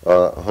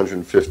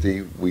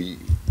 150. We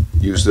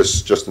use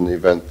this just in the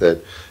event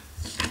that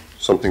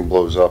something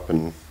blows up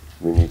and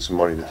we need some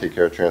money to take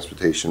care of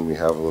transportation. We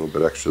have a little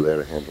bit extra there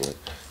to handle it.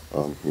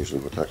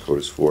 Usually what that code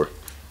is for.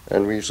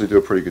 And we usually do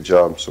a pretty good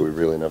job, so we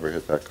really never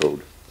hit that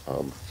code.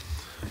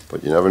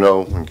 But you never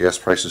know when gas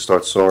prices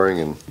start soaring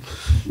and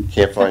you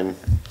can't find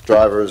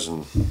drivers,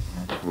 and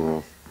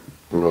who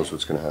knows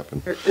what's going to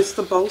happen. Is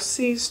the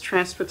BOCES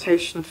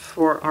transportation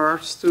for our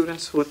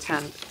students who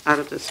attend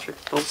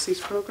out-of-district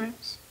BOCES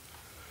programs?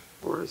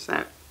 Or is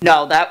that?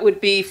 No, that would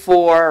be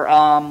for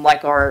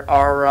like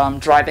our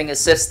driving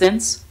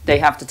assistants. They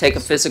have to take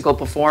a physical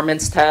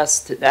performance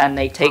test, and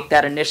they take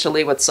that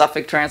initially with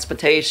Suffolk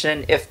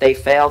Transportation. If they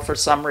fail for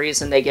some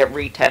reason, they get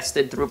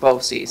retested through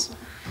BOCES.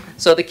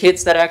 So the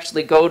kids that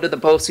actually go to the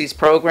BOCES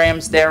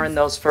programs, they're in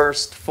those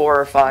first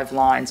 4 or 5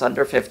 lines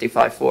under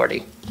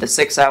 5540. The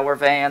 6-hour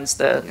vans,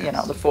 the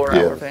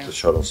 4-hour vans. The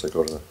shuttles that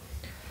go to the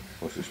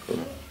BOCES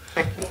program.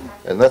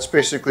 And that's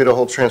basically the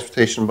whole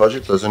transportation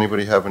budget. Does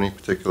anybody have any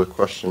particular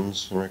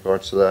questions in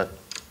regards to that?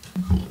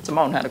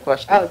 Simone had a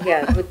question. Oh,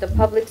 yeah, with the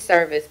public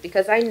service,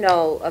 because I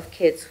know of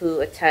kids who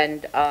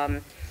attend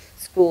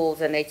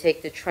schools and they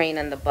take the train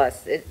and the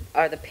bus.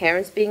 Are the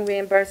parents being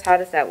reimbursed? How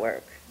does that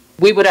work?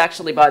 We would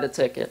actually buy the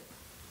ticket,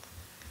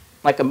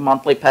 like a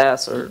monthly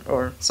pass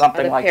or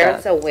something like that. Are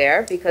the parents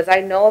aware? Because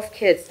I know of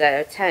kids that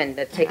attend,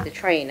 that take the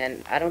train,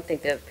 and I don't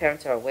think the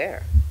parents are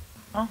aware.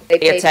 Oh.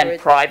 They attend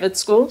private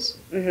schools?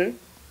 Mm-hmm.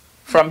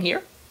 From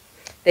here?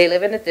 They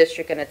live in the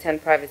district and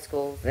attend private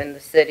schools in the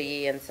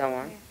city and so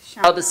on.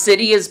 Oh, the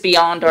city is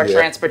beyond our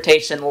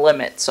transportation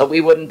limit, so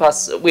we wouldn't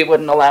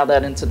allow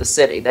that into the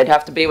city. They'd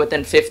have to be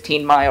within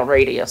 15-mile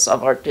radius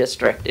of our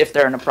district if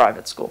they're in a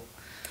private school.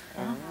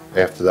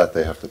 After that,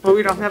 they have to. Well,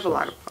 we pick don't them have a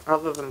lot themselves. of,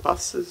 other than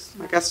buses,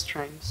 I guess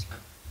trains.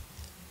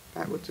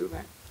 That would do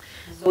that.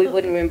 So we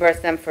wouldn't reimburse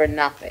them for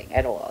nothing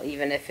at all,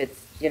 even if it's,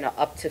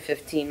 up to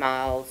 15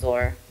 miles,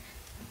 or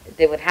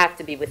they would have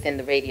to be within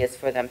the radius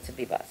for them to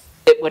be bused?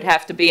 It would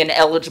have to be an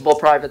eligible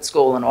private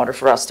school in order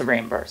for us to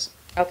reimburse.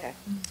 Okay,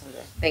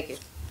 thank you.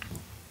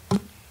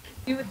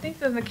 You would think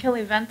that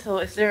McKinley-Vento,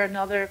 is there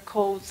another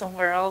code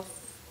somewhere else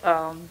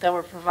that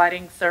we're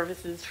providing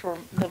services for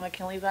the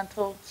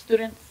McKinley-Vento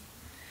students?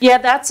 Yeah,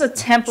 that's a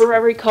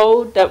temporary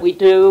code that we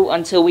do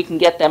until we can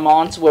get them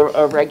onto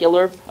a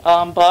regular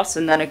bus,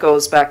 and then it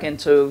goes back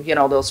into,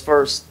 those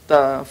first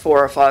 4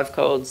 or 5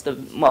 codes,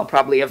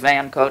 probably a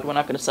van code. We're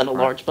not going to send a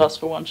large bus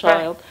for one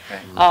child.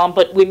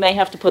 But we may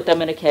have to put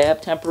them in a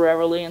cab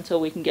temporarily until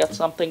we can get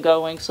something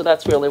going, so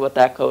that's really what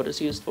that code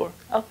is used for.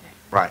 Okay.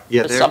 Right,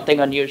 yeah, It's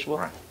something unusual.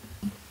 Right.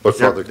 But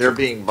for other They're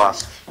being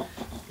bused.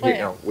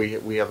 Yeah.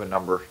 We have a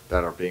number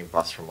that are being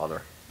bused from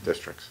other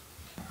districts.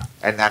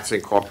 And that's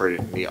incorporated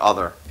in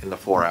the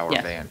 4-hour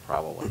Yeah. ban,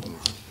 probably.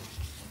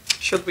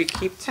 Should we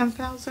keep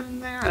 10,000 in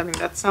there? I mean,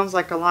 that sounds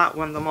like a lot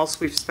when the most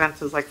we've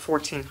spent is like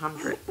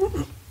 1,400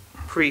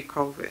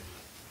 pre-COVID.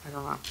 I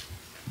don't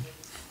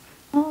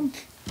know.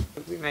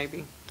 Could we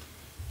maybe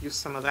use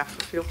some of that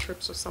for field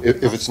trips or something?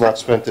 If it's not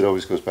spent, it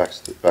always goes back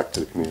to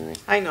the community.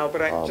 I know,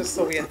 but just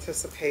so we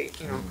anticipate,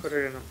 put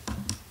it in a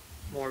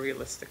more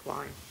realistic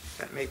line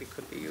that maybe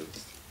could be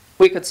used.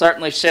 We could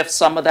certainly shift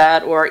some of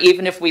that, or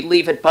even if we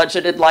leave it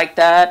budgeted like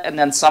that, and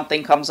then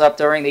something comes up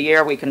during the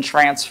year, we can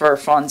transfer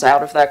funds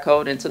out of that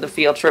code into the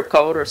field trip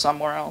code or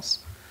somewhere else.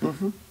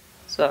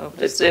 So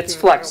it's Why don't we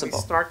flexible.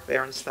 start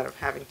there instead of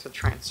having to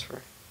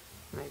transfer,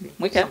 maybe?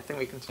 We can. Something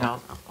we can Yeah,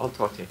 talk about. I'll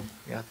talk to you.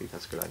 Yeah, I think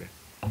that's a good idea.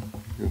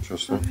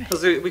 Interesting.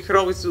 Because we could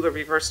always do the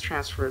reverse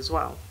transfer as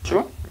well.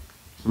 Sure.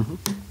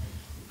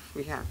 If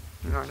we have,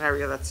 an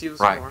area that's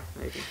used Right. more,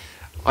 maybe.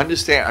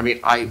 Understand, I mean,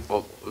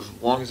 well, as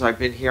long as I've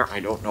been here, I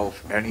don't know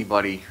if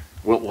anybody,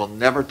 we'll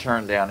never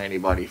turn down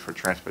anybody for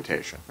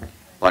transportation.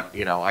 But,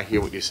 I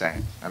hear what you're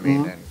saying. I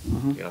mean, and,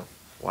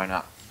 why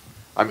not?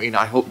 I mean,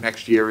 I hope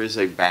next year is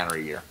a banner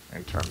year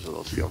in terms of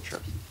those field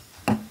trips.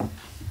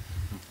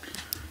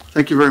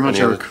 Thank you very much,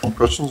 Any other Eric.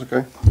 questions?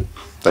 Okay.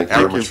 Thank you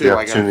very Eric, much for too, the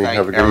I gotta opportunity. thank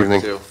Have a good Eric,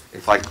 evening. too,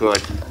 if I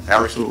could.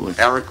 Absolutely.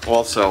 Eric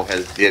also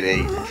did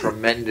a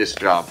tremendous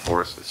job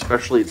for us,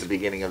 especially at the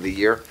beginning of the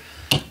year.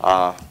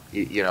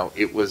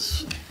 It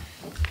was,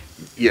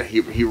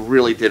 he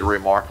really did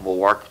remarkable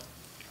work.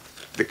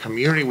 The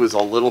community was a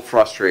little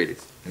frustrated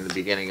in the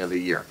beginning of the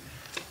year,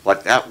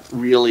 but that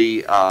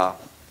really,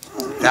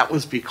 that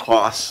was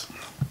because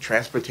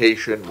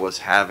transportation was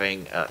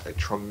having a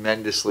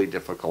tremendously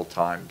difficult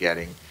time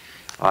getting,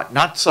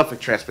 not Suffolk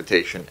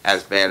Transportation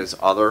as bad as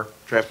other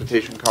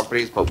transportation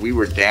companies, but we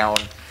were down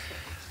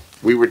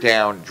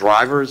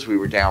drivers, we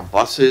were down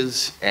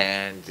buses,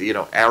 and,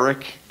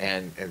 Eric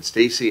and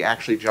Stacy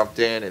actually jumped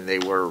in, and they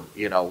were,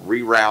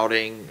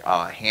 rerouting,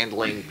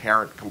 handling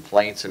parent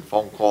complaints and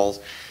phone calls.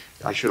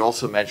 I should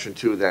also mention,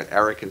 too, that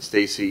Eric and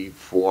Stacy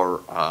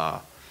for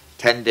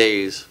 10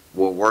 days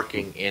were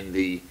working in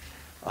the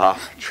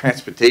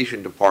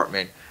transportation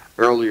department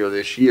earlier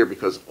this year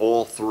because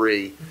all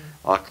 3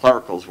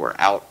 clericals were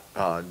out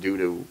due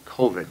to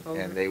COVID,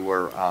 and they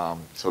were,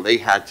 so they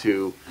had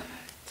to,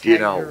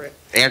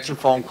 answer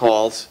phone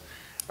calls,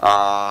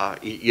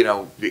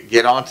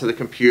 get onto the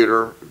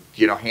computer,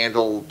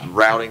 handle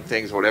routing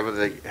things, whatever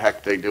the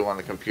heck they do on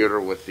the computer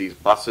with these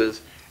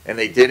buses. And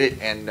they did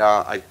it, and,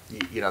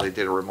 they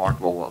did a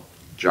remarkable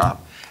job.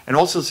 And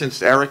also,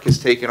 since Eric has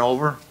taken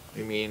over,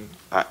 I mean,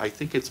 I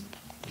think it's,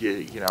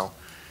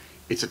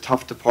 it's a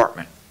tough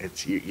department.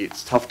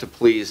 It's tough to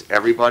please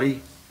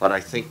everybody, but I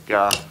think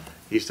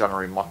he's done a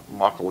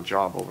remarkable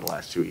job over the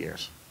last 2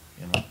 years,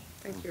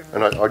 Thank you.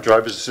 And our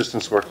driver's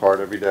assistants work hard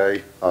every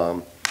day.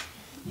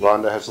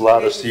 Rhonda has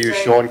allowed us to use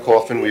Sean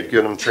Coffin. We've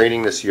given them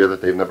training this year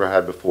that they've never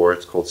had before.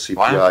 It's called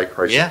CPI,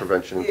 Crisis Yeah.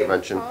 Prevention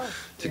Intervention,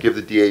 to give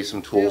the DA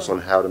some tools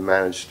on how to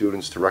manage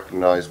students, to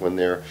recognize when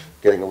they're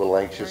getting a little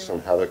anxious,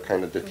 and how to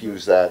kind of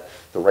diffuse that,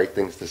 the right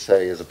things to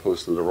say as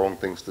opposed to the wrong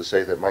things to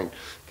say that might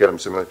get them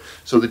similar.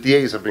 So the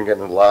DAs have been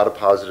getting a lot of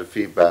positive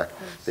feedback.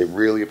 They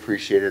really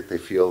appreciate it. They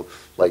feel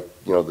like,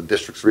 the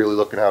district's really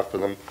looking out for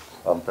them.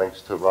 Thanks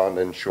to Rhonda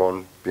and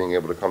Sean being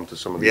able to come to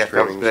some of these Yeah,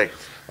 that was trainings.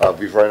 big.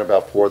 We've run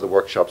about 4 of the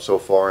workshops so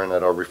far, and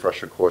at our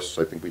refresher course,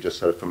 I think we just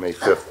set it for May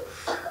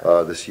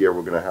 5th. This year,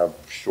 we're going to have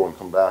Sean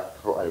come back.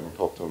 I haven't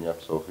talked to him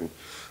yet, so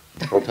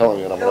don't tell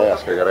him that I'm going to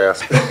ask. I got to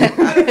ask.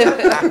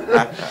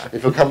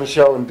 If he'll come and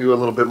show and do a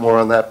little bit more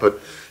on that, but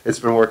it's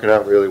been working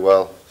out really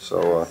well.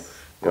 So,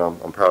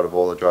 I'm proud of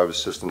all the driver's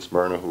assistants.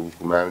 Myrna, who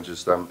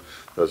manages them,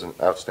 does an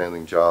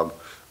outstanding job,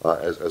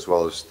 as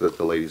well as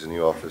the ladies in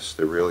the office.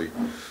 They really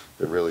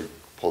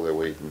pull their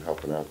weight in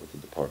helping out with the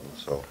department.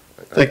 So,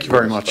 Thank you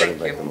very much. Thank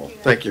them all.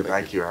 Thank you.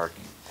 Thank you, Eric.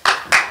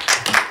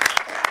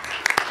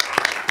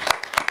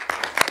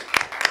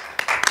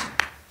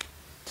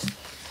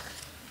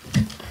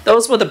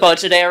 those were the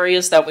budget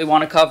areas that we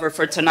want to cover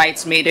for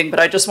tonight's meeting, but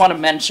I just want to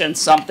mention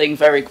something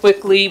very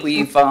quickly.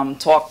 We've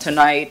talked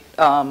tonight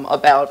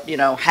about,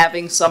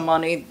 having some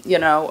money,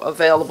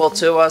 available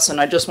to us,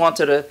 and I just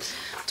wanted to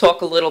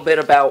talk a little bit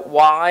about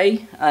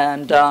why,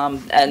 and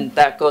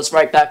that goes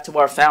right back to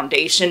our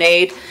foundation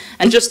aid,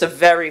 and just a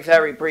very,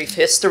 very brief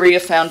history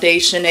of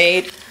foundation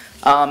aid.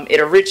 It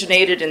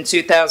originated in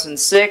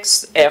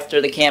 2006 after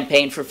the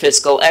campaign for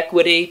fiscal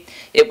equity.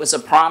 It was a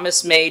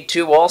promise made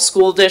to all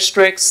school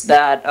districts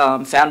that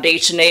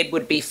foundation aid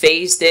would be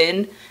phased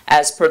in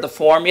as per the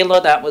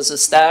formula that was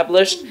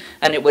established,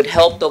 and it would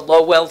help the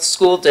low-wealth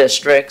school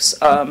districts,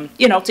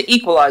 to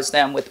equalize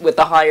them with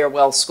the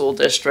higher-wealth school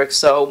districts,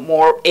 so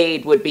more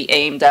aid would be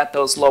aimed at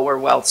those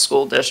lower-wealth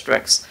school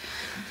districts.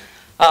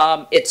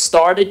 It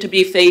started to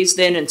be phased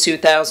in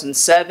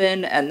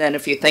 2007, and then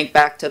if you think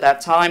back to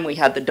that time, we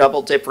had the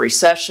double-dip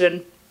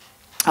recession.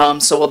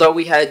 So although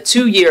we had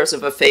 2 years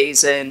of a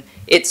phase-in,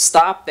 it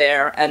stopped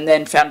there, and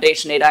then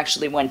foundation aid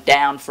actually went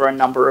down for a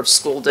number of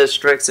school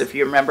districts. If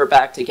you remember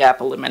back to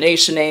gap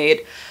elimination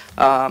aid,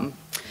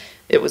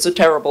 it was a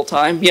terrible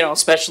time,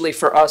 especially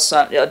for us,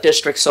 a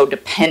district so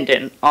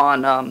dependent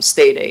on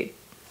state aid.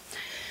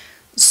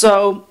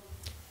 So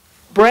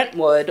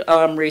Brentwood,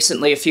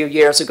 recently, a few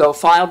years ago,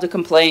 filed a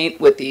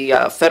complaint with the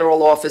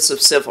Federal Office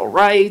of Civil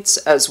Rights,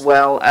 as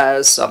well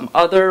as some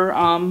other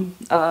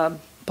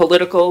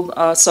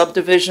political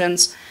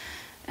subdivisions,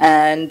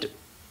 and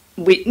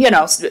we,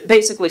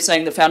 basically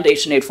saying the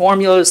foundation aid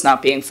formula is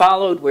not being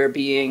followed. We're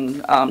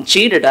being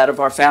cheated out of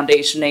our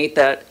foundation aid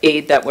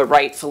that we're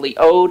rightfully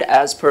owed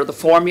as per the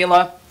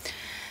formula.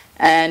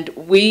 And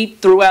we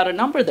threw out a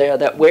number there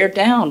that we're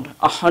down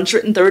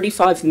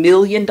 $135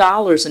 million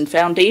in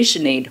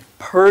foundation aid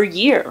per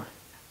year.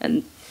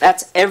 And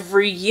that's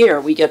every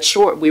year we get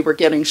short. We were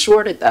getting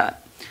shorted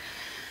that.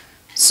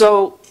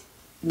 So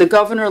the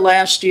governor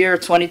last year,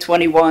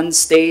 2021,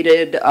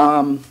 stated,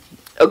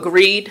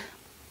 agreed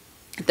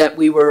that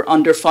we were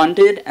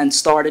underfunded and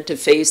started to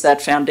phase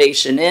that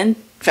foundation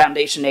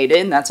aid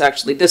in. That's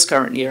actually this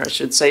current year, I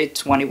should say,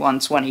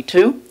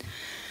 21-22.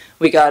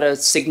 We got a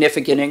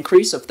significant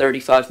increase of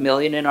 $35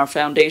 million in our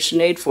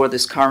foundation aid for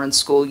this current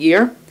school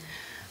year.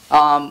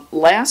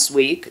 Last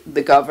week,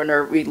 the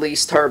governor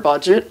released her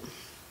budget.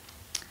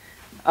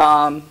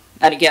 And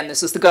again,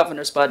 this is the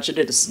governor's budget.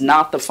 It is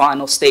not the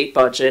final state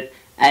budget,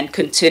 and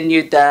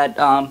continued that,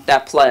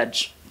 that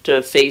pledge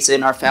to phase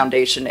in our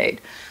foundation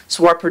aid.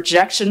 So our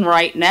projection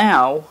right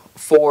now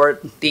for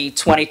the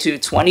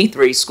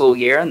 22-23 school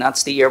year, and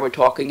that's the year we're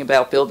talking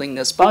about building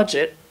this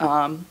budget,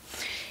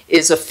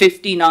 is a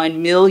 $59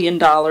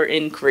 million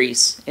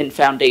increase in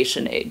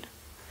foundation aid.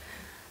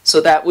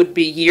 So that would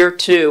be year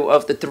 2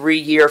 of the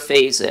 3-year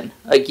phase-in.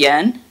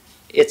 Again,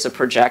 it's a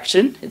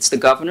projection. It's the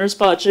governor's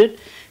budget.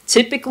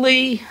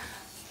 Typically,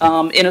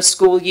 in a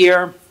school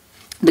year,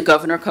 the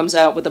governor comes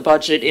out with a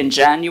budget in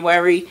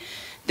January.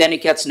 Then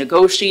it gets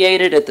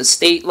negotiated at the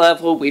state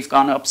level. We've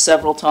gone up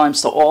several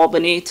times to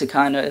Albany to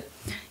kind of,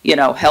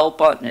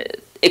 help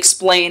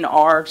explain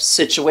our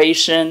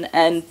situation,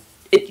 and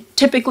it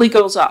typically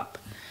goes up.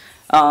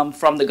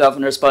 From the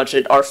governor's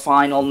budget, our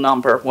final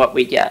number, what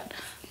we get.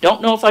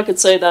 Don't know if I could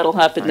say that'll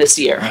happen this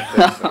year,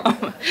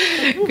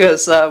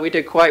 because we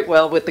did quite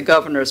well with the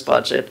governor's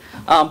budget.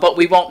 But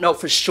we won't know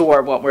for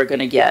sure what we're going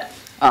to get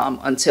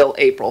until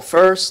April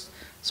 1st.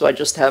 So I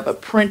just have a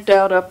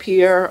printout up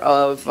here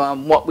of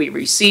what we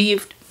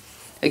received.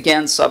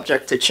 Again,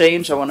 subject to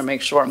change. I want to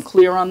make sure I'm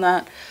clear on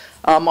that.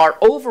 Our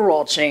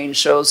overall change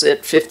shows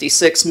it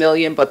 $56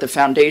 million, but the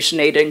foundation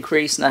aid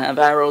increase, and I have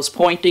arrows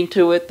pointing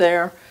to it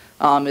there,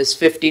 is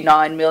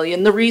 $59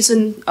 million. The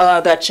reason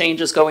that change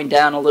is going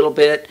down a little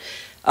bit,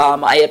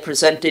 I had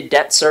presented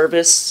debt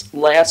service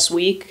last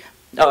week,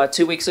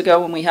 2 weeks ago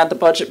when we had the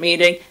budget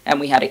meeting, and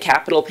we had a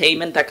capital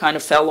payment that kind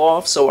of fell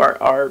off, so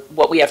our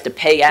what we have to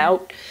pay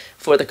out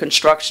for the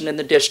construction in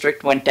the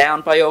district went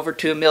down by over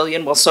 $2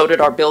 million. Well, so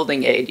did our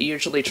building aid. You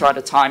usually try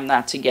to time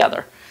that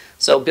together.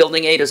 So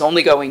building aid is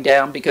only going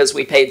down because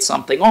we paid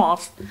something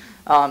off,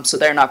 so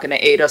they're not going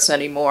to aid us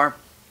anymore.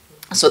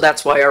 So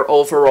that's why our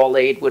overall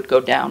aid would go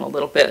down a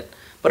little bit.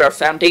 But our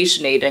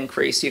foundation aid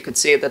increase, you can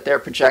see that they're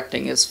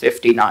projecting is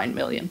 $59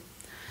 million.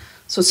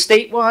 So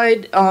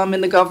statewide,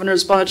 in the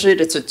governor's budget,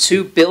 it's a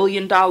 $2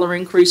 billion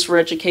increase for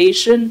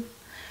education.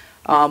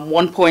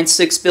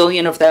 $1.6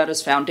 billion of that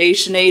is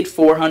foundation aid.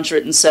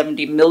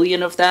 $470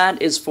 million of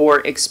that is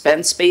for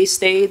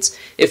expense-based aids.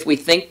 If we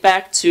think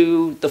back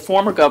to the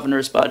former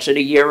governor's budget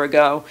a year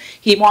ago,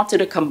 he wanted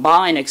to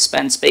combine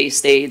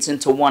expense-based aids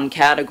into one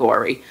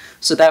category.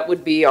 So that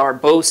would be our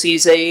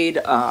BOCES aid,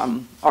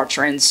 our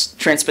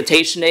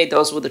transportation aid.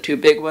 Those were the 2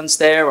 big ones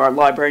there. Our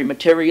library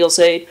materials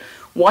aid.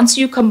 Once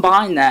you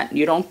combine that,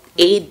 you don't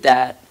aid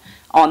that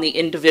on the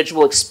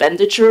individual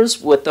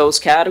expenditures with those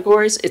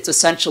categories, it's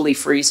essentially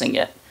freezing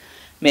it.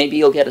 Maybe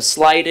you'll get a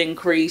slight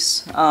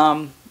increase,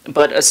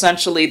 but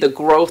essentially the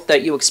growth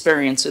that you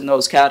experience in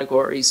those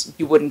categories,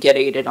 you wouldn't get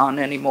aided on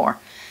anymore.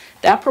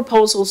 That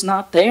proposal's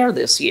not there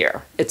this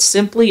year. It's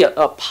simply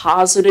a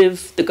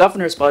positive, the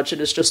governor's budget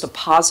is just a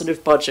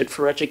positive budget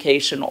for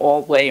education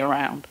all the way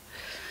around.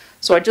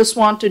 So I just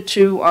wanted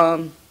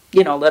to,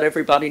 let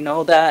everybody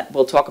know that.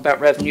 We'll talk about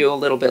revenue a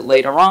little bit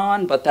later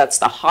on, but that's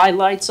the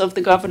highlights of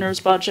the governor's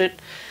budget.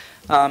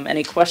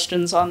 Any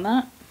questions on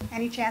that?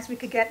 Any chance we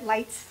could get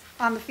lights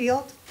on the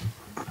field?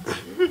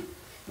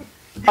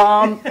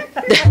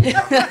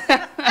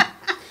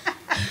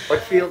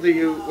 What field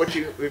what do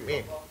you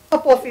mean?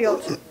 Football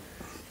field. So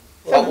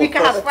Oh, we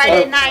could have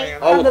Friday night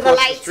oh, under the across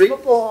the lights, street?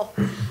 football.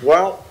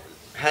 Well,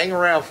 hang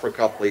around for a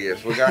couple of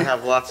years. We're gonna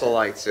have lots of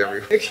lights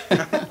every week.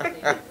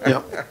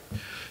 Yep.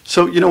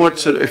 So you know what,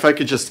 so if I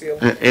could just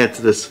add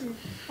to this.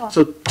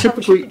 So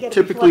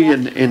typically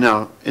in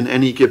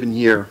any given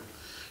year,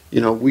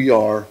 we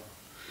are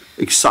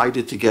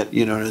excited to get,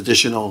 an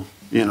additional,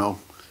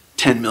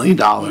 $10 million,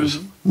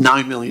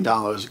 $9 million.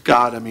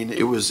 God, I mean,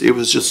 it was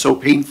just so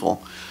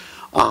painful.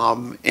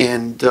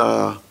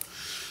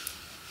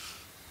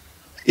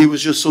 It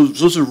was just, so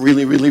those are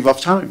really, really rough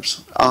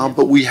times.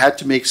 But we had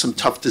to make some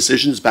tough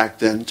decisions back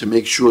then to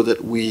make sure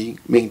that we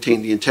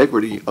maintain the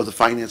integrity of the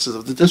finances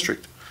of the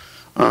district.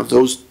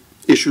 Those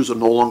issues are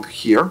no longer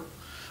here.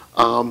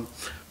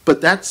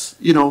 But that's,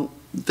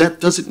 that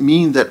doesn't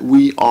mean that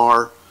we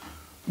are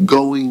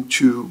going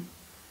to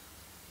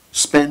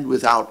spend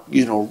without,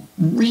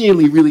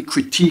 really, really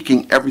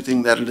critiquing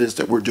everything that it is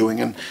that we're doing.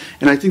 And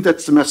I think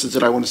that's the message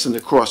that I want to send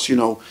across,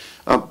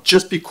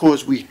 just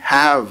because we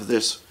have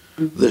this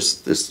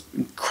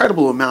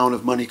incredible amount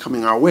of money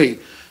coming our way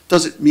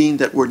doesn't mean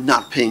that we're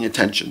not paying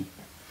attention.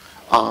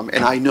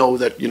 And I know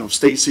that,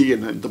 Stacy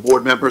and the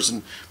board members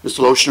and Mr.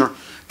 Lochner,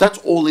 that's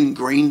all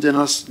ingrained in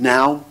us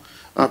now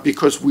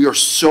because we are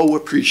so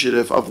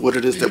appreciative of what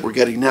it is that we're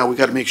getting now. We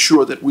got to make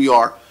sure that we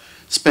are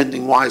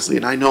spending wisely.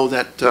 And I know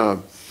that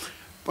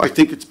I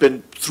think it's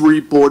been 3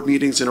 board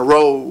meetings in a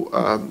row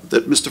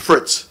that Mr.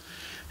 Fritz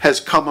has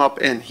come up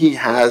and he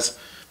has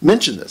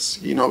mentioned this.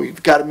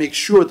 We've got to make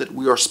sure that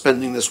we are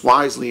spending this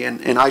wisely.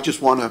 And I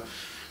just want to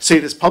say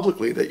this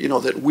publicly, that,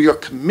 that we are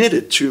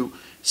committed to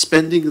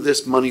spending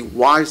this money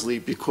wisely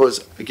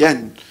because,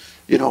 again,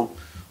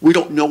 we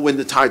don't know when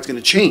the tide's going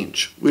to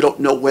change. We don't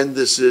know when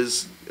this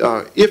is,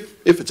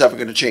 if it's ever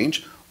going to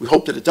change. We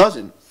hope that it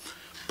doesn't.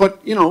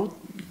 But,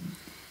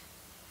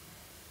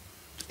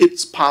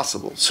 it's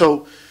possible.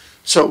 So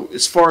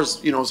as far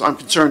as, as I'm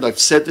concerned, I've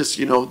said this,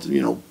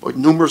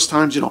 numerous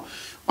times,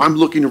 I'm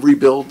looking to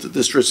rebuild the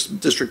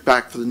district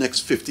back for the next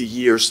 50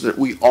 years so that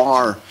we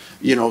are,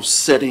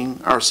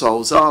 setting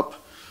ourselves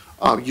up,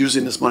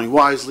 using this money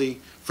wisely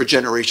for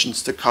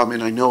generations to come.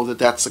 And I know that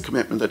that's the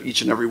commitment that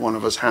each and every one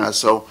of us has.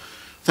 So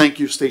thank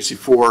you, Stacy,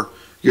 for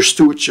your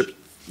stewardship,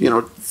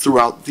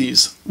 throughout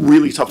these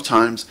really tough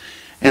times.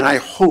 And I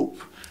hope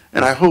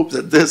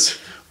that this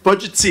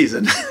budget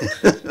season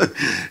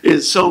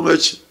is so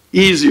much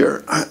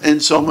easier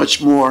and so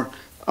much more,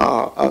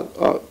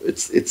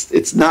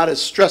 it's not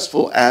as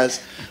stressful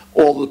as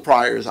all the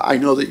priors. I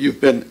know that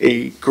you've been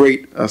a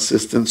great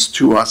assistance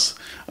to us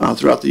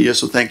throughout the year,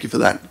 so thank you for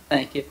that.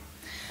 Thank you.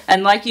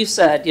 And like you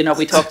said,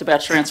 we talked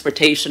about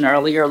transportation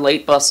earlier,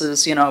 late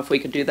buses, if we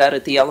could do that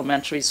at the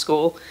elementary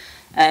school.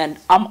 And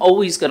I'm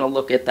always going to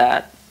look at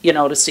that,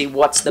 to see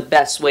what's the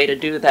best way to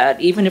do that.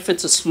 Even if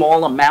it's a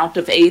small amount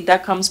of aid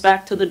that comes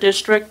back to the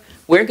district,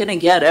 we're going to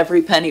get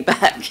every penny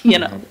back,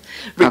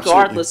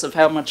 regardless of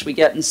how much we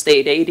get in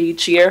state aid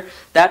each year.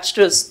 That's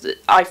just,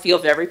 I feel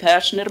very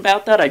passionate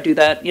about that. I do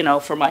that,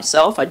 for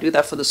myself. I do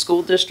that for the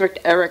school district.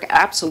 Eric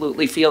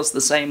absolutely feels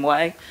the same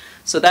way.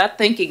 So that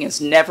thinking is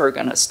never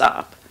going to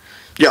stop.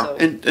 Yeah, So-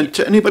 and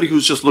to anybody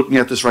who's just looking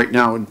at this right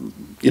now, and,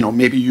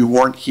 maybe you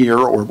weren't here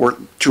or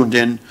weren't tuned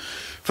in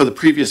for the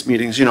previous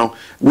meetings,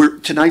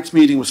 tonight's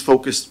meeting was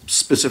focused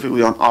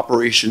specifically on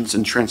operations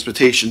and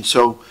transportation.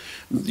 So,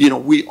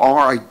 we are,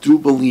 I do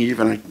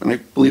believe, and I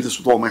believe this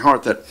with all my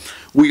heart, that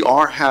we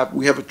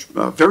have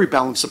a very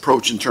balanced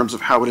approach in terms of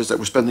how it is that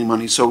we're spending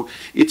money. So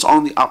it's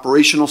on the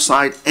operational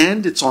side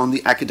and it's on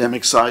the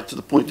academic side, to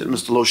the point that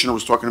Mr. Lochner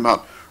was talking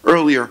about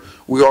earlier.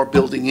 We are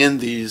building in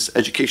these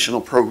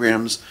educational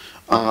programs,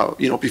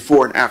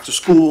 before and after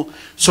school.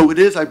 So it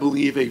is, I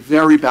believe, a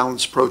very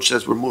balanced approach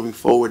as we're moving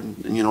forward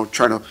and,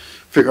 trying to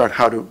figure out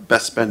how to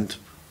best spend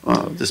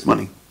this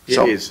money. It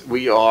is.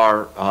 We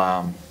are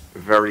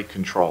very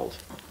controlled.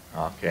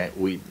 Okay,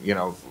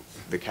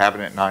 the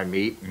cabinet and I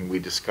meet and we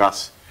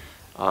discuss,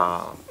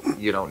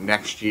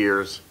 next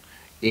year's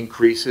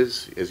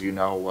increases. As you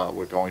know,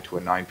 we're going to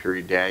a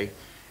 9-period day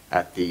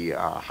at the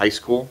high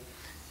school,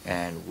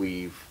 and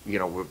we're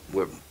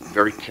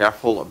very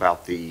careful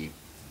about the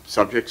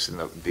subjects and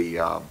the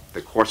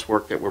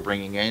coursework that we're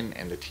bringing in,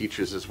 and the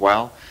teachers as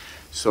well.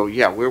 So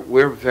yeah,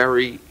 we're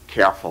very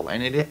careful,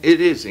 and it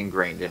is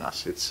ingrained in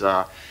us. It's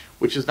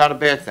which is not a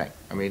bad thing.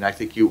 I mean, I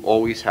think you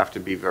always have to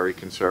be very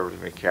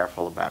conservative and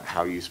careful about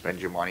how you spend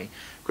your money,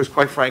 because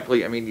quite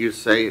frankly, I mean, you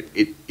say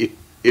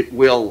it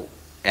will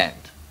end.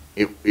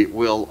 It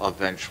will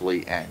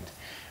eventually end.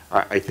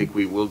 I think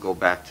we will go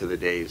back to the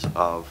days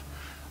of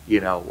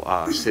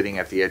sitting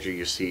at the edge of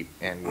your seat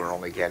and we're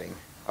only getting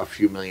a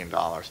few $1 million.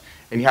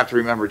 And you have to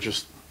remember,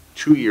 just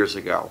 2 years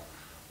ago,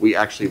 we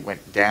actually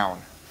went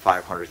down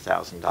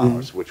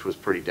 $500,000, which was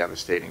pretty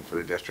devastating for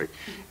the district.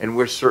 And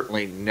we're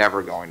certainly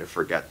never going to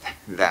forget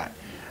that.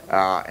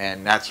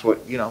 And that's what,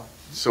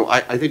 so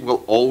I think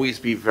we'll always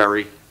be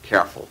very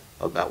careful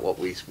about what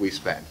we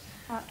spend.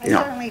 I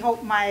certainly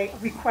hope my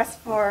request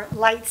for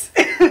lights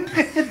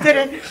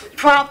didn't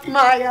prompt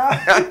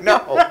my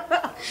No.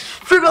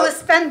 frivolous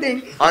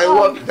spending.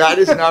 That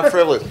is not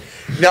frivolous.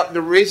 Now,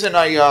 the reason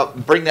I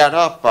bring that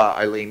up,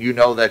 Eileen, you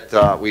know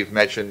that we've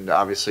mentioned,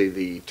 obviously,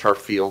 the turf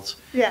fields.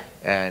 Yeah.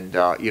 And,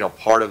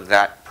 part of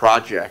that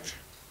project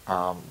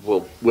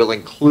will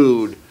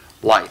include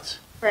lights.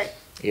 Right.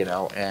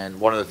 And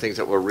one of the things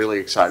that we're really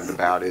excited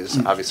about is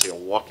obviously a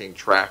walking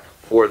track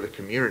for the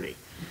community,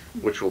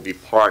 which will be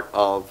part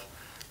of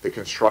the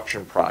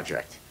construction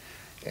project.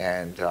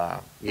 And,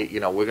 we're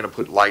going to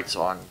put lights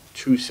on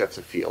 2 sets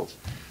of fields.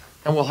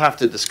 And we'll have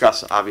to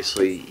discuss,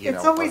 obviously,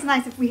 It's always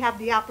nice if we have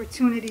the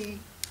opportunity,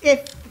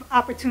 if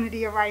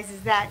opportunity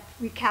arises, that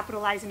we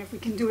capitalize, and if we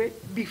can do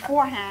it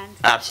beforehand.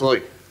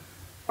 Absolutely.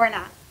 Or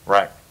not.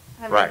 Right.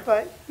 I mean, Right.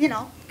 But,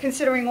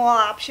 considering all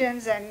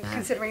options and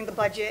considering the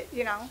budget,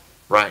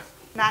 Right.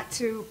 not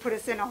to put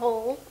us in a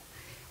hole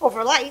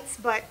over lights,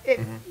 but if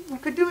we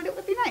could do it, it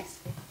would be nice.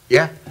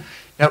 Yeah.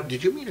 Now,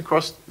 did you mean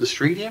across the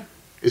street here?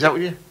 Is that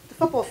what you? The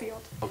football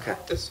field. Okay.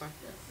 This one.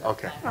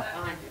 Okay.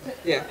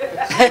 Yeah.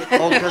 I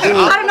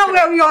don't know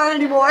where we are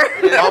anymore.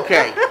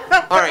 Okay.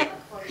 All right.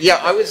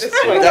 Yeah,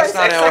 that's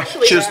not our.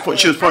 She was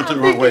pointing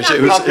the wrong way. She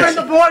was, We're in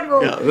the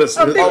boardroom. yeah, this,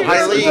 I'm thinking this-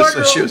 it's the this-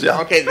 boardroom. she was,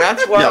 yeah. Okay,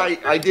 that's why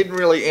I didn't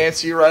really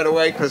answer you right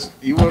away, because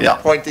you were Yeah.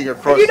 pointing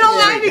across You the know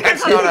why? street. Because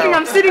That's I'm not thinking our.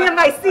 I'm sitting in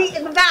my seat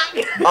in the back.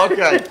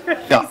 Okay.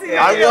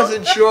 Yeah. I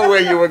wasn't sure where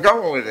you were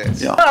going with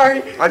this. Yeah. Sorry.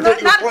 I thought you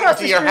were Not pointing across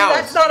to the your street. house.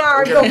 That's not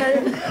our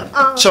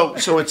domain.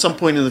 So at some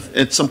point in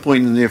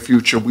the near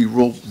future, we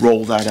will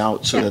roll that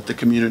out so that the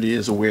community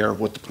is aware of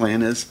what the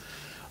plan is.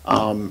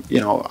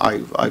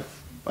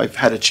 I've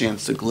had a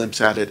chance to glimpse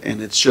at it, and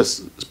it's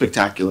just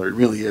spectacular. It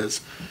really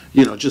is.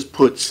 Just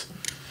puts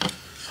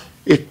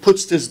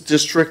this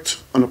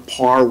district on a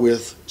par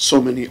with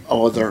so many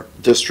other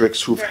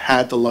districts who've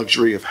had the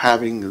luxury of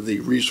having the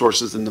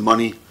resources and the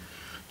money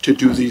to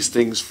do these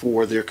things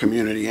for their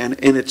community. And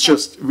it's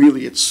just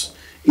really, it's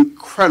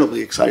incredibly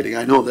exciting.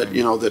 I know that,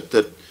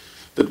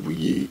 that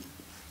we've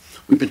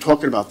been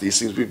talking about these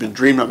things, we've been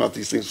dreaming about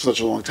these things for such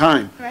a long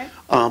time. Right.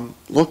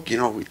 Look,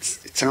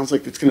 it sounds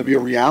like it's going to be a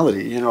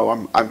reality.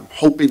 I'm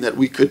hoping that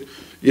we could,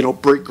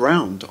 break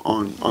ground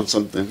on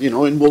something,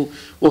 and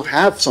we'll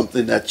have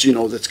something that's,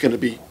 that's going to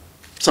be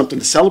something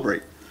to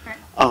celebrate. Right.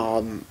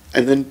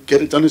 And then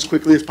get it done as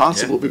quickly as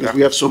possible, Yeah. because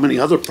we have so many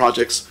other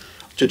projects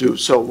to do.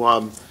 So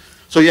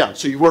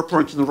you were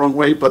pointing the wrong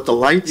way, but the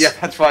lights. Yeah,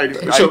 that's fine.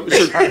 So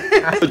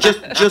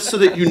just so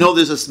that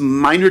there's this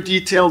minor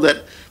detail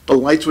that the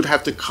lights would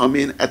have to come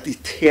in at the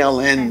tail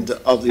end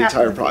of the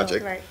entire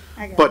project. Right.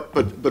 I get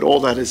it. But all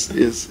that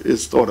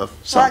is thought of,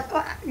 so.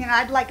 Well,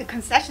 I'd like a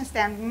concession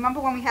stand. Remember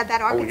when we had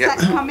that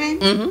architect come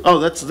in? Oh,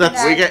 that's,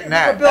 We're getting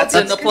that. That's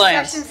in the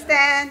plans. Concession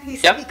stand. He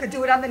said Yep. he could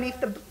do it underneath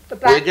the We're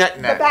back,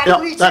 getting the that. back yeah,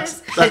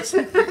 bleachers.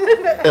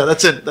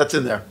 that's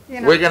in there.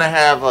 We're gonna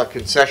have a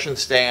concession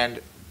stand.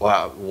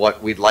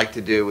 What we'd like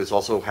to do is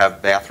also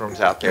have bathrooms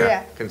out there.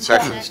 Yeah.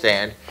 Concession Okay.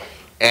 stand.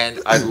 And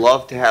I'd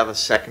love to have a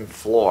second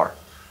floor,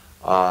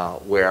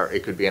 where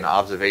it could be an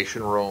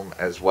observation room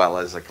as well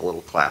as like a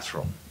little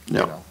classroom.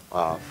 Yeah.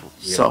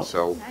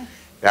 So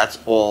that's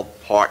all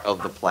part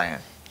of the plan.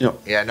 Yeah.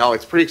 Yeah, no,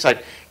 it's pretty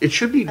exciting. It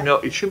should be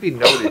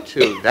noted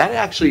too, that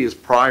actually is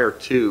prior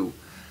to,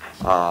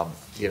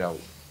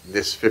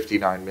 this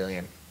 59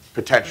 million,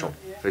 potential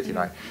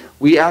 59.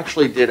 We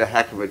actually did a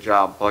heck of a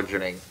job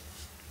budgeting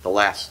the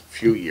last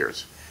few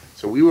years.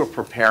 So we were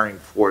preparing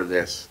for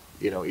this,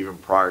 even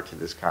prior to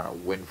this kind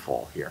of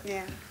windfall here.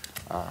 Yeah.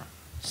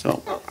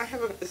 So, Well,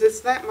 is this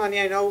that money,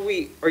 I know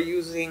we are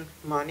using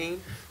money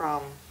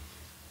from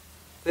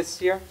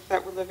this year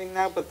that we're living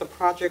now, but the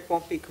project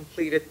won't be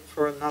completed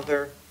for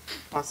another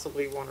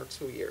possibly 1 or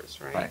 2 years,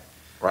 right? Right,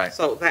 right.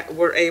 So that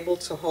we're able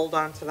to hold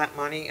on to that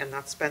money and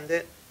not spend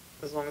it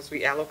as long as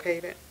we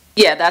allocate it?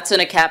 Yeah, that's in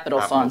a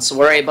capital fund, so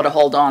we're able to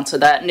hold on to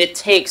that, and it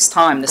takes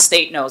time. The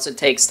state knows it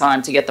takes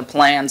time to get the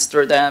plans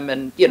through them,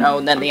 and,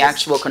 and then the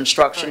actual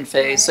construction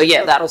phase. So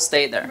yeah, that'll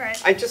stay there.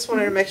 Right. I just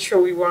wanted to make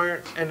sure we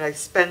weren't in a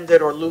spend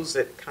it or lose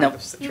it kind Nope.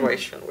 of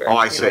situation where. Oh,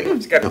 I see.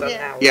 Let's get it done Yeah.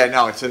 now. Yeah,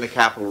 no, it's in the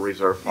capital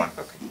reserve fund.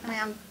 Okay.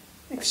 I'm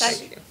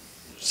excited.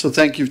 so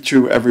thank you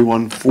to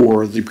everyone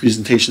for the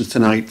presentations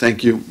tonight.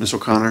 Thank you, Ms.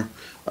 O'Connor.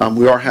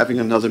 We are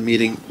having another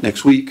meeting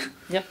next week,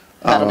 Yep,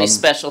 that'll be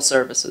special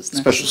services.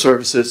 next special week.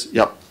 services,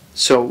 yep.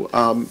 So,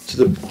 to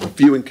the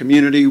viewing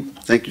community,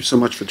 thank you so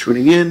much for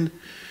tuning in,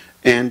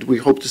 and we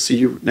hope to see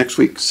you next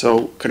week.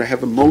 So could I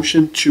have a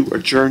motion to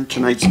adjourn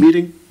tonight's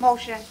meeting?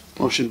 Motion.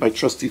 Motion by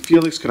trustee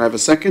Felix, could I have a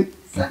second?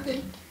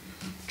 Second.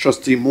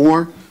 Trustee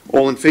Moore,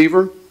 all in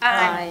favor?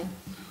 Aye.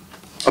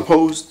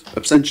 Opposed,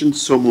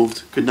 abstentions, so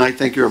moved. Good night,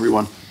 thank you,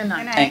 everyone. Good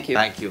night. Thank you.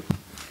 Thank you.